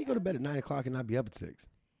to be, How do you go to bed at 9 o'clock and not be up at 6?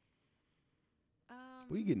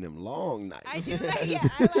 We getting them long nights. I do that. Yeah,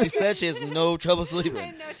 I like She said she has no trouble I sleeping.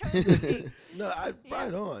 have no trouble sleeping. No,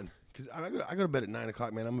 right on. Because I go to bed at 9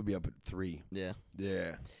 o'clock, man. I'm going to be up at 3. Yeah.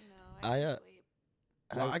 Yeah. No, I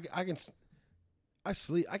can't sleep.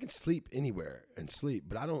 Well, I can sleep anywhere and sleep,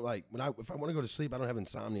 but I don't like if I want to go to sleep, I don't have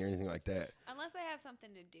insomnia or anything like that. Unless I have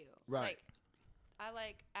something to do. Right. Like, I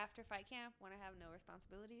like after fight camp when I have no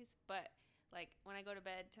responsibilities, but like when I go to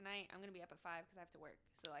bed tonight, I'm gonna be up at 5 because I have to work.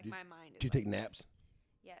 So like my mind is. Do you take naps?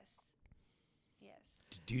 Yes. Yes.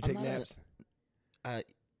 Do you I'm take not in naps?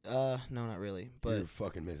 No, not really. You're But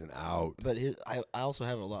fucking missing out. here, I also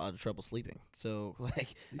have a lot of trouble sleeping. So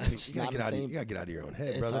like You I'm gotta, just you gotta not get the out same. you gotta get out of your own head,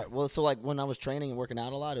 It's brother. hard. Well, so like when I was training and working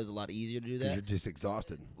out a lot, it was a lot easier to do 'Cause that. you're just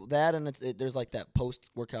exhausted. That and there's like that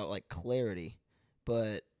post workout like clarity,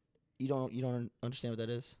 but you don't understand what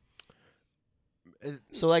that is.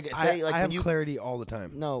 So like say like I when have you clarity all the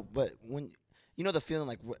time. no, but when you know the feeling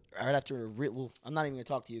like right after well, I'm not even gonna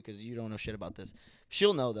talk to you because you don't know shit about this.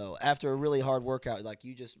 She'll know though. After a really hard workout, like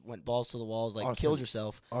you just went balls to the walls, like Austin, killed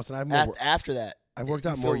yourself. Austin, After that, I've worked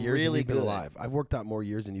out you more feel years really than you've been good. alive. I've worked out more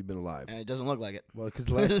years than you've been alive. And it doesn't look like it. Well, because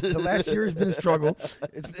the last year has been a struggle.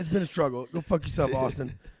 It's been a struggle. Go fuck yourself,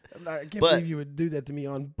 Austin. I can't believe you would do that to me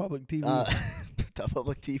on public TV. The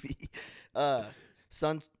public TV.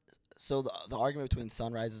 So the argument between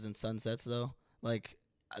sunrises and sunsets, though, like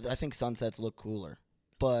I think sunsets look cooler,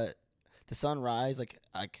 but the sunrise, like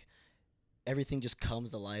everything just comes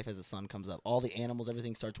to life as the sun comes up. All the animals,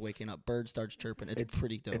 everything starts waking up. Birds starts chirping. It's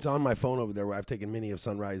pretty dope. It's on my phone over there where I've taken many of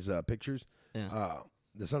sunrise pictures. Yeah.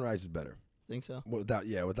 The sunrise is better. Think so? Without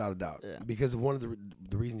a doubt. Yeah. Because of one of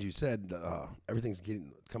the reasons you said, everything's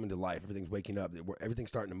coming to life. Everything's waking up. Everything's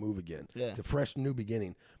starting to move again. Yeah. It's a fresh new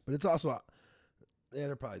beginning. But it's also,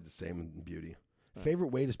 they're probably the same in beauty. Right. Favorite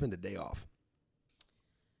way to spend a day off?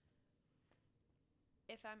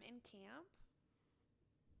 If I'm in camp,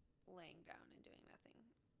 laying down and doing nothing.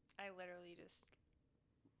 I literally just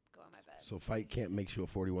go on my bed. So fight camp makes you a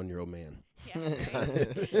 41-year-old man. Yeah,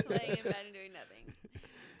 right? Laying in bed and doing nothing.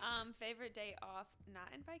 Favorite day off, not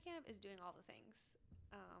in fight camp, is doing all the things.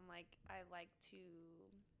 Like I like to,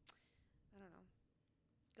 I don't know,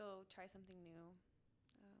 go try something new.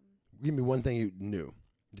 Give me one thing you knew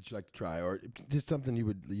that you like to try, or just something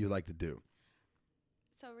you like to do.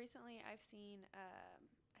 So recently, I've seen,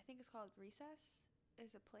 I think it's called Recess.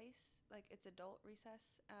 Is a place like it's adult recess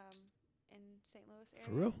in St. Louis area.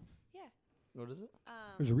 For real? Yeah. What is it?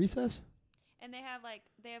 There's a recess? And they have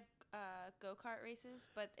go-kart races,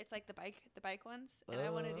 but it's like the bike ones, and I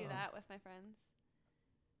want to do that with my friends.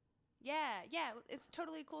 Yeah, it's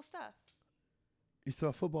totally cool stuff. You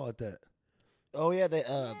saw football at that. Oh yeah, they.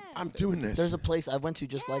 Yeah. I'm doing this. There's a place I went to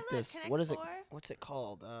just Yeah, like look, this. Connect What is it? Four. What's it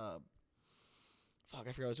called? Fuck,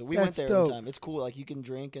 I forgot. We That's went there dope. one time. It's cool. Like you can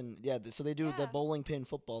drink and so they do the Yeah. bowling pin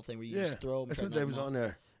football thing where you just throw them. That's what they was on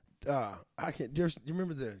there. I can't. Do you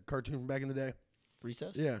remember the cartoon from back in the day?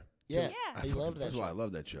 Recess. Yeah. Yeah. Yeah. I loved that. That's why I show.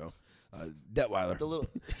 love that show. Detweiler. The little.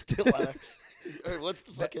 Detweiler. Or what's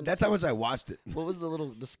the fucking? That's how much I watched it. What was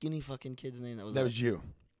the skinny fucking kid's name that was? That was you.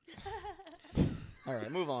 All right,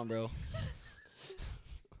 move on, bro.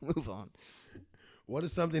 Move on. What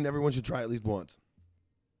is something everyone should try at least once?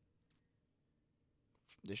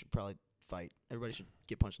 They should probably fight. Everybody should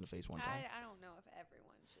get punched in the face one time. I don't know if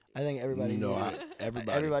everyone should. I think everybody needs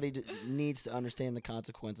everybody. needs to understand the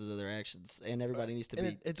consequences of their actions, and everybody needs to And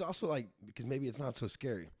be. it's also like, because maybe it's not so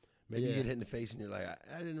scary. Maybe you Yeah. get hit in the face and you're like,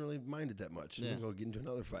 I didn't really mind it that much. Yeah. I'm going to go get into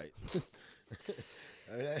another fight.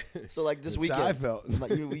 So like this That's weekend, how I felt.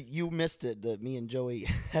 you missed it. That me and Joey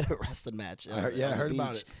had a wrestling match. I heard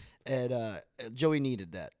about it. And Joey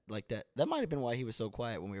needed that. Like that. That might have been why he was so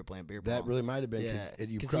quiet when we were playing beer pong. That really might have been because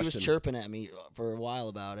because he was chirping at me for a while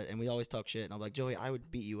about it, and we always talk shit. And I'm like, Joey, I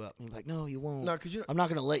would beat you up. And he's like, No, you won't. No, because I'm not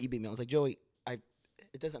gonna let you beat me. I was like, Joey,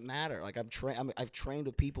 it doesn't matter. Like I've trained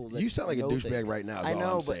with people that you sound like a know douchebag things. right now. Is I all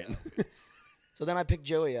know, I'm but saying. so then I picked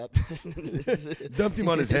Joey up, Dumped him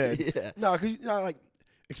on his head. Yeah. No, because like,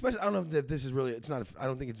 especially I don't know if this is really. It's not. I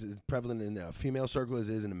don't think it's as prevalent in a female circle as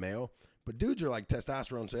it is in a male. But dudes are like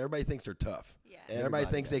testosterone, so everybody thinks they're tough. Yeah. Everybody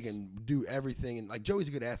thinks they does. can do everything, and like Joey's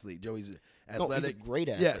a good athlete. Joey's athletic. No, he's a great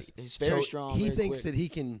athlete. Yes, He's very So strong. He very thinks quick. that he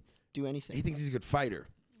can. Do anything. He thinks he's a good fighter.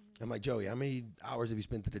 I'm like, Joey, how many hours have you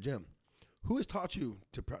spent at the gym? Who has taught you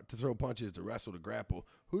to throw punches, to wrestle, to grapple?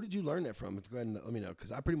 Who did you learn that from? Go ahead and let me know,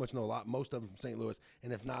 because I pretty much know most of them from St. Louis.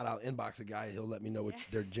 And if not, I'll inbox a guy. He'll let me know what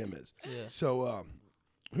their gym is. Yeah. So,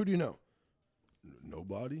 who do you know?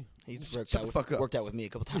 Nobody. He's Shut the fuck up. worked out with me a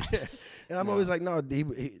couple times. And I'm always like, no,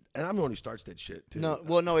 he, and I'm the one who starts that shit, too.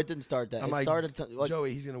 No, it didn't start that. I'm It like, started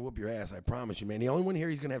Joey, he's going to whoop your ass. I promise you, man. The only one here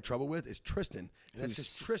he's going to have trouble with is Tristan. And that's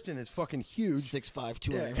because Tristan is fucking huge. 6'5",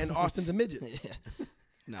 200. And Austin's a midget. Yeah.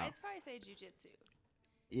 No. I'd probably say jujitsu.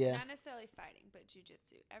 Yeah. Not necessarily fighting, but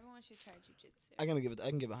jujitsu. Everyone should try jujitsu. I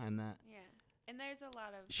can get behind that. Yeah. And there's a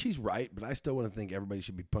lot of. She's right, but I still want to think everybody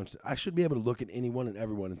should be punched. I should be able to look at anyone and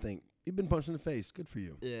everyone and think, you've been punched in the face. Good for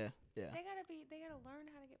you. Yeah. Yeah. They gotta learn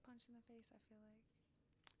how to get punched in the face, I feel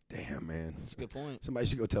like. Damn, man. That's a good point. Somebody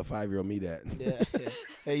should go tell 5-year-old me that. Yeah.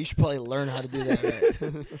 Hey, you should probably learn how to do that.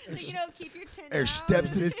 Right? So, keep your chin Or down.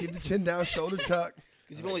 steps to this, keep the chin down, shoulder tuck.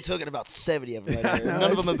 Because you've only taken about 70 of them right I there. know.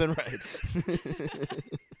 None of them have been right.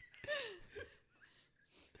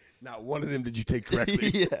 Not one of them did you take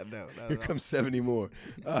correctly. Yeah, no. Here comes 70 more.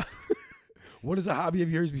 What is a hobby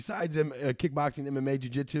of yours besides kickboxing, MMA,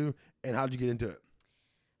 jiu-jitsu, and how did you get into it?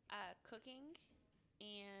 Cooking,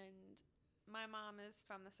 and my mom is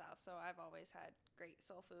from the South, so I've always had great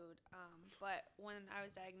soul food. But when I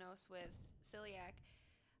was diagnosed with celiac,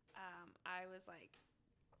 I was like,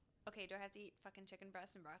 okay, do I have to eat fucking chicken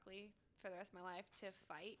breast and broccoli for the rest of my life to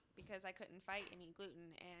fight? Because I couldn't fight and eat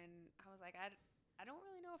gluten, and I was like, I don't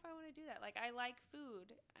really know if I want to do that. Like, I like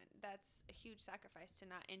food. That's a huge sacrifice to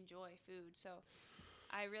not enjoy food. So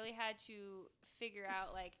I really had to figure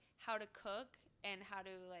out, like, how to cook and how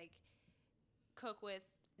to, like, cook with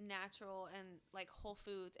natural and, like, whole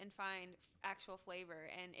foods and find actual flavor.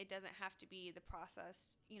 And it doesn't have to be the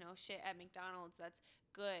processed, shit at McDonald's that's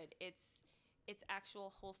good. It's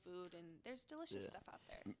actual whole food, and there's delicious stuff out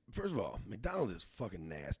there. First of all, McDonald's is fucking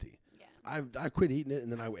nasty. Yeah. I quit eating it,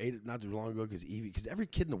 and then I ate it not too long ago because every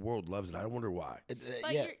kid in the world loves it. I wonder why.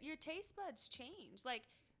 But Yeah. your taste buds change. Like,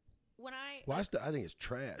 when I Well, I think it's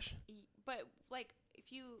trash. but like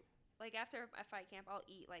if you like after a fight camp, I'll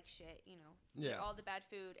eat like shit, eat Yeah. all the bad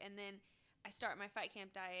food, and then I start my fight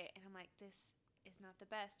camp diet, and I'm like, this is not the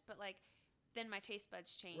best, but like then my taste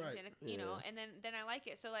buds change, Right. and and then I like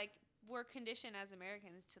it. So like we're conditioned as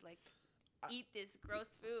Americans to like eat this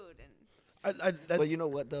gross food, and Well, you know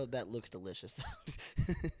what though? That looks delicious.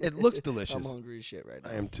 It looks delicious. I'm hungry as shit right now.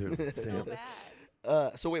 I am too. so Damn.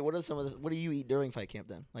 bad. So wait, what do you eat during fight camp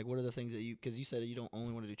then? Like, what are the things that because you said you don't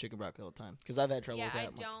only want to do chicken broccoli all the time? Because I've had trouble Yeah, with I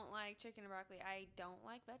that. don't like chicken and broccoli. I don't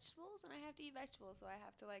like vegetables, and I have to eat vegetables, so I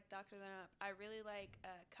have to like doctor them up. I really like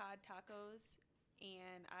cod tacos,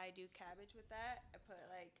 and I do cabbage with that. I put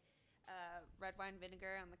like red wine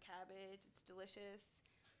vinegar on the cabbage. It's delicious.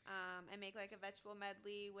 I make like a vegetable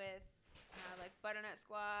medley with like butternut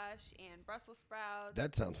squash and Brussels sprouts.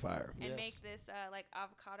 That sounds fire. And Yes. make this like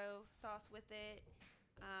avocado sauce with it.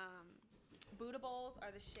 Buddha bowls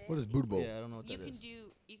are the shit. What is Buddha bowl? Yeah, I don't know what You that can is.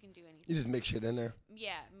 you can do anything. You just mix shit in there.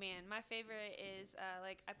 Yeah, man. My favorite is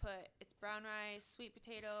like it's brown rice, sweet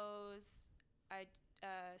potatoes. I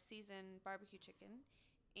season barbecue chicken,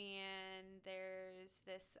 and there's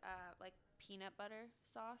this like peanut butter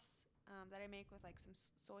sauce that I make with like some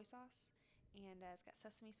soy sauce, and it's got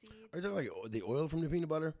sesame seeds. Are you talking like the oil from the peanut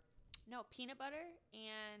butter? No, peanut butter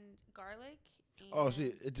and garlic. And Oh,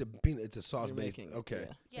 see, it's a sauce You're based. making it, Okay,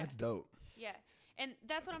 yeah. that's dope. Yeah, and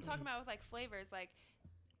that's what I'm talking about with like flavors. Like,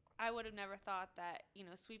 I would have never thought that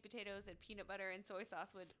sweet potatoes and peanut butter and soy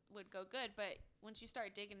sauce would go good, but once you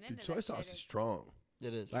start digging into Dude, soy that sauce shit, is it's- strong.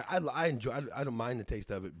 It is. Like, I enjoy. I don't mind the taste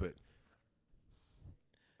of it, but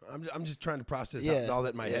I'm just trying to process Yeah, all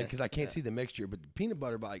that in my head yeah, because I can't yeah. see the mixture. But peanut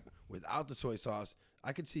butter, like without the soy sauce,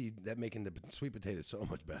 I could see that making the sweet potatoes so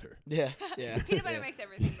much better. Yeah, yeah. peanut butter yeah. makes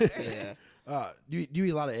everything better. Yeah. Do you eat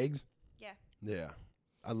a lot of eggs? Yeah, Yeah,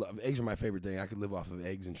 I love eggs. Are my favorite thing. I could live off of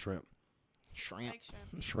eggs and shrimp. I Shrimp. like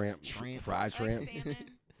shrimp. Shrimp. Fried I shrimp. like salmon.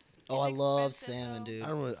 Oh, I It's love expensive, salmon, though. dude. I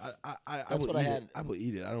don't really. That's will what I eat had. It. I will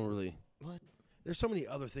eat it. I don't really. What? There's so many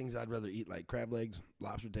other things I'd rather eat, like crab legs,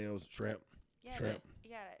 lobster tails, shrimp. Yeah, Shrimp. but you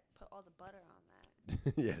gotta put all the butter on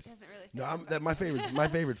that. It Yes. doesn't really. No, fit that my favorite. My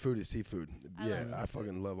favorite food is seafood. I Yeah, love I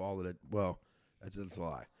fucking love all of it. Well, that's a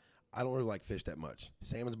lie. I don't really like fish that much.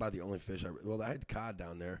 Salmon's about the only fish. I had cod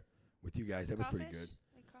down there with you guys. That was pretty good.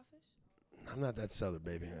 Like crawfish. I'm not that southern,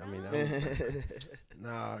 baby. I mean, No.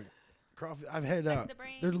 nah, crawfish. I've had Like the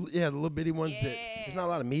brains? they're the little bitty ones that there's Yeah. not a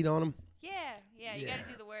lot of meat on them. Yeah, you Yeah.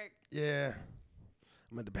 gotta do the work. Yeah,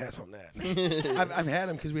 I'm going to pass on that. I've had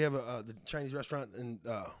them because we have the Chinese restaurant in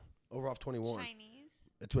over off 21. Chinese.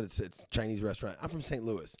 That's what it says. Chinese restaurant. I'm from St.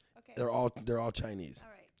 Louis. Okay. They're all Chinese. all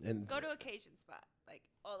right. And Go to a Cajun spot, like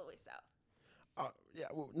all the way south. yeah,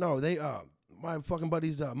 well, no, they my fucking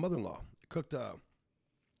buddy's mother-in-law cooked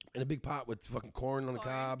in a big pot with fucking corn on the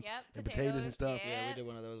Corn, cob yep, and potatoes and stuff. Yeah, we did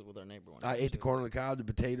one of those with our neighbor one. I ate the corn on the cob, the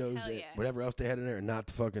potatoes, Hell and yeah. whatever else they had in there, and not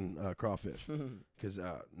the fucking crawfish. Because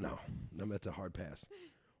no, that's a hard pass.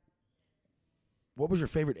 What was your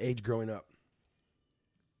favorite age growing up?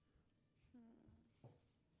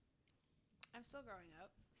 I'm still growing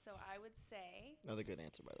up, so I would say Another good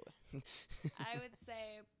answer, by the way. I would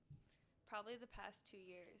say probably the past 2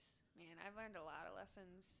 years. Man, I've learned a lot of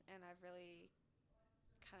lessons, and I've really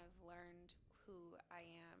kind of learned who I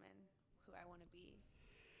am and who I want to be.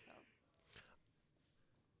 So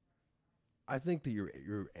I think that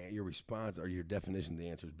your response or your definition of the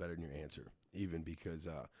answer is better than your answer, even because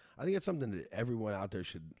I think it's something that everyone out there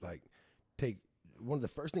should like take. One of the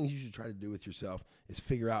first things you should try to do with yourself is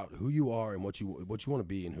figure out who you are and what you want to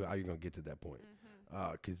be and how you're going to get to that point.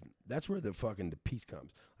 Because that's where the peace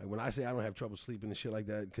comes. Like when I say I don't have trouble sleeping and shit like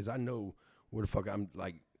that, because I know where the fuck I'm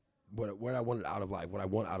like, what I wanted out of life, what I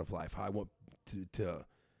want out of life, how I want to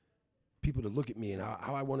people to look at me and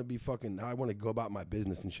how I want to be how I want to go about my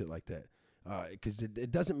business and shit like that. Because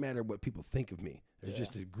it doesn't matter what people think of me. There's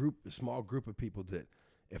just a small group of people that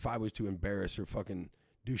if I was to embarrass or fucking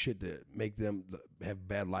do shit to make them have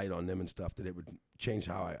bad light on them and stuff, that it would change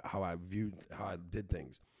how I did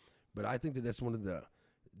things. But I think that that's one of the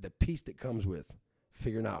peace that comes with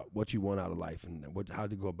figuring out what you want out of life and how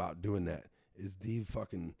to go about doing that is the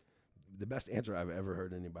best answer I've ever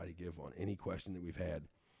heard anybody give on any question that we've had.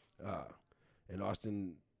 And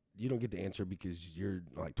Austin, you don't get the answer because you're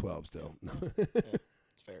like 12 still. Yeah,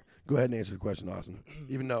 it's fair. Go ahead and answer the question, Austin.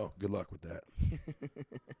 Even though, good luck with that.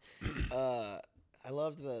 I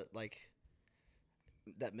loved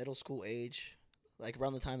that middle school age, like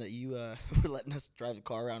around the time that you were letting us drive the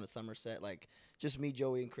car around to Somerset, like just me,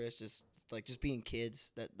 Joey, and Chris, just being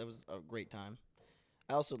kids. That was a great time.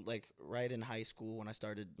 I also like right in high school when I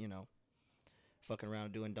started, fucking around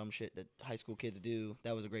and doing dumb shit that high school kids do.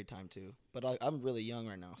 That was a great time too. But I'm really young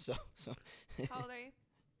right now, so. How old are you?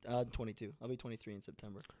 I'm 22. I'll be 23 in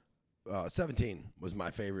September. 17 was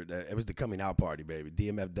my favorite. It was the coming out party, baby.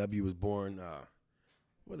 DMFW was born.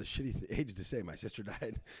 What a shitty age to say. My sister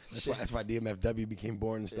died. That's why DMFW became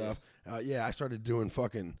born and stuff. Yeah, I started doing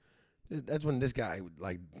fucking. That's when this guy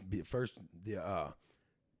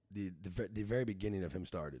the very beginning of him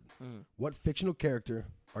started. Mm. What fictional character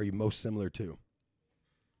are you most similar to?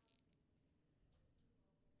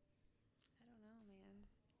 I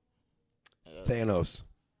don't know, man. Thanos.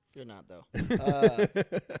 You're not though.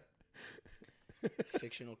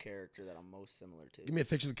 Fictional character that I'm most similar to. Give me a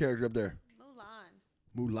fictional character up there.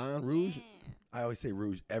 Moulin Rouge. Yeah. I always say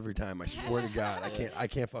Rouge every time. I swear to God, I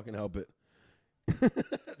can't fucking help it.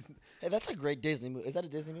 Hey, that's a great Disney movie. Is that a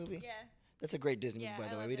Disney movie? Yeah. That's a great Disney Yeah, movie, by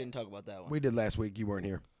the I way. love We it. didn't talk about that one. We did last week. You weren't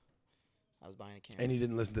here, I was buying a camera. and you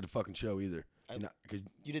didn't listen to the fucking show either.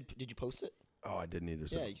 You did? Did you post it? Oh, I didn't either.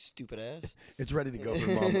 So. Yeah, you stupid ass. It's ready to go for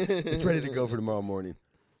tomorrow. It's ready to go for tomorrow morning.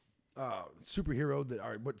 Superhero that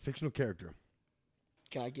are what fictional character?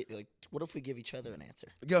 Can I get what if we give each other an answer?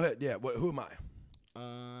 Go ahead. Yeah. Who am I?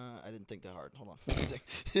 I didn't think that hard. Hold on. I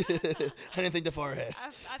didn't think that far ahead.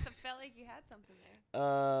 I felt like you had something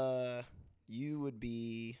there. You would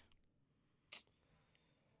be.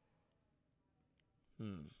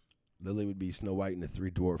 Lillie would be Snow White and the three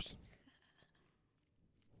dwarfs.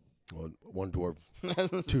 Well, one dwarf,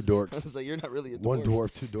 two dorks. I was like, you're not really a dwarf. One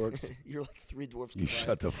dwarf, two dorks. You're like three dwarfs. You combined.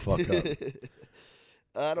 shut the fuck up.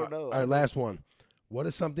 I don't know. All right, last one. What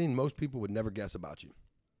is something most people would never guess about you?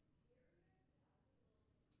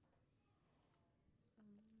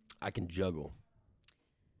 I can juggle.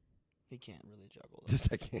 He can't really juggle. Though.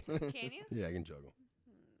 Just I can. Can you? Yeah, I can juggle.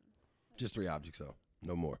 Just 3 objects, though.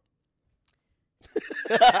 No more.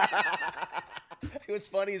 What's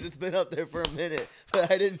funny is it's been up there for a minute,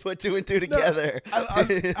 but I didn't put two and two together.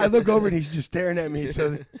 I look over and he's just staring at me.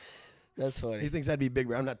 So That's funny. he thinks I'd be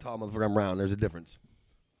big. I'm not tall, motherfucker. I'm round. There's a difference.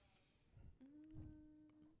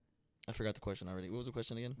 I forgot the question already. What was the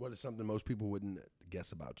question again? What is something most people wouldn't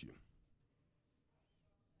guess about you?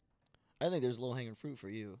 I think there's low hanging fruit for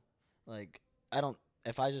you. Like, I don't.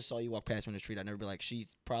 If I just saw you walk past me in the street, I'd never be like,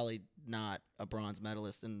 she's probably not a bronze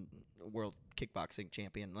medalist and world kickboxing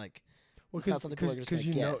champion. Like, it's not something people are just going to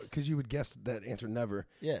guess. Because you would guess that answer never.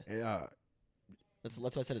 Yeah. That's Why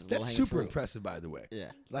I said it's low that's hanging super fruit. impressive, by the way.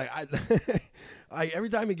 Yeah. Like I every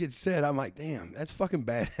time it gets said, I'm like, damn, that's fucking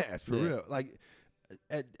badass for Yeah. real. Like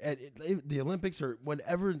at the Olympics or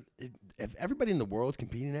whatever, if everybody in the world's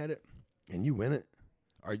competing at it and you win it,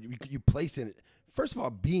 or you place in it. First of all,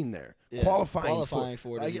 being there, Yeah, qualifying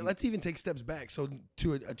for it. Like, let's even take steps back. So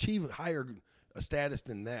to achieve higher a status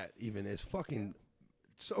than that, even is fucking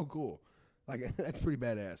so cool. Like that's pretty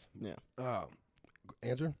badass. Yeah.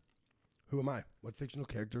 Answer. Who am I? What fictional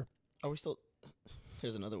character? Are we still?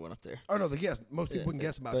 There's another one up there. Oh no, the guess. Most people wouldn't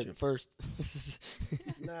guess about but you. First.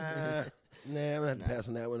 Nah, I'm gonna have to pass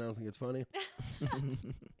on that one. I don't think it's funny.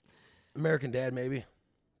 American Dad, maybe.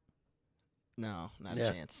 No, not Yeah.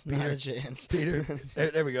 a chance. Peter. Not a chance. Peter.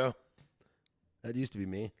 there we go. That used to be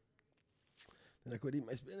me. Then I quit eating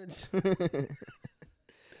my spinach.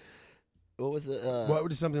 What was the? What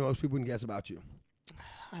would something most people wouldn't guess about you?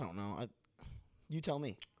 I don't know. You tell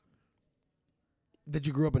me. That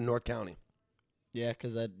you grew up in North County. Yeah,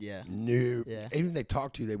 because yeah. No. Yeah. Even if they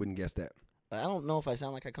talk to you, they wouldn't guess that. I don't know if I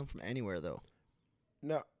sound like I come from anywhere though.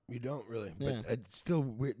 No, you don't really. Yeah. But it's still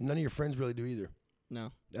weird. None of your friends really do either.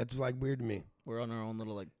 No, That's like weird to me. we're on our own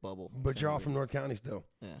little like bubble. But It's you're kinda all from North County still.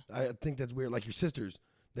 weird. I think that's weird. Like your sisters,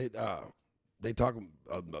 they talk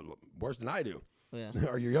worse than I do. Yeah.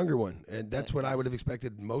 Or your younger one, and that's what I would have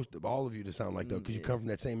expected most of all of you to sound like, though, because you come from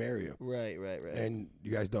that same area, Right. and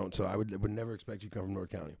you guys don't. So I would never expect you to come from North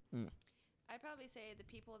County. I'd probably say the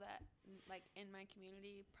people that like in my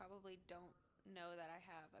community probably don't know that I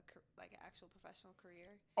have like an actual professional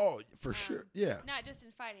career. Oh, for sure, yeah. Not just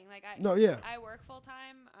in fighting. Like I work full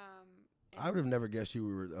time. I would have never guessed you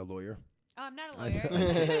were a lawyer. I'm not a lawyer.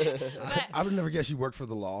 I would have never guessed you worked for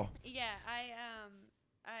the law. Yeah,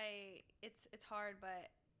 it's hard,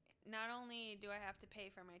 but not only do I have to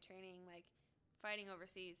pay for my training, like fighting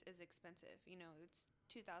overseas is expensive. You know, it's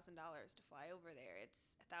 $2,000 to fly over there.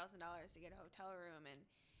 It's $1,000 to get a hotel room, and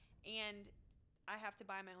I have to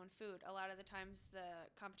buy my own food. A lot of the times the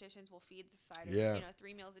competitions will feed the fighters,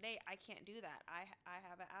 3 meals a day. I can't do that. I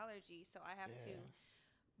have an allergy, so I have to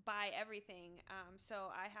buy everything.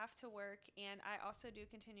 So I have to work, and I also do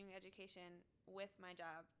continuing education with my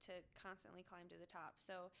job to constantly climb to the top.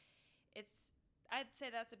 So I'd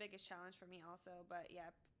say that's the biggest challenge for me also. But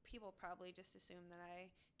yeah, people probably just assume that I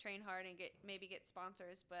train hard and maybe get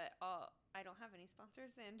sponsors, but I don't have any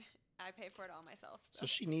sponsors, and I pay for it all myself. So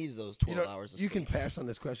she needs those 12 hours of You sleep. can pass on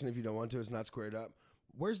this question if you don't want to. It's not squared up.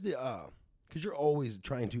 Where's the because you're always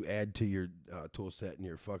trying to add to your tool set and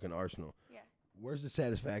your fucking arsenal. Yeah. Where's the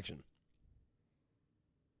satisfaction?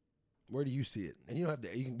 Where do you see it? And you don't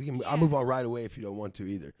have to. Yeah. I'll move on right away if you don't want to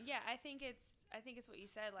either. Yeah, I think it's what you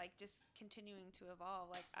said, like just continuing to evolve.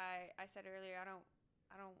 Like I said earlier, I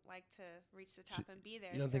don't like to reach the top and be there.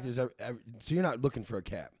 You don't think there's ever, so you're not looking for a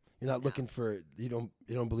cap. You're not looking for you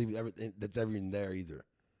don't believe everything that's ever even there either.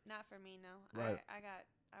 Not for me, no. Right.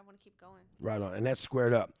 I want to keep going. Right on, and that's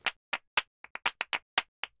squared up.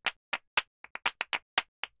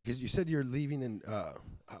 Because you said you're leaving in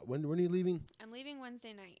when are you leaving? I'm leaving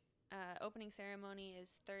Wednesday night. Opening ceremony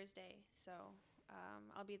is Thursday, so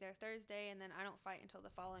I'll be there Thursday, and then I don't fight until the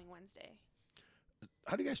following Wednesday.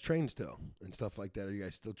 How do you guys train still and stuff like that? Are you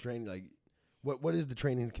guys still training? Like, what is the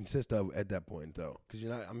training consist of at that point though? Because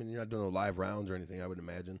you're not doing no live rounds or anything, I would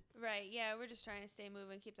imagine. Right. Yeah, we're just trying to stay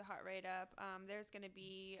moving, keep the heart rate up. There's going to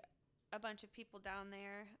be a bunch of people down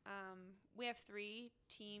there. We have 3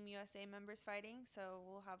 Team USA members fighting, so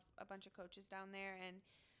we'll have a bunch of coaches down there, and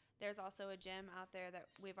there's also a gym out there that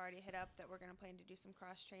we've already hit up that we're going to plan to do some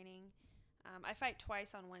cross training. I fight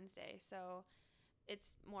twice on Wednesday, so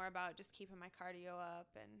it's more about just keeping my cardio up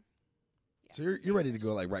and. Yeah, so you're ready to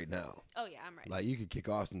go like right now. Oh yeah, I'm ready. Like you could kick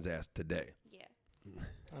Austin's ass today. Yeah.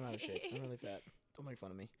 I'm out of shape. I'm really fat. Don't make fun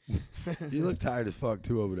of me. You look tired as fuck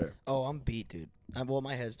too over there. Oh, I'm beat, dude. Well,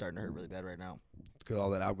 my head's starting to hurt really bad right now. Because all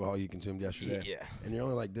that alcohol you consumed yesterday. Yeah. And you're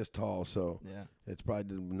only like this tall, so Yeah. it's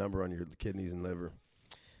probably the number on your kidneys and liver.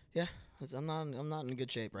 Yeah. I'm not in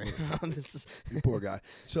good shape right now. This is You poor guy.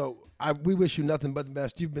 So we wish you nothing but the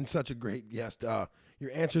best. You've been such a great guest.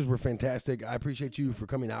 Your answers were fantastic. I appreciate you for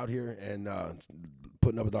coming out here and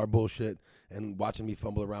putting up with our bullshit and watching me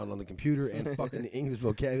fumble around on the computer and fucking the English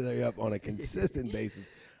vocabulary up on a consistent basis.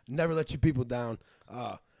 Never let you people down.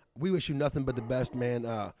 We wish you nothing but the best,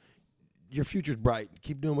 man. Your future's bright.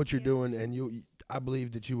 Keep doing what you're doing, and I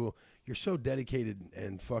believe that you will. You're so dedicated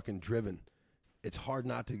and fucking driven. It's hard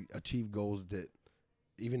not to achieve goals that,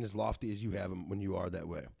 even as lofty as you have them, when you are that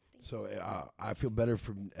way. So I feel better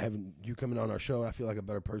for having you coming on our show. I feel like a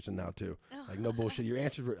better person now too. Oh. Like no bullshit. Your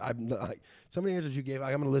answers were like some of the answers you gave.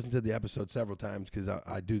 I'm gonna listen to the episode several times because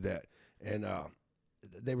I do that, and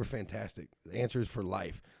they were fantastic. The answers for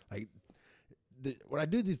life. Like when I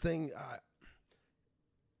do these things,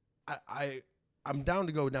 I'm down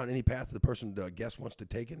to go down any path the person, the guest wants to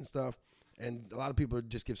take it and stuff. And a lot of people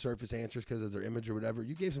just give surface answers because of their image or whatever.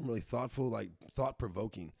 You gave some really thoughtful, like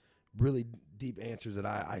thought-provoking, really deep answers that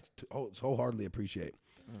I wholeheartedly appreciate.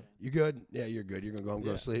 You good? Yeah, you're good. You're gonna go home and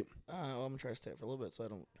go to sleep. Well, I'm gonna try to stay up for a little bit so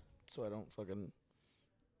I don't fucking.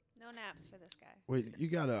 No naps for this guy. Wait, you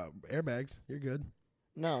got airbags? You're good.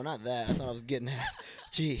 No, not that. That's what I was getting at.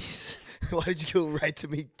 Jeez, why did you go right to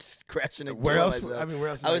me crashing and Where killing else? myself? I mean, where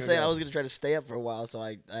else? I was saying I was gonna try to stay up for a while, so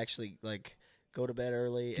I actually go to bed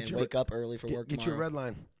early and wake up early for work. Get your red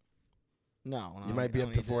line. No, You might be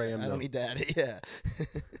up to 4 a.m. I though. don't need that. Yeah.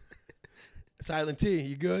 Silent T,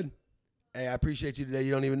 you good? Hey, I appreciate you today. You don't even know.